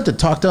have to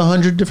talk to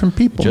 100 different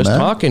people, just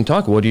man.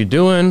 talk. What are you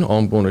doing? Oh,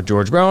 I'm going to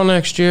George Brown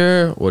next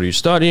year. What are you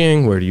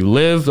studying? Where do you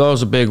live? That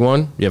was a big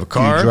one. You have a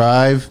car? Do you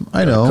drive?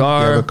 I know. You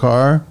have a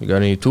car? You got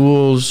any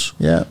tools?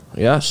 Yeah.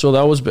 Yeah, so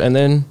that was... And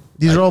then...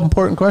 These are all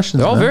important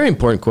questions, They're all very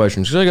important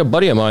questions. Because I got a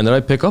buddy of mine that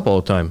I pick up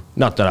all the time.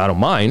 Not that I don't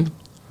mind,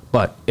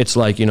 but it's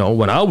like, you know,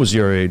 when I was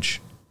your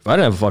age... If I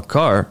didn't have a fucking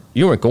car,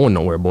 you weren't going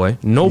nowhere, boy.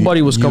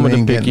 Nobody was coming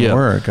to pick you up.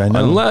 Work, I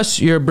know. Us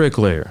you're a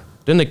bricklayer.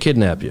 Then they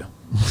kidnap you.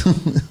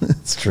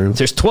 It's true.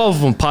 There's 12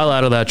 of them pile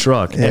out of that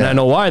truck. Yeah. And I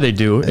know why they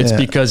do. It's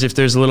because if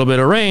there's a little bit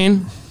of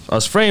rain,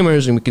 us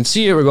framers, and we can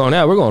see it, we're going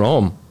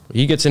home.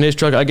 He gets in his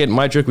truck, I get in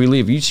my truck, we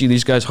leave. You see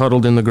these guys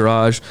huddled in the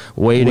garage,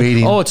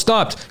 waiting. Oh, it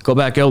stopped. Go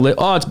back out.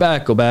 Oh, it's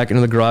back. Go back into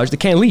the garage. They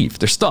can't leave.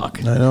 They're stuck.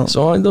 I know.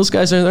 So those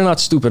guys, they're not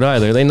stupid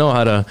either. They know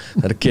how to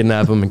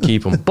kidnap them and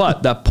keep them.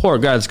 But that poor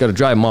guy that's got to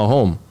drive them all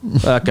home,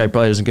 that guy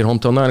probably doesn't get home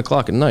till 9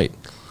 o'clock at night.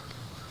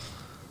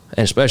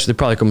 And especially, they're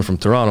probably coming from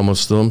Toronto,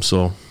 most of them,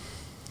 so...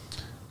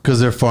 Because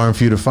they're far and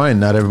few to find.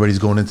 Not everybody's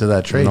going into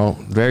that trade. No,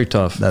 very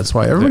tough. That's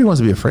why everybody wants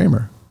to be a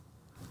framer.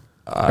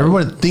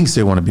 Everybody thinks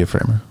they want to be a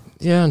framer.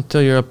 Yeah,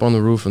 until you're up on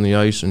the roof on the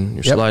ice and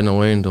you're sliding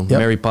away into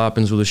Mary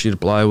Poppins with a sheet of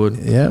plywood.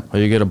 Yeah. Or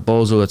you get a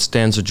bozo that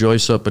stands the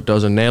joist up but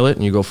doesn't nail it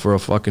and you go for a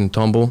fucking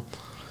tumble.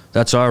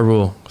 That's our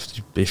rule.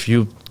 If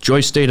you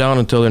joist stay down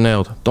until they're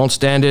nailed. Don't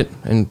stand it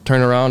and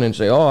turn around and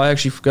say, oh, I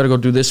actually got to go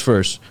do this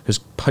first. Because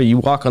you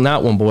walk on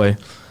that one, boy.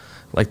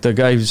 Like the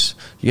guys,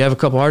 you have a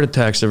couple heart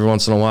attacks every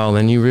once in a while, and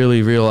then you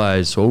really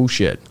realize, oh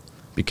shit,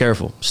 be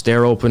careful.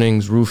 Stair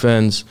openings, roof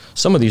ends.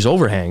 Some of these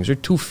overhangs are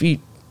 2 feet,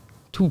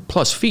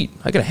 2+ feet.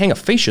 I gotta hang a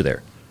fascia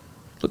there.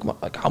 Look,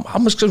 like, how am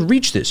I supposed to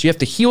reach this? You have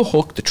to heel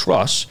hook the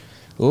truss,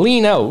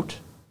 lean out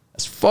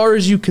as far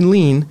as you can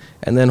lean,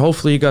 and then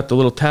hopefully you got the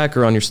little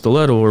tacker on your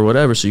stiletto or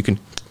whatever, so you can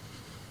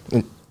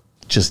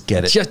just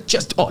get it. Just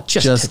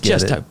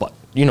get it. But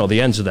you know,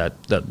 the ends of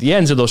the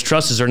ends of those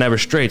trusses are never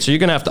straight, so you're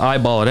gonna have to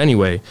eyeball it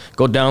anyway.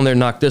 Go down there,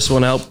 knock this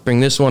one out,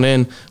 bring this one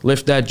in,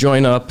 lift that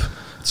joint up.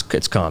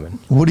 It's common.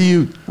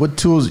 What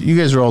tools? You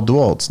guys are all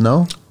DeWalt's,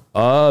 no?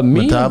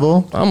 Me,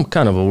 Metabo? I'm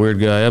kind of a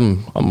weird guy.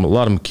 I'm a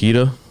lot of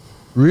Makita.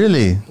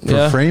 Really?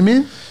 For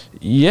framing?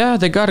 Yeah,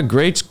 they got a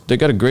great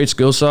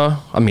skill saw.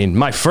 I mean,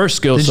 my first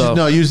skill saw.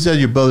 No, you said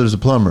your brother's a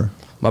plumber.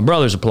 My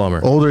brother's a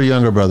plumber. Older or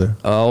younger brother?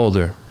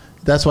 Older.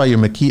 That's why you're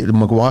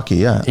Milwaukee,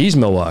 yeah. He's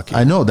Milwaukee.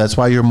 I know, that's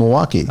why you're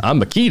Milwaukee.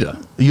 I'm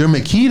Makita. You're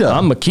Makita?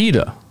 I'm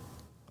Makita.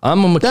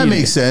 I'm a Makita. That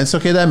makes sense.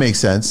 Okay, that makes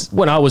sense.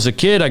 When I was a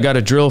kid, I got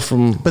a drill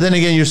from... But then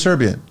again, you're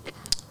Serbian.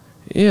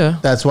 Yeah.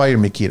 That's why you're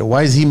Makita.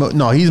 Why is he...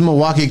 No, he's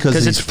Milwaukee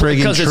because it's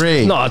friggin'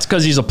 trade. No, it's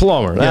because he's a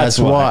plumber. That's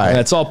why.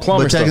 That's all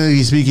plumber stuff. But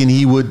technically speaking,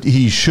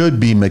 he should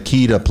be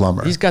Makita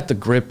plumber. He's got the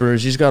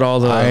grippers. He's got all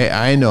the...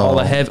 I know.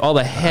 All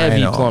the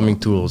heavy plumbing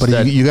tools.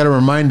 But you got to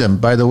remind him,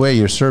 by the way,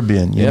 you're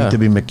Serbian. You need to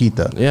be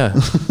Makita. Yeah.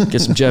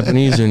 Get some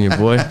Japanese in you,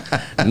 boy.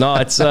 No,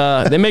 it's...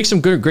 they make some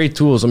great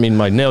tools. I mean,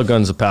 my nail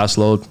gun's a pass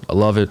load. I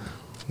love it.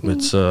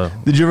 It's...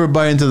 Did you ever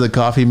buy into the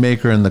coffee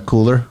maker and the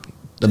cooler?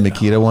 The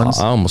Makita ones?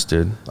 I almost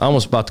did. I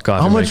almost bought the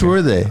coffee maker. How much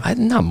were they?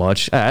 Not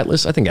much.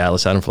 Atlas, I think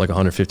Atlas had them for like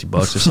 $150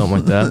 or something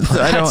like that.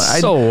 That's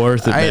so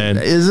worth it, man.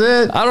 Is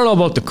it? I don't know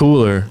about the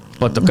cooler,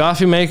 but the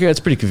coffee maker, it's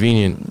pretty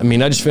convenient. I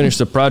mean, I just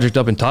finished a project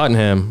up in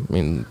Tottenham. I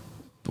mean,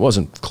 it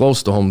wasn't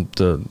close to home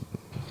to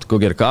go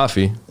get a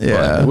coffee.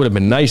 Yeah. It would have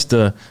been nice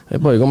to, hey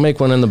boy, go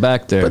make one in the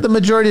back there. But the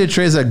majority of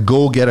trades that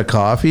go get a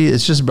coffee,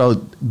 it's just about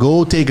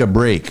go take a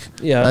break.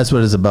 Yeah. That's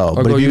what it's about.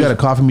 But if you got a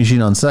coffee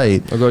machine on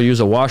site. Or go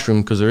use a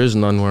washroom because there is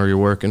none where you're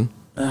working.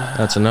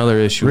 That's another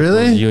issue.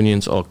 Really? With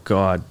unions. Oh,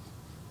 God.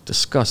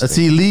 Disgusting. That's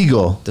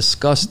illegal.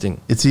 Disgusting.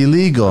 It's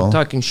illegal. I'm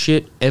talking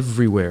shit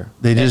everywhere.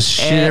 They just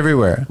shit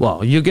everywhere.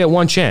 Well, you get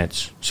one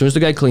chance. As soon as the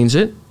guy cleans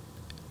it,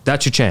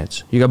 that's your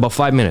chance. You got about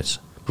 5 minutes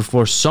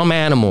before some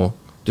animal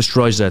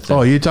destroys that thing.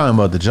 Oh, you're talking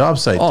about the job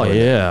site. Oh,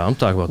 yeah. I'm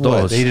talking about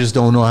those. They just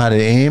don't know how to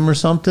aim or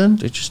something?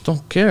 They just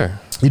don't care.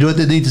 You know what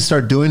they need to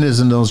start doing is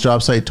in those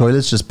job site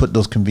toilets, just put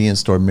those convenience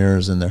store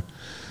mirrors in there.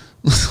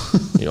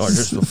 You know,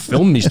 just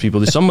film these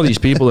people. Some of these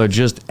people are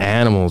just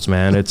animals,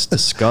 man. It's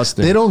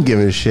disgusting. They don't give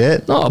a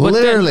shit. No, but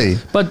literally.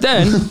 But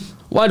then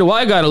Why do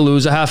I got to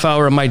lose a half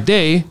hour of my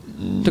day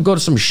to go to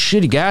some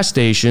shitty gas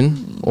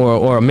station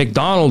or a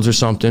McDonald's or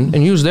something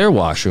and use their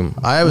washroom?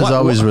 I was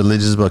always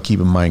religious about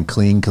keeping mine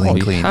clean.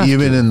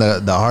 Even in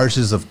the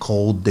harshest of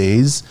cold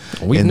days,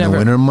 the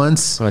winter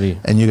months, buddy.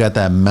 And you got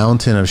that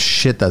mountain of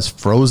shit that's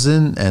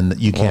frozen and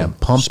you can't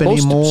pump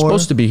anymore.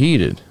 Supposed to be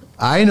heated.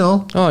 I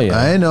know. Oh yeah,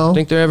 I know.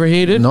 Think they're ever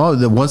heated?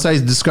 No. Once I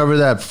discovered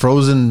that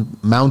frozen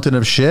mountain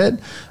of shit,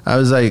 I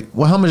was like,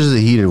 "Well, how much is a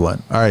heated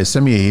one? All right,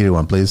 send me a heated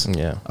one, please.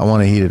 Yeah, I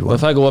want a heated one." Well,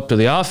 if I go up to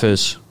the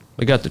office,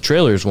 they got the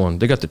trailers one.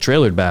 They got the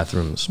trailered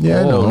bathrooms. Yeah,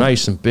 oh,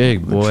 nice and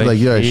big, boy. Like,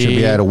 yeah, I should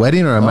be at a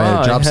wedding or am I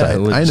at a job site?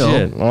 Legit.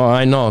 I know. Oh,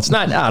 I know. It's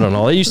not. I don't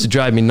know. They used to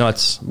drive me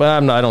nuts,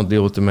 but I don't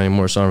deal with them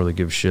anymore, so I don't really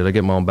give a shit. I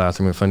get my own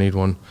bathroom if I need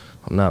one.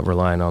 I'm not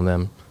relying on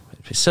them.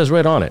 It says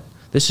right on it.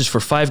 This is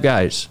for 5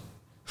 guys.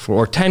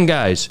 Or 10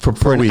 guys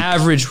for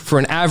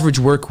an average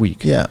work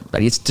week. Yeah,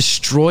 but it's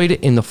destroyed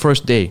in the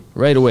first day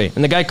right away,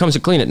 and the guy comes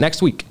to clean it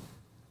next week.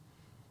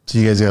 So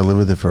you guys gotta live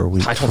with it for a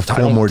week. For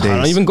 4 more days. I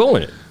don't even go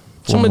in it.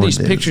 Some of these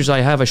pictures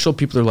I have, I show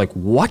people. They're like,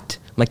 "What?"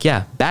 I'm like,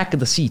 yeah, back of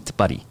the seat,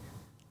 buddy.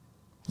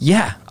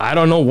 Yeah, I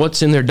don't know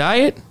what's in their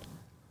diet.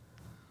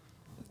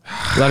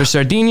 A lot of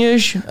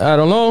sardines. I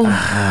don't know.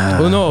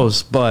 Who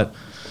knows? But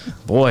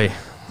boy,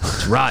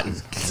 it's rotten.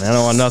 I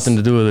don't want nothing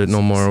to do with it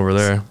no more over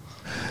there.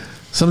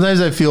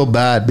 Sometimes I feel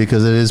bad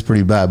because it is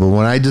pretty bad. But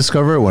when I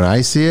discover it, when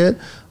I see it,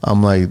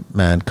 I'm like,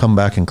 man, come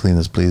back and clean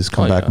this, please.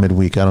 Come back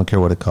midweek. I don't care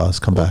what it costs.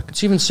 Come back.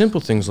 It's even simple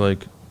things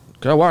like,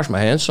 could I wash my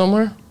hands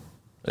somewhere?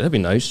 That'd be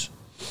nice.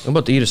 I'm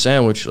about to eat a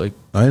sandwich. Like,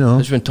 I know. I've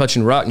just been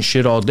touching rotten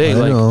shit all day.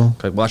 I know.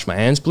 Could I wash my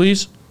hands,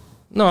 please?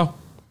 No.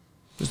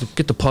 Just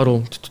get the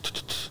puddle.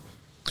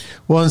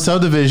 Well, in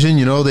subdivision,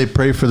 you know, they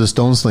pray for the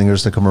stone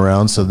slingers to come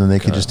around so then they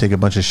can just take a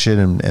bunch of shit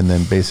and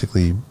then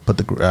basically put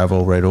the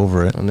gravel right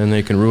over it. And then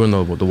they can ruin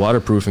the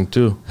waterproofing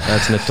too.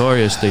 That's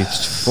notorious. They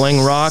fling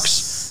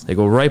rocks, they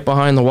go right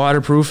behind the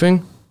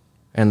waterproofing,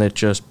 and it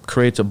just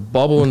creates a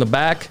bubble in the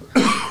back.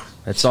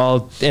 That's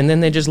all, and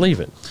then they just leave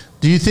it.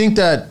 Do you think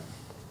that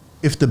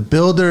if the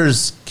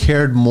builders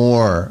cared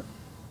more,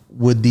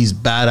 would these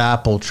bad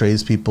apple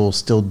tradespeople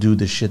still do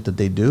the shit that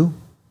they do?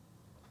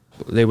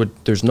 They would.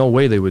 There's no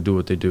way they would do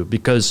what they do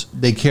because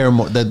they care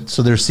more.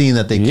 So they're seeing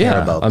that they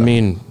care about them. I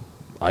mean,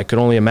 I could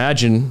only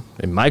imagine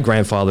in my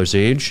grandfather's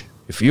age,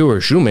 if you were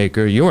a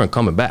shoemaker, you weren't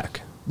coming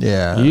back.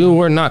 Yeah, you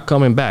were not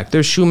coming back.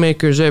 There's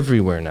shoemakers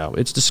everywhere now.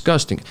 It's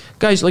disgusting,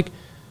 guys. Like,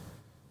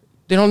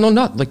 they don't know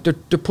nothing. Like they're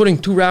putting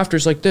 2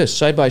 rafters like this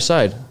side by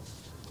side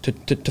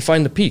to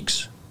find the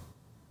peaks.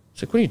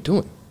 It's like, what are you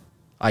doing?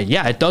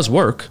 Yeah, it does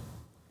work.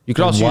 You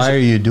could also. Why are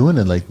you doing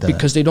it like that?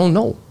 Because they don't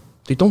know.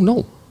 They don't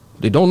know.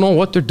 They don't know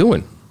what they're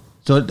doing.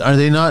 So are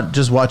they not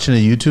just watching a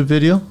YouTube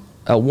video?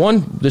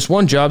 This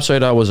one job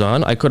site I was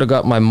on, I could have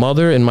got my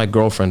mother and my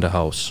girlfriend a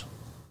house.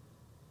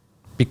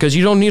 Because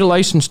you don't need a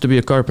license to be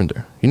a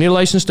carpenter. You need a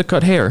license to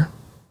cut hair,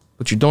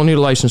 but you don't need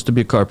a license to be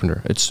a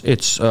carpenter.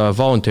 It's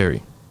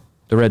voluntary,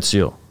 the Red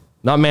Seal.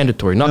 Not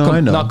mandatory,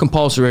 not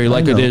compulsory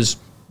like it is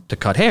to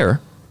cut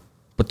hair,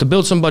 but to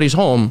build somebody's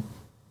home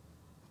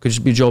could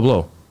just be Joe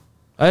Blow.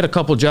 I had a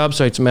couple job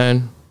sites,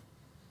 man.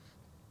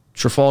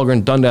 Trafalgar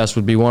and Dundas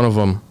would be one of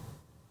them.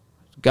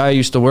 Guy I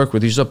used to work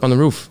with, he's up on the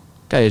roof.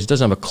 Guy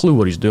doesn't have a clue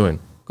what he's doing.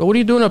 Go, what are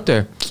you doing up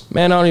there?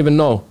 Man, I don't even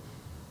know.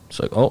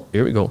 It's like, oh,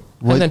 here we go.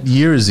 What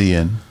year is he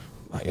in?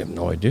 I have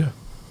no idea.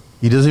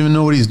 He doesn't even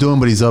know what he's doing,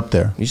 but he's up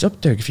there. He's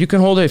up there. If you could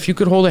hold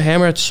a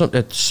hammer at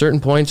certain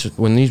points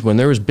when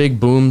there was big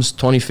booms,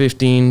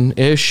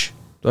 2015-ish,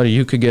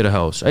 you could get a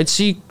house. I'd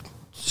see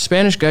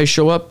Spanish guys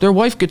show up. Their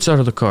wife gets out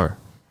of the car.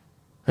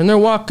 And they're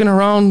walking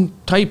around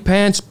tight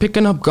pants,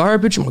 picking up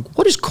garbage. I'm like,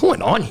 what is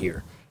going on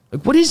here?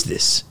 Like, what is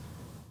this?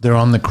 They're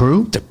on the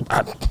crew?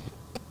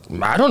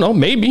 I don't know.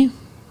 Maybe.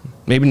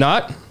 Maybe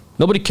not.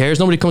 Nobody cares.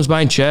 Nobody comes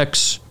by and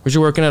checks. Where's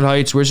your working at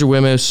Heights? Where's your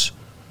Wimmis?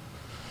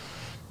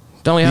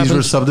 These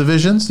were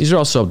subdivisions? These are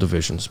all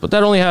subdivisions. But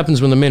that only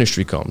happens when the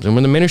ministry comes. And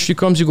when the ministry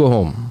comes, you go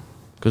home.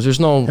 Because there's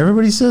no...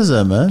 Everybody says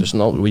that, man. There's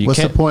no... Well, what's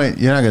the point?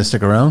 You're not going to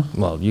stick around?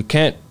 Well, you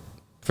can't...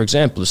 For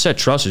example, to set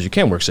trusses, you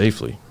can't work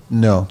safely.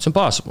 No. It's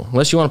impossible.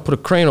 Unless you want to put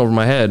a crane over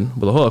my head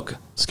with a hook.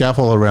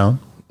 Scaffold around.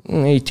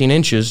 18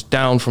 inches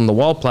down from the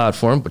wall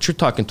platform, but you're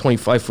talking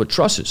 25-foot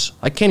trusses.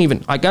 I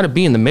got to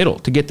be in the middle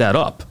to get that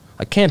up.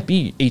 I can't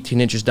be 18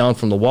 inches down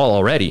from the wall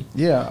already.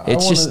 Yeah,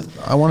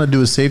 I want to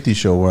do a safety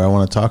show where I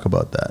want to talk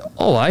about that.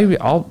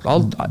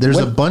 Oh, There's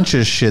a bunch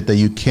of shit that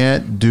you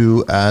can't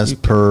do as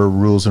per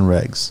rules and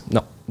regs.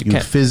 No, you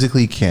can't.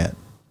 Physically can't.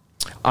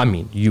 I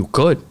mean, you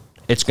could.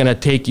 It's going to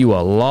take you a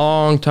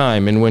long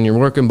time, and when you're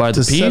working by the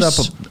piece... To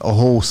set up a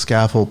whole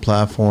scaffold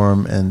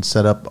platform and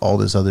set up all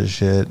this other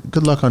shit,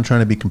 good luck on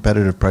trying to be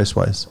competitive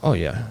price-wise. Oh,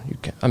 yeah. You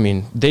can. I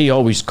mean, they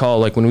always call,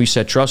 like when we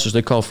set trusses,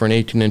 they call for an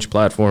 18-inch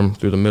platform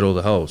through the middle of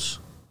the house.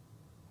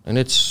 And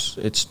it's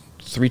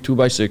 3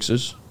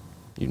 2x6s.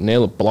 You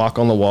nail a block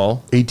on the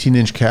wall.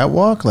 18-inch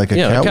catwalk? Like a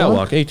catwalk? Yeah, a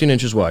catwalk, 18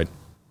 inches wide.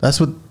 That's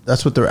what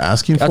they're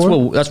asking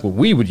for? That's what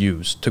we would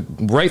use, to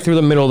right through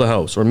the middle of the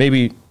house, or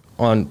maybe...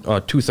 on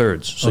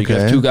 2/3. So you can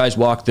have 2 guys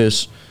walk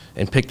this,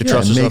 and pick the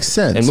trusses it makes up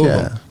sense, and move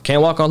them.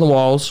 Can't walk on the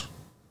walls.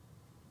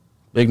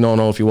 Big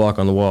no-no if you walk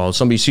on the walls.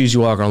 Somebody sees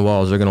you walk on the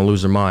walls, they're going to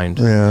lose their mind.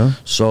 Yeah.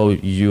 So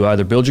you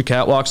either build your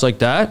catwalks like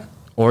that,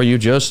 or you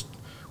just,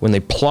 when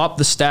they plop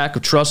the stack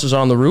of trusses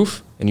on the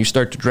roof and you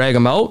start to drag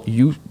them out,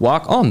 you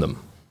walk on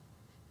them.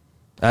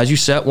 As you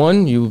set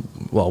one,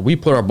 we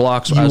put our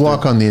blocks. You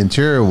walk on the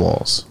interior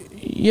walls.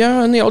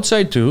 Yeah, and the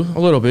outside too, a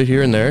little bit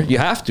here and there. You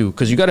have to,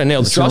 because you got to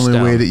nail the truss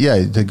down.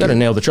 You got to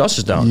nail the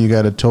trusses down. You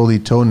got to totally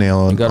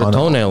toenail them. You got to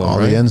toenail them, all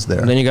right? the ends there.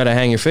 And then you got to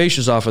hang your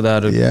fascias off of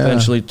that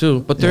eventually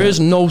too. But there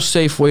is no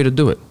safe way to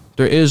do it.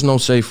 There is no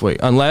safe way,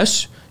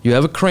 unless you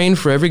have a crane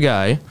for every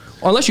guy.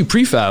 Unless you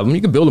prefab them,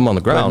 you can build them on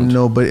the ground.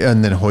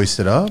 And then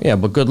hoist it up. Yeah,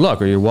 but good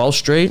luck. Are your walls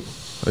straight?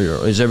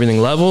 Is everything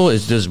level?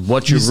 Is this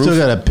what your roof? You still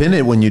got to pin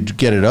it when you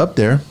get it up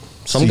there.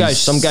 Some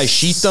guys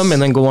sheet them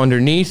and then go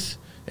underneath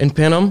and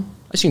pin them.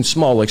 I've seen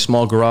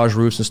small garage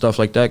roofs and stuff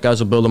like that.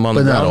 Guys will build them on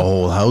the ground. But not a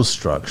whole house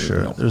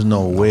structure. No. There's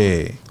no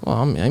way. Well,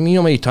 I mean, you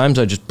know how many times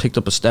I just picked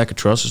up a stack of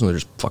trusses and they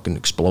just fucking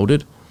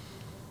exploded?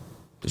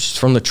 Just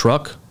from the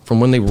truck,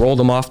 from when they roll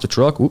them off the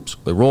truck. Oops,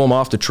 they roll them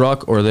off the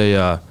truck, or they,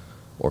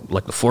 or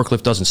like the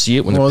forklift doesn't see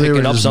it when they're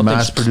picking up something.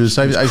 Mass produced.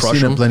 I've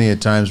seen it plenty of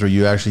times where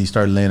you actually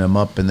start laying them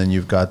up and then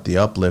you've got the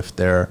uplift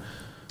there.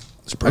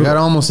 I got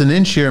almost an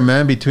inch here,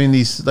 man, between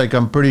these. Like,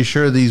 I'm pretty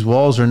sure these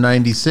walls are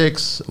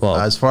 96,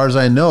 as far as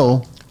I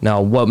know. Now,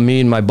 what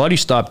me and my buddy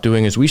stopped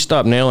doing is we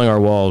stopped nailing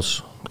our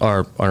walls,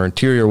 our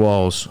interior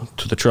walls,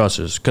 to the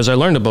trusses. Because I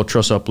learned about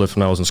truss uplift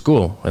when I was in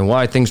school and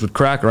why things would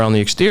crack around the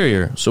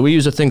exterior. So we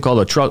use a thing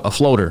called a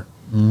floater.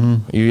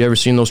 Mm-hmm. You ever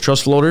seen those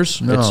truss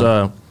floaters?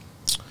 No.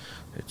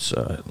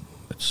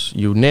 It's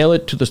you nail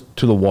it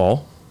to the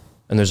wall,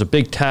 and there's a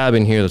big tab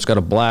in here that's got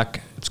a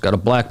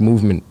black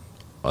movement.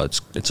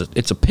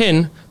 It's a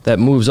pin that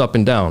moves up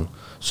and down.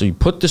 So you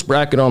put this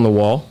bracket on the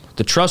wall.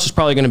 The truss is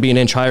probably going to be an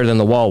inch higher than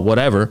the wall,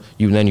 whatever.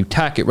 Then you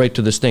tack it right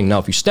to this thing. Now,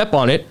 if you step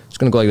on it, it's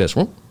going to go like this.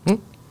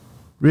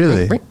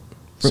 Really?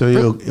 So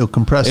you'll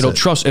compress it.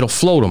 It'll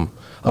float them.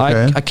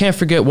 Okay. I can't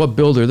forget what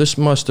builder. This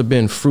must have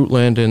been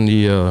Fruitland in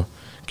the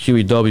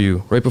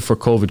QEW, right before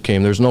COVID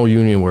came. There's no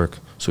union work.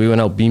 So we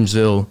went out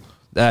Beamsville,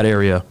 that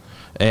area.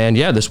 And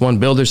yeah, this one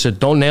builder said,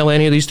 don't nail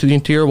any of these to the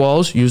interior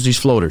walls. Use these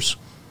floaters.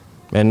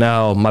 And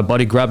now my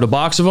buddy grabbed a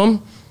box of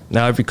them.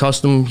 Now every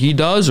custom he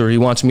does or he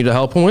wants me to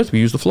help him with, we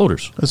use the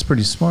floaters. That's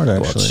pretty smart,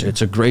 actually. Well,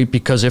 it's a great,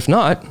 because if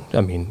not, I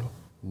mean,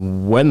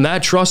 when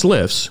that truss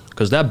lifts,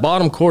 because that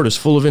bottom cord is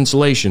full of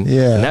insulation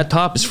and that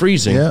top is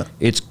freezing,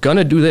 it's going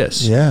to do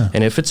this. Yeah.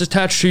 And if it's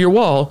attached to your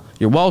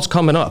wall's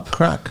coming up.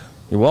 Crack.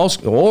 Your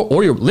wall's,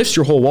 or lifts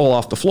your whole wall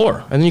off the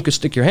floor, and then you can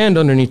stick your hand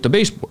underneath the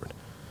baseboard.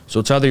 So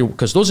it's either,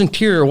 because those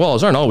interior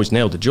walls aren't always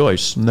nailed to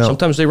joists. No.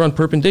 Sometimes they run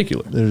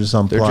perpendicular. They're just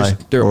on ply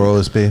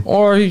or OSB.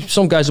 Or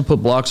some guys will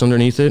put blocks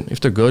underneath it if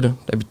they're good,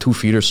 maybe 2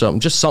 feet or something,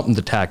 just something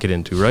to tack it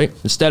into, right?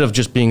 Instead of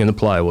just being in the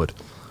plywood.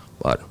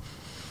 But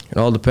it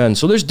all depends.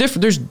 So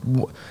there's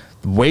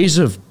ways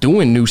of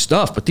doing new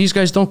stuff, but these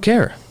guys don't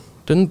care.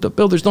 The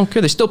builders don't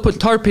care. They still put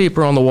tar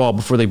paper on the wall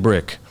before they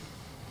brick.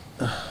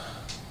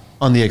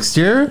 On the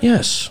exterior?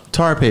 Yes.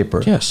 Tar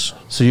paper? Yes.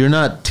 So you're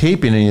not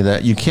taping any of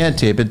that. You can't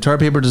tape it. Tar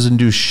paper doesn't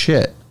do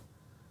shit.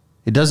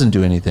 It doesn't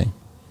do anything.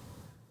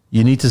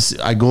 You need to,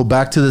 I go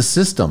back to the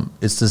system.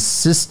 It's the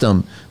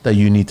system that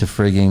you need to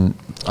frigging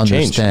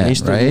understand,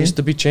 right? It needs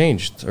to be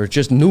changed. Or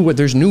just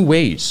there's new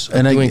ways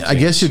of doing things. I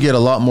guess you get a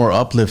lot more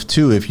uplift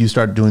too if you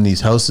start doing these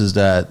houses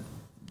that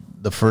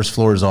the first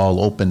floor is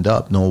all opened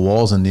up, no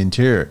walls in the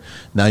interior.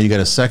 Now you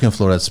got a second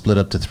floor that's split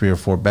up to 3 or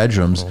 4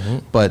 bedrooms,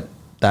 but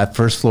that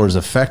first floor is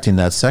affecting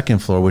that second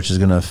floor, which is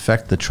going to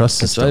affect the truss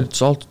system.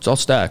 It's all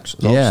stacks.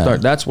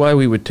 That's why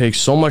we would take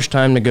so much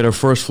time to get our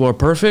first floor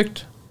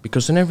perfect,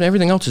 because then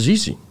everything else is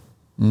easy.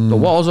 The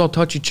walls all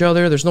touch each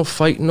other. There's no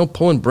fighting, no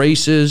pulling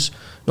braces,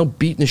 no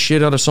beating the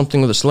shit out of something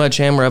with a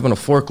sledgehammer, having a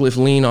forklift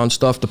lean on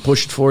stuff to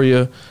push it for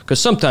you. Because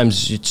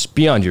sometimes it's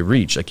beyond your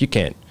reach. Like you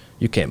can't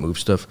move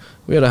stuff.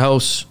 We had a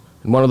house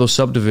in one of those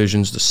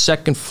subdivisions. The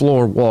second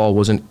floor wall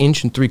was 1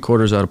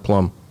 3/4 inches out of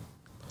plumb.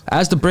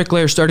 As the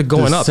bricklayer started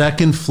going up. The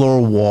second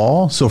floor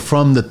wall? So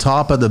from the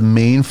top of the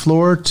main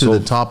floor to the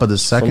top of the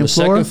second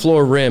floor? From the second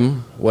floor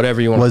rim, whatever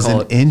you want to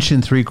call it. Was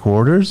 1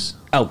 3/4 inches?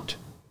 Out.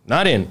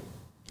 Not in.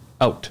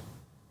 Out.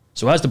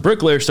 So as the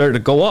bricklayer started to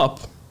go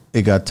up,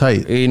 it got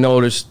tight. He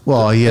noticed.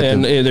 Well,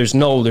 there's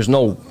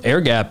no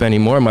air gap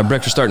anymore. My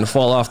bricks are starting to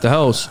fall off the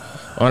house.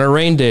 On a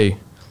rain day,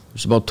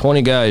 there's about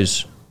 20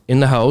 guys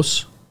in the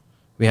house.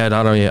 We had,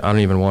 I don't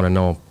even want to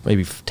know,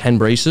 maybe 10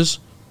 braces.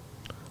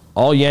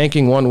 All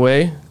yanking one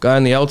way, guy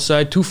on the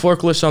outside, 2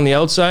 forklifts on the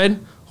outside,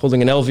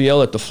 holding an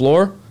LVL at the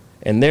floor,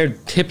 and they're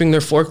tipping their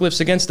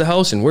forklifts against the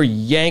house, and we're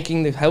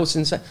yanking the house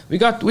inside. We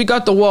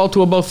got the wall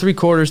to about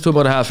 3/4 to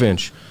about 1/2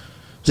 inch.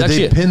 Did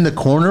they pin the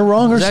corner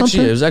wrong or something?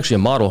 It was actually a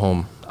model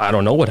home. I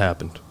don't know what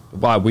happened.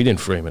 Why we didn't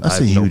frame it. That's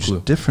a huge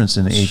difference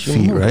in 8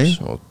 feet, right?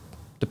 Well,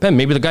 depend.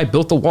 Maybe the guy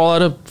built the wall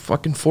out of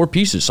fucking 4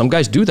 pieces. Some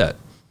guys do that.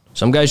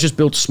 Some guys just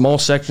build small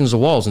sections of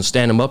walls and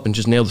stand them up and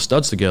just nail the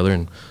studs together.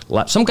 And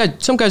some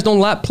guys don't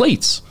lap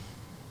plates.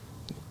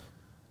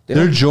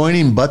 They're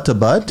joining butt to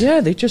butt?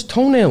 Yeah, they just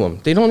toenail them.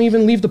 They don't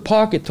even leave the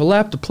pocket to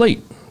lap the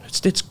plate.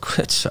 It's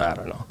I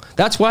don't know.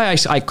 That's why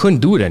I couldn't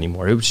do it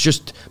anymore. It was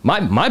just,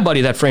 my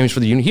buddy that frames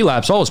for the unit, he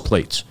laps all his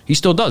plates. He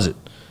still does it.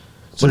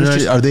 So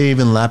are they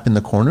even lapping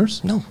the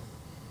corners? No.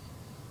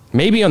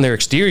 Maybe on their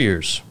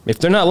exteriors. If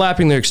they're not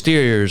lapping their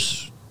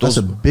exteriors... That's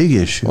a big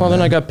issue. Well,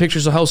 then I got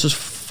pictures of houses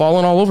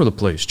falling all over the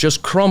place,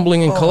 just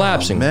crumbling and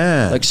collapsing.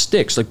 Man. Like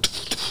sticks.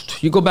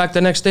 Like, you go back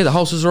the next day, the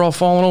houses are all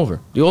falling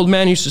over. The old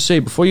man used to say,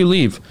 before you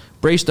leave,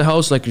 brace the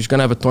house like you're going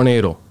to have a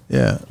tornado.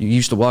 Yeah. You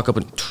used to walk up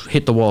and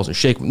hit the walls and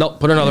shake them. No,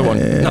 put another one.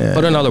 No,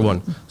 put another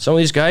one. Some of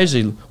these guys,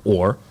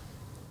 or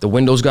the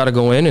window's got to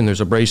go in and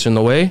there's a brace in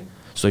the way.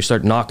 So they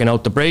start knocking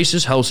out the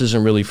braces. House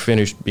isn't really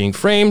finished being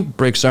framed.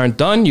 Bricks aren't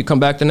done. You come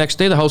back the next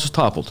day, the house is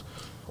toppled.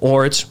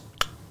 Or it's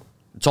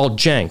all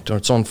janked, or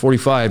it's on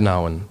 45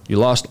 now, and you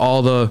lost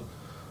all the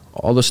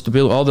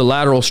stability, all the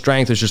lateral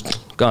strength is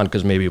just gone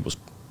because maybe it was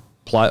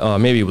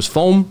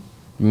foam.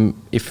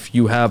 If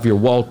you have your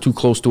wall too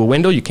close to a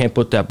window, you can't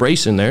put that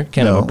brace in there.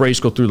 Can't have a brace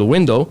go through the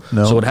window,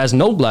 so it has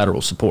no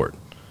lateral support.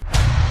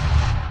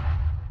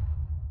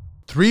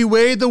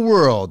 Three-way the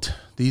world.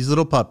 These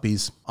little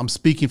puppies. I'm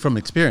speaking from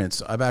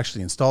experience. I've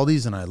actually installed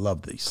these and I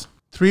love these.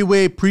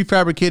 Three-way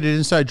prefabricated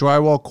inside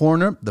drywall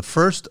corner. The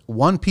first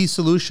one-piece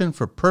solution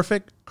for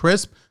perfect,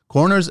 crisp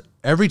corners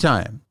every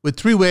time. With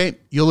three-way,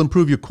 you'll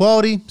improve your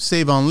quality,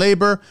 save on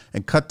labor,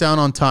 and cut down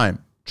on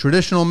time.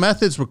 Traditional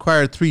methods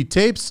require 3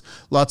 tapes,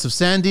 lots of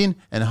sanding,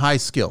 and high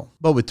skill.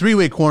 But with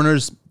three-way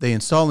corners, they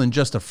install in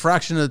just a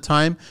fraction of the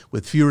time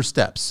with fewer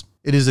steps.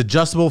 It is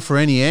adjustable for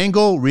any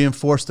angle,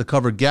 reinforced to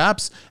cover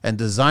gaps, and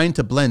designed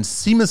to blend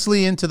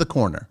seamlessly into the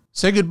corner.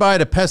 Say goodbye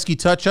to pesky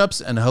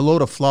touch-ups and hello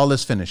to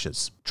flawless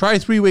finishes. Try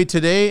three-way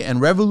today and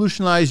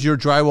revolutionize your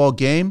drywall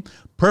game.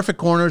 Perfect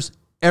corners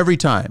every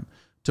time.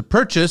 To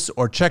purchase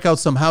or check out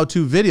some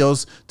how-to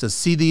videos to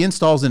see the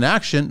installs in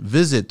action,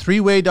 visit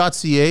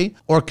threeway.ca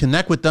or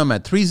connect with them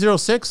at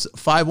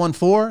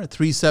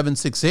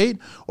 306-514-3768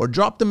 or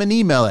drop them an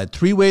email at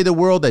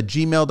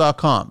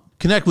threewaytheworld@gmail.com.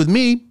 Connect with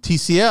me,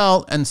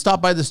 TCL, and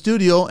stop by the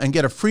studio and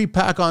get a free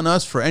pack on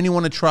us for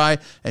anyone to try.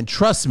 And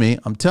trust me,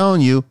 I'm telling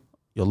you,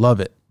 you'll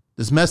love it.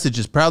 This message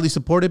is proudly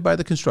supported by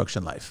the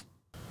Construction Life.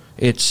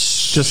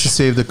 It's just to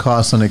save the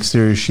cost on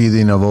exterior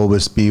sheathing of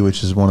OSB,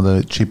 which is one of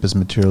the cheapest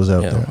materials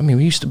out there. I mean,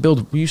 we used to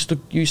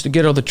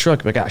get out of the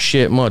truck, like,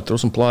 shit, mud, throw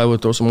some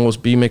plywood, throw some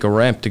OSB, make a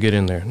ramp to get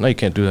in there. Now you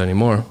can't do that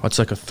anymore. That's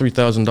like a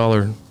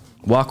 $3,000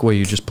 walkway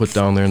you just put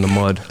down there in the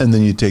mud. And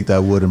then you take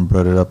that wood and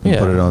put it up and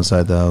put it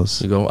outside the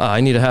house. You go, I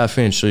need a 1/2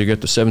 inch, so you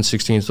get the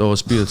 7/16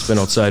 OSB that's been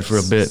outside for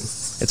a bit.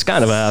 It's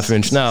kind of a 1/2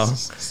 inch now.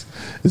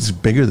 It's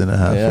bigger than a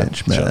 1/2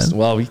 inch, man.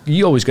 Well,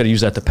 you always got to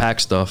use that to pack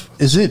stuff.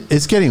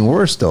 It's getting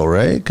worse though,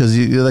 right? Because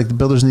like the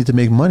builders need to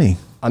make money.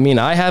 I mean,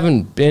 I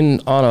haven't been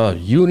on a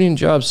union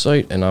job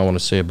site in, I want to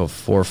say, about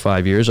 4 or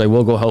 5 years. I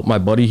will go help my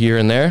buddy here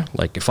and there.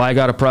 Like, if I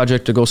got a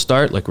project to go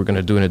start, like we're going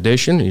to do an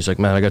addition, he's like,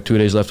 man, I got 2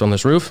 days left on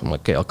this roof. I'm like,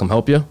 okay, I'll come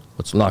help you.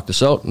 Let's knock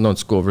this out, and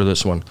let's go over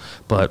this one.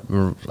 But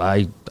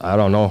I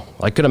don't know.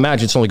 I could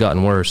imagine it's only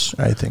gotten worse.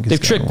 I think they've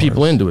tricked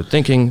people into it,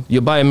 thinking you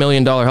buy $1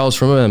 million house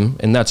from them,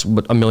 and that's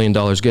what $1 million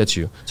gets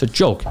you. It's a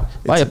joke.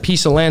 Buy a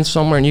piece of land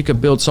somewhere, and you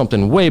could build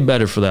something way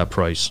better for that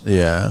price.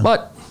 Yeah.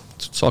 But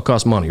it's all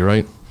cost money,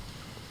 right?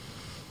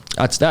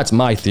 That's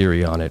my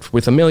theory on it.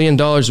 With $1 million,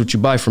 which you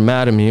buy from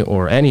Mattamy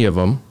or any of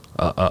them,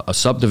 a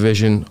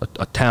subdivision,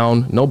 a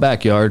town, no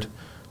backyard,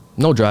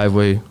 no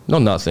driveway, no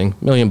nothing,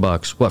 $1 million.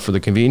 What, for the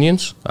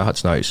convenience? Oh,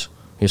 that's nice.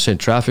 You said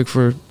traffic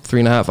for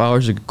 3.5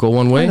 hours to go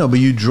one way? I know, but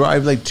you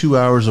drive like 2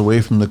 hours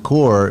away from the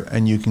core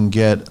and you can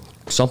get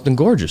something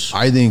gorgeous.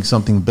 I think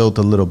something built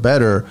a little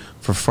better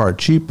for far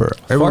cheaper.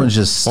 Everyone's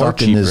just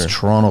stuck in this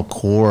Toronto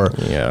core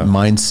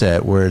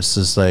mindset where it's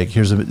just like,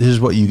 here's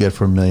what you get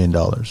for $1 million,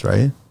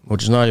 right?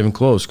 Which is not even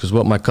close, because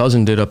what my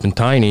cousin did up in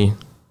Tiny,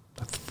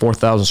 a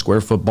 4,000 square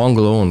foot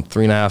bungalow on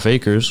 3.5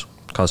 acres,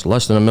 cost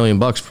less than $1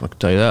 million, I can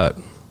tell you that.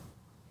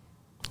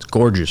 It's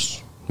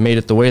gorgeous. Made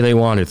it the way they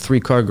wanted.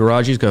 3-car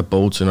garage. He's got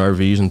boats and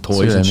RVs and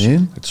toys. See what I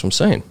mean? That's what I'm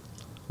saying.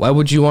 Why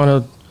would you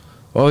want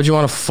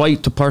to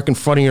fight to park in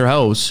front of your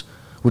house,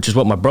 which is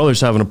what my brother's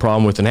having a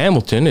problem with in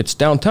Hamilton? It's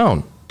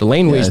downtown. The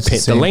laneway's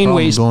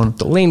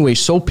the laneway's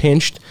so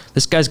pinched.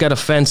 This guy's got a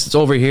fence that's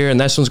over here, and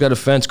this one's got a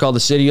fence called the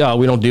city. Oh,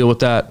 we don't deal with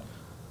that.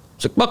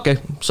 It's like, okay,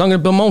 so I'm going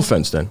to build my own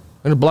fence then.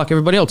 I'm going to block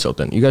everybody else out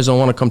then. You guys don't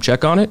want to come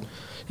check on it?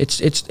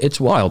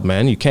 It's wild,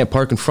 man. You can't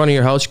park in front of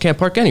your house. You can't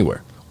park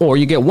anywhere. Or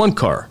you get 1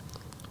 car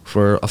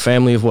for a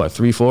family of what,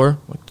 3, 4?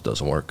 Like, it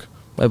doesn't work.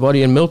 My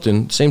buddy in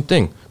Milton, same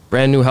thing.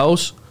 Brand new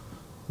house,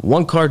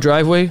 1-car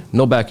driveway,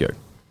 no backyard.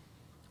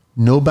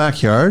 No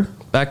backyard?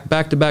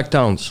 Back-to-back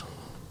towns.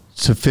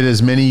 To fit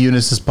as many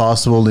units as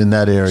possible in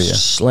that area.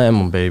 Slam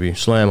them, baby.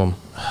 Slam them.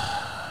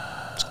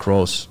 It's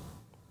gross.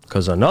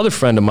 Because another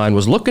friend of mine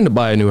was looking to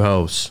buy a new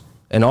house,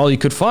 and all he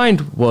could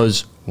find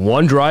was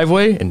 1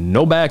 driveway and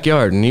no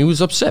backyard, and he was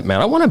upset,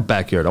 man. I want a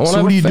backyard.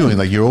 So what are you doing?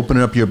 Like, you're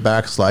opening up your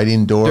back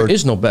sliding door? There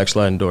is no back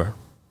sliding door.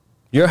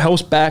 Your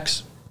house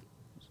backs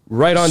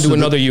right onto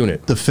another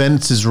unit. The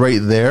fence is right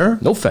there?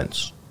 No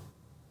fence.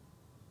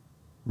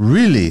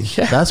 Really?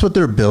 Yeah. That's what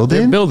they're building?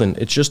 They're building.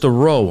 It's just a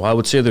row. I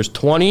would say there's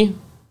 20.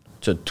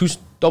 It's a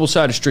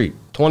double-sided street.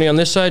 20 on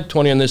this side,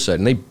 20 on this side.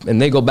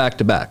 And they go back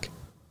to back.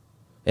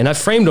 And I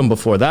framed them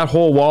before. That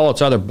whole wall,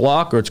 it's either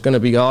block or it's going to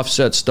be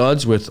offset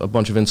studs with a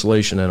bunch of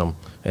insulation in them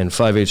and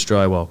 5/8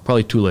 drywall.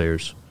 Probably 2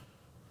 layers.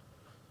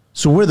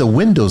 So where are the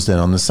windows then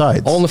on the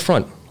sides? All in the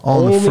front.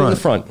 All in the front. In the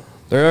front.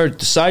 They're at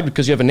the side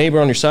because you have a neighbor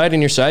on your side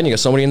and you got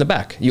somebody in the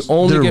back. You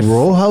only They're get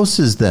row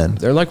houses then?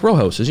 They're like row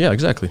houses. Yeah,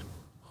 exactly.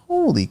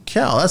 Holy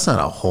cow, that's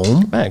not a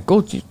home. Man,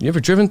 you ever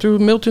driven through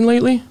Milton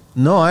lately?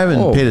 No, I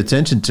haven't paid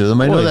attention to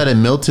them. I know that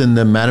in Milton,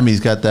 the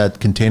Manamee's got that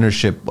container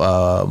ship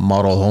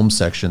model home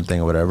section thing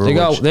or whatever.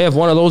 They have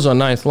one of those on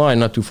 9th Line,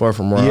 not too far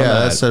from where I'm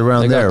at. That's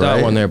around there, got that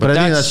right? one there, but I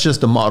think that's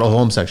just the model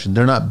home section.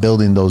 They're not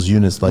building those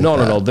units like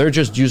that. No. They're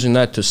just using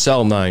that to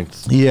sell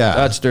 9th. Yeah.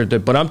 That's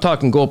but I'm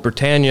talking go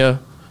Britannia,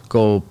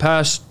 go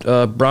past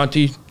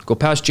Bronte, go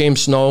past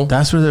James Snow.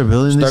 That's where they're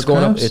building these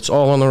going up. crabs? It's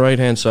all on the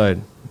right-hand side.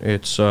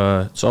 It's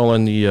all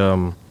in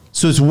the...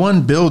 So it's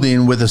one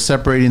building with a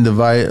separating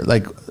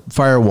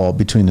firewall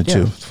between the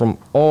two. From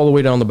all the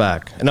way down the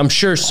back. And I'm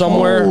sure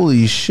somewhere...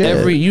 Holy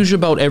shit. Usually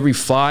about every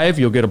 5,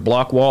 you'll get a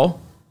block wall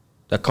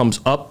that comes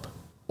up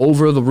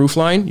over the roof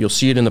line. You'll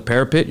see it in the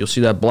parapet. You'll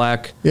see that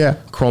black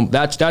chrome.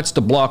 That's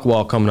the block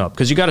wall coming up.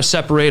 Because you got to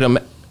separate them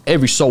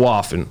every so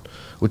often,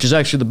 which is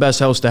actually the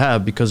best house to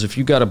have. Because if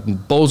you got a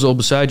bozo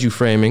beside you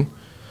framing,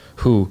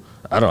 who,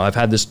 I don't know, I've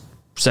had this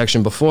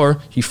section before,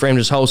 he framed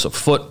his house a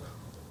foot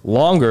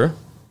longer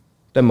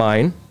than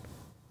mine,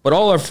 but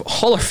all our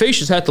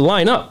fascias had to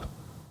line up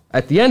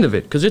at the end of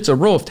it because it's a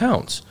row of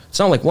towns. It's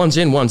not like one's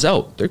in, one's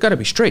out. They've got to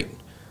be straight.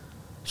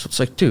 So it's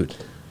like, dude,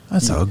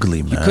 that's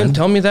ugly, man. You couldn't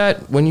tell me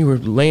that when you were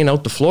laying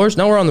out the floors.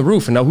 Now we're on the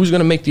roof, and now who's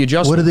going to make the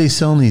adjustment? What are they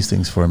selling these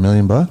things for? $1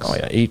 million? Oh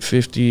yeah,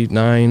 $850,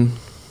 $9.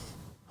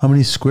 How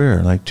many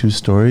square? Like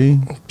 2-story?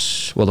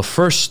 Well, the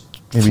first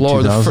Maybe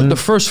floor, 2,000? the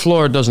first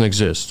floor doesn't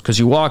exist because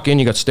you walk in,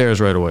 you got stairs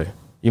right away.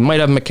 You might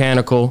have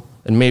mechanical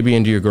and maybe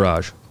into your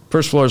garage.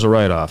 First floor is a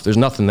write-off. There's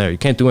nothing there. You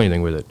can't do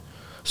anything with it.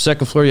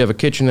 Second floor, you have a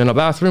kitchen and a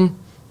bathroom,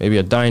 maybe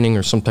a dining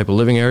or some type of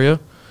living area.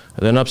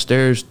 And then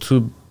upstairs,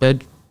 2,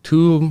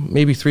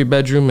 maybe 3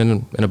 bedroom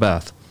and a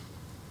bath.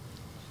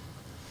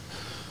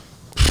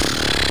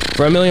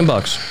 For $1 million.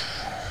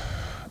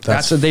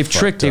 That's what they've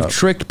tricked. They've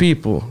tricked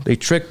people. They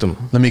tricked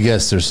them. Let me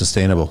guess, they're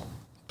sustainable.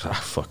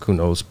 Fuck, who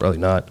knows? Probably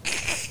not.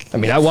 I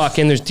mean, I walk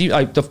in, the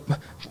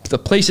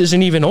place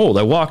isn't even old.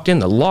 I walked in,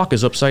 the lock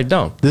is upside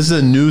down. This is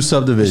a new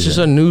subdivision. This is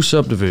a new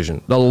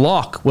subdivision. The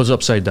lock was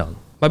upside down.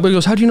 My buddy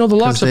goes, how do you know the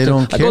lock's upside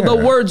down? I go, the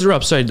words are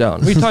upside down.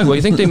 What are you talking about?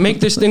 You think they make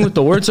this thing with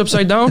the words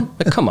upside down?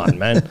 Like, come on,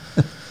 man.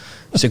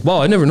 He's like,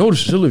 wow, I never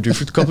noticed. I lived here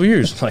for a couple of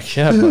years. I'm like,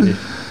 yeah, buddy.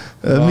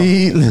 Let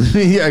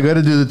me, I got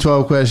to do the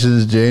 12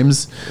 questions,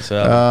 James.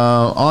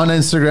 On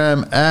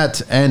Instagram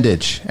at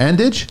Andich.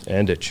 Andich?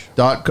 Andich.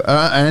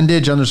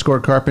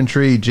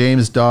 Andich_carpentry,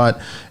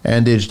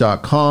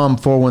 james.andich.com,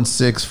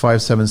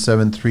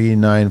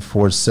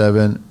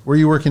 416-577-3947. Where are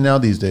you working now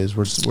these days?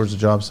 Where's the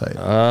job site?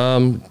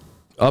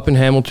 Up in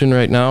Hamilton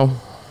right now.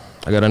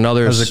 I got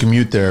another. How's the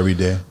commute there every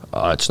day?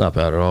 It's not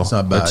bad at all. It's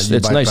not bad.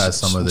 It's nice.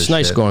 Some of this it's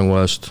nice shit. going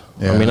west.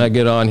 Yeah. I mean, I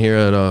get on here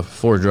at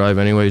Ford Drive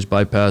anyways,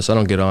 bypass. I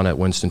don't get on at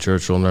Winston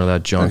Churchill, none of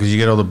that junk. Because you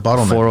get all the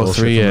bottleneck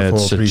 403,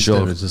 bullshit from the 403 it's a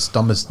joke. It's the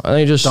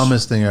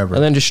dumbest thing ever.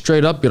 And then just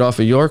straight up, get off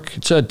of York.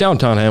 It's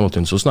downtown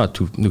Hamilton, so it's not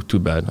too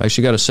bad. I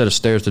actually got a set of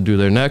stairs to do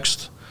there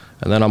next.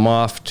 And then I'm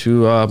off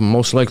to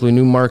most likely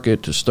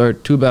Newmarket to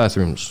start 2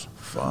 bathrooms.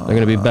 They're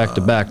going to be back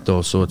to back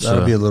though, so it's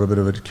that'll be a little bit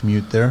of a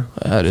commute there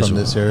from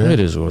this area. It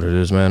is what it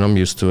is, man. I'm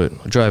used to it.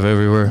 I drive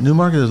everywhere.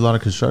 Newmarket, there's a lot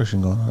of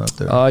construction going on up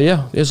there.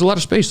 Yeah, there's a lot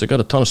of space. They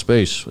got a ton of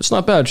space. It's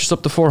not bad. Just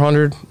up to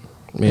 400. I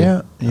mean,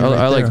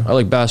 I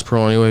like Bass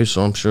Pro anyway,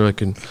 so I'm sure I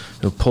can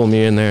pull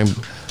me in there and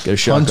get a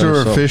shotgun.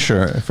 Hunter or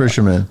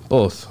fisherman?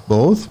 Both.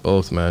 Both?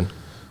 Both, man.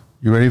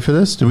 You ready for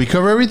this? Did we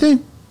cover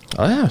everything?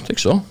 Oh yeah, I think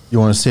so. You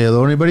want to say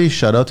hello to anybody?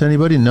 Shout out to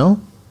anybody?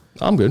 No.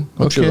 I'm good.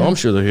 I'm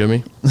sure they'll hear me.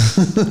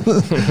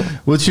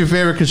 What's your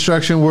favorite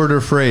construction word or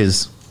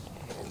phrase?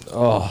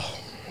 Oh,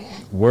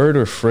 word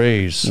or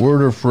phrase?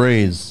 Word or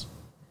phrase.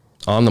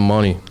 On the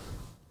money.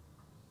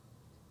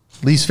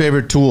 Least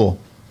favorite tool?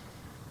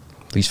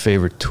 Least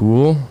favorite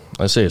tool?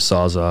 I say a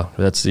sawzall.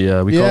 That's the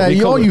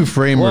you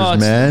framers,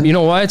 man. You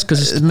know why? It's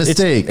because it's a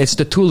mistake. It's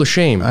the tool of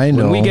shame. I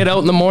know. When we get out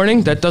in the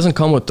morning, that doesn't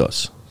come with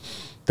us.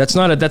 You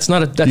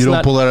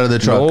don't pull that out of the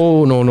truck.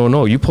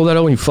 No. You pull that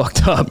out when you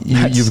fucked up.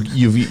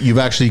 You've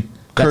actually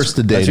cursed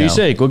the day. That's what you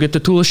say. Go get the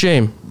tool of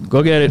shame.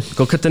 Go get it.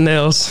 Go cut the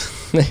nails.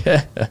 What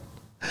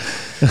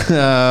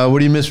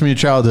do you miss from your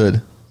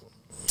childhood?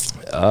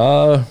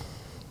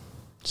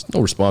 Just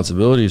no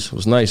responsibilities. It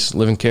was nice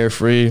living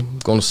carefree,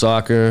 going to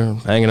soccer,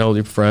 hanging out with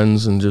your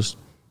friends, and just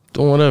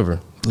doing whatever.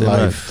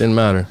 Didn't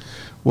matter.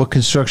 What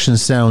construction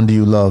sound do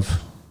you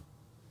love?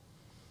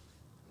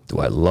 Do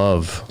I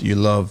love? Do you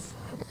love?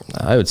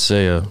 I would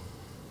say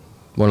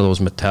one of those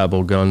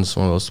Metabo guns,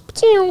 one of those.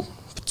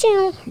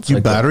 It's You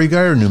like battery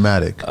guy or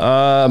pneumatic?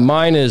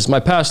 mine is, my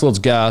pass load's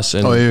gas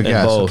and, your and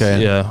gas, both.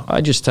 okay. Yeah,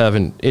 I just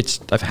haven't,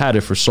 I've had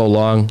it for so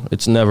long.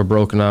 It's never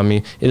broken on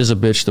me. It is a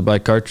bitch to buy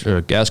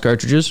gas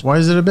cartridges. Why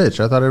is it a bitch?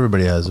 I thought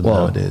everybody has them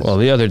nowadays. Well,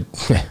 the other,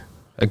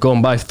 I go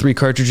and buy 3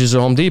 cartridges at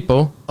Home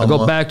Depot. I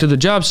go back to the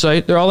job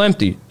site. They're all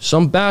empty.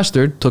 Some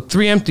bastard took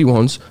 3 empty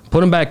ones,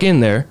 put them back in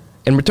there,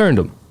 and returned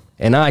them.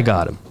 And I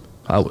got them.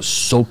 I was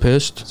so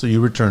pissed. So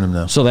you return them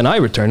now? So then I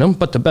returned them.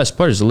 But the best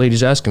part is the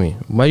lady's asking me,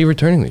 why are you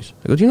returning these?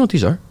 I go, do you know what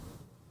these are?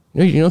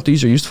 You know what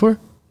these are used for?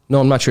 No,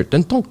 I'm not sure.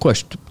 Then don't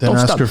question. Then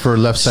ask her for a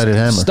left-sided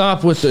hammer.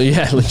 Stop with the,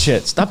 yeah,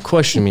 legit. Stop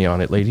questioning me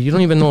on it, lady. You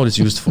don't even know what it's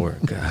used for.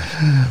 God.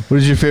 What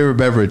is your favorite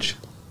beverage?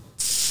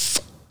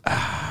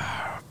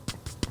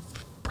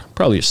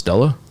 Probably a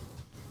Stella.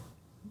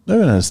 I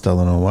haven't had a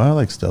Stella in a while. I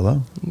like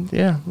Stella.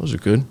 Yeah, those are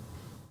good.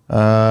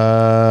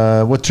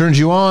 What turns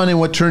you on and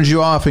what turns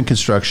you off in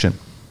construction?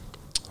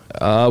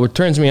 What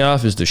turns me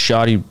off is the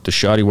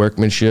shoddy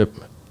workmanship,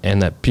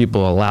 and that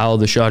people allow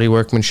the shoddy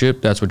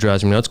workmanship. That's what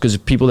drives me nuts, because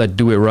people that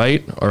do it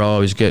right are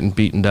always getting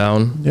beaten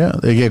down. Yeah,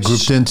 they get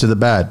grouped into the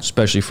bad.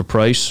 Especially for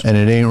price. And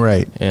it ain't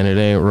right. And it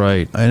ain't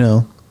right. I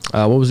know.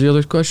 What was the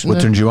other question?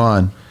 What turns you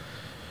on?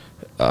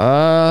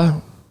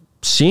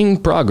 Seeing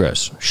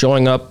progress.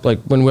 Showing up, like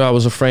when I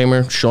was a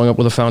framer, showing up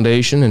with a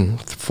foundation, and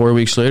 4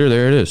 weeks later,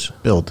 there it is.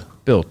 Build.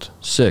 Built.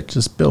 Sick.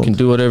 Just build. You can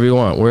do whatever you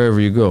want, wherever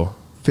you go.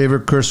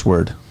 Favorite curse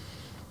word?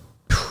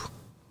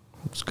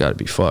 It's got to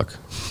be fuck.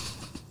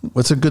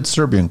 What's a good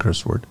Serbian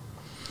curse word?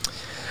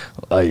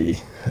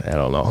 I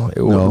don't know.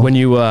 No? When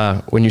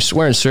you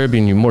swear in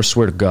Serbian, you more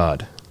swear to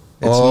God.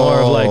 It's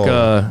more of like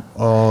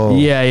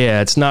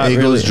yeah. It's not it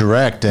really goes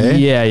direct, eh?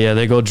 Yeah.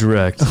 They go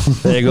direct.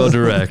 They go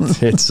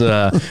direct. It's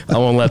I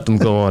won't let them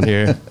go on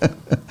here.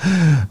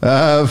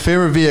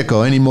 Favorite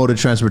vehicle? Any mode of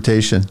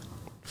transportation?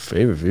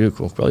 Favorite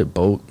vehicle? Probably a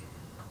boat.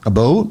 A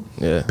boat?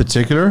 Yeah.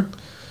 Particular?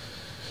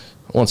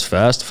 One's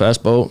fast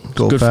boat.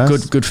 Go good,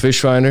 fast. Good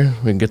fish finder.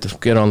 We can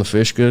get on the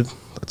fish good.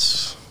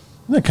 That's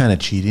Isn't that kind of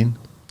cheating?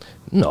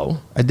 No.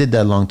 I did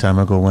that a long time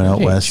ago. Went out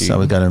ain't west. cheating.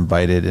 I got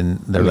invited, and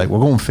they're like, "We're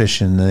going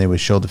fishing." And they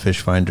would show the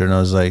fish finder, and I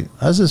was like,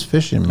 "How's this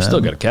fishing, man?"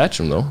 Still got to catch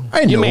them though.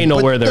 I know, you may know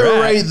but where they're at.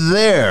 right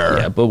there.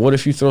 Yeah, but what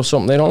if you throw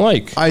something they don't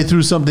like? I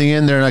threw something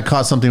in there, and I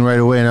caught something right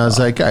away, and I was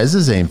like, "Guys,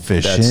 this ain't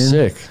fishing." That's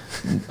sick.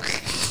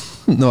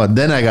 No,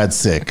 then I got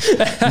sick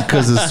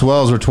because the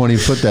swells were 20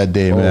 foot that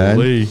day, man.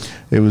 Holy.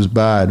 It was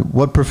bad.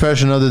 What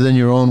profession other than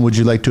your own would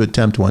you like to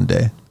attempt one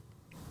day?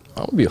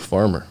 I would be a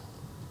farmer.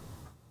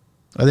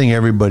 I think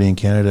everybody in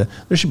Canada,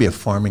 there should be a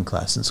farming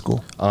class in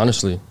school.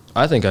 Honestly,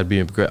 I think I'd be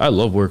a great. I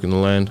love working the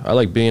land. I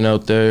like being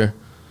out there.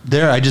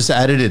 There, I just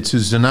added it to.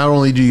 So not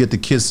only do you get the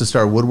kids to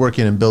start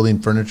woodworking and building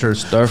furniture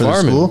Start for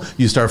farming. the school,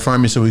 you start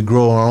farming so we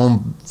grow our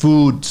own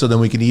food so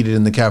then we can eat it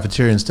in the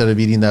cafeteria instead of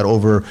eating that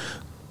over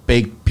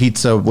baked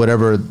pizza,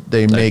 whatever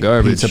they make,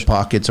 garbage. pizza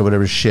pockets or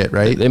whatever shit,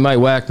 right? They might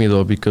whack me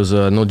though because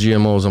no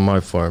GMOs on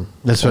my farm.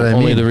 That's what I mean.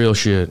 Only the real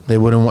shit. They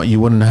wouldn't want, you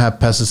wouldn't have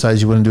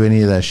pesticides, you wouldn't do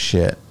any of that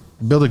shit.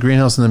 Build a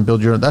greenhouse and then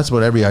build your own. That's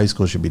what every high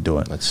school should be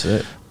doing. That's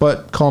it.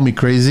 But call me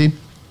crazy.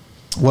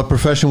 What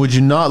profession would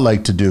you not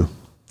like to do?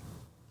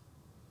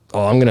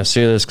 Oh, I'm gonna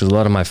say this because a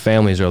lot of my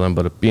families are them,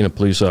 but being a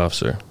police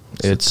officer,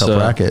 It's a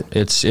tough racket.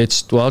 It's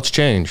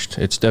changed.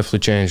 It's definitely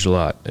changed a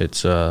lot.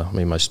 It's I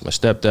mean my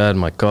stepdad,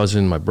 my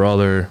cousin, my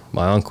brother,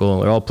 my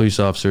uncle, they're all police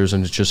officers,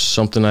 and it's just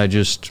something I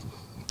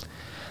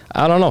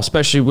don't know.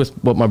 Especially with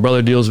what my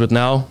brother deals with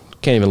now,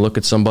 can't even look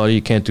at somebody.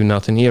 You can't do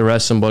nothing. He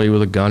arrests somebody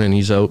with a gun, and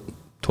he's out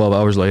 12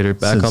 hours later,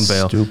 back on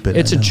bail. Stupid,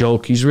 it's a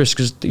joke. He's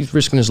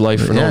risking his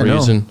life for no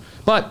reason.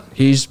 But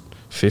he's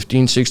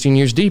 15, 16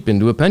 years deep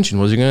into a pension.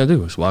 What's he going to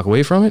do? Just walk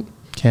away from it?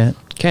 Can't,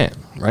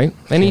 right?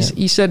 And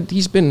he said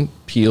he's been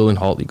Peel and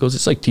Halt. He goes,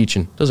 it's like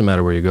teaching. Doesn't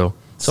matter where you go.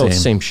 It's all the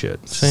same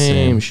shit.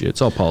 Same shit.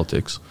 It's all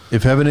politics.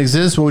 If heaven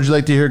exists, what would you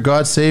like to hear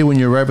God say when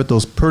you arrive at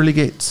those pearly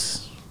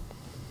gates?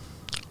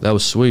 That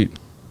was sweet.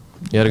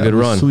 You had a good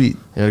run. Sweet.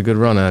 You had a good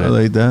run at it. I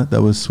like that.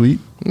 That was sweet.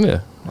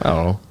 Yeah. I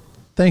don't know.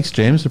 Thanks,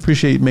 James.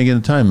 Appreciate you making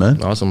the time,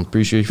 man. Awesome.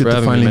 Appreciate you Good for to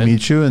having me, finally man.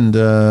 meet you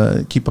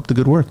and keep up the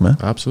good work, man.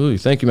 Absolutely.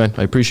 Thank you, man.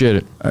 I appreciate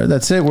it. All right,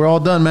 that's it. We're all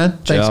done, man.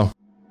 Thanks. Ciao.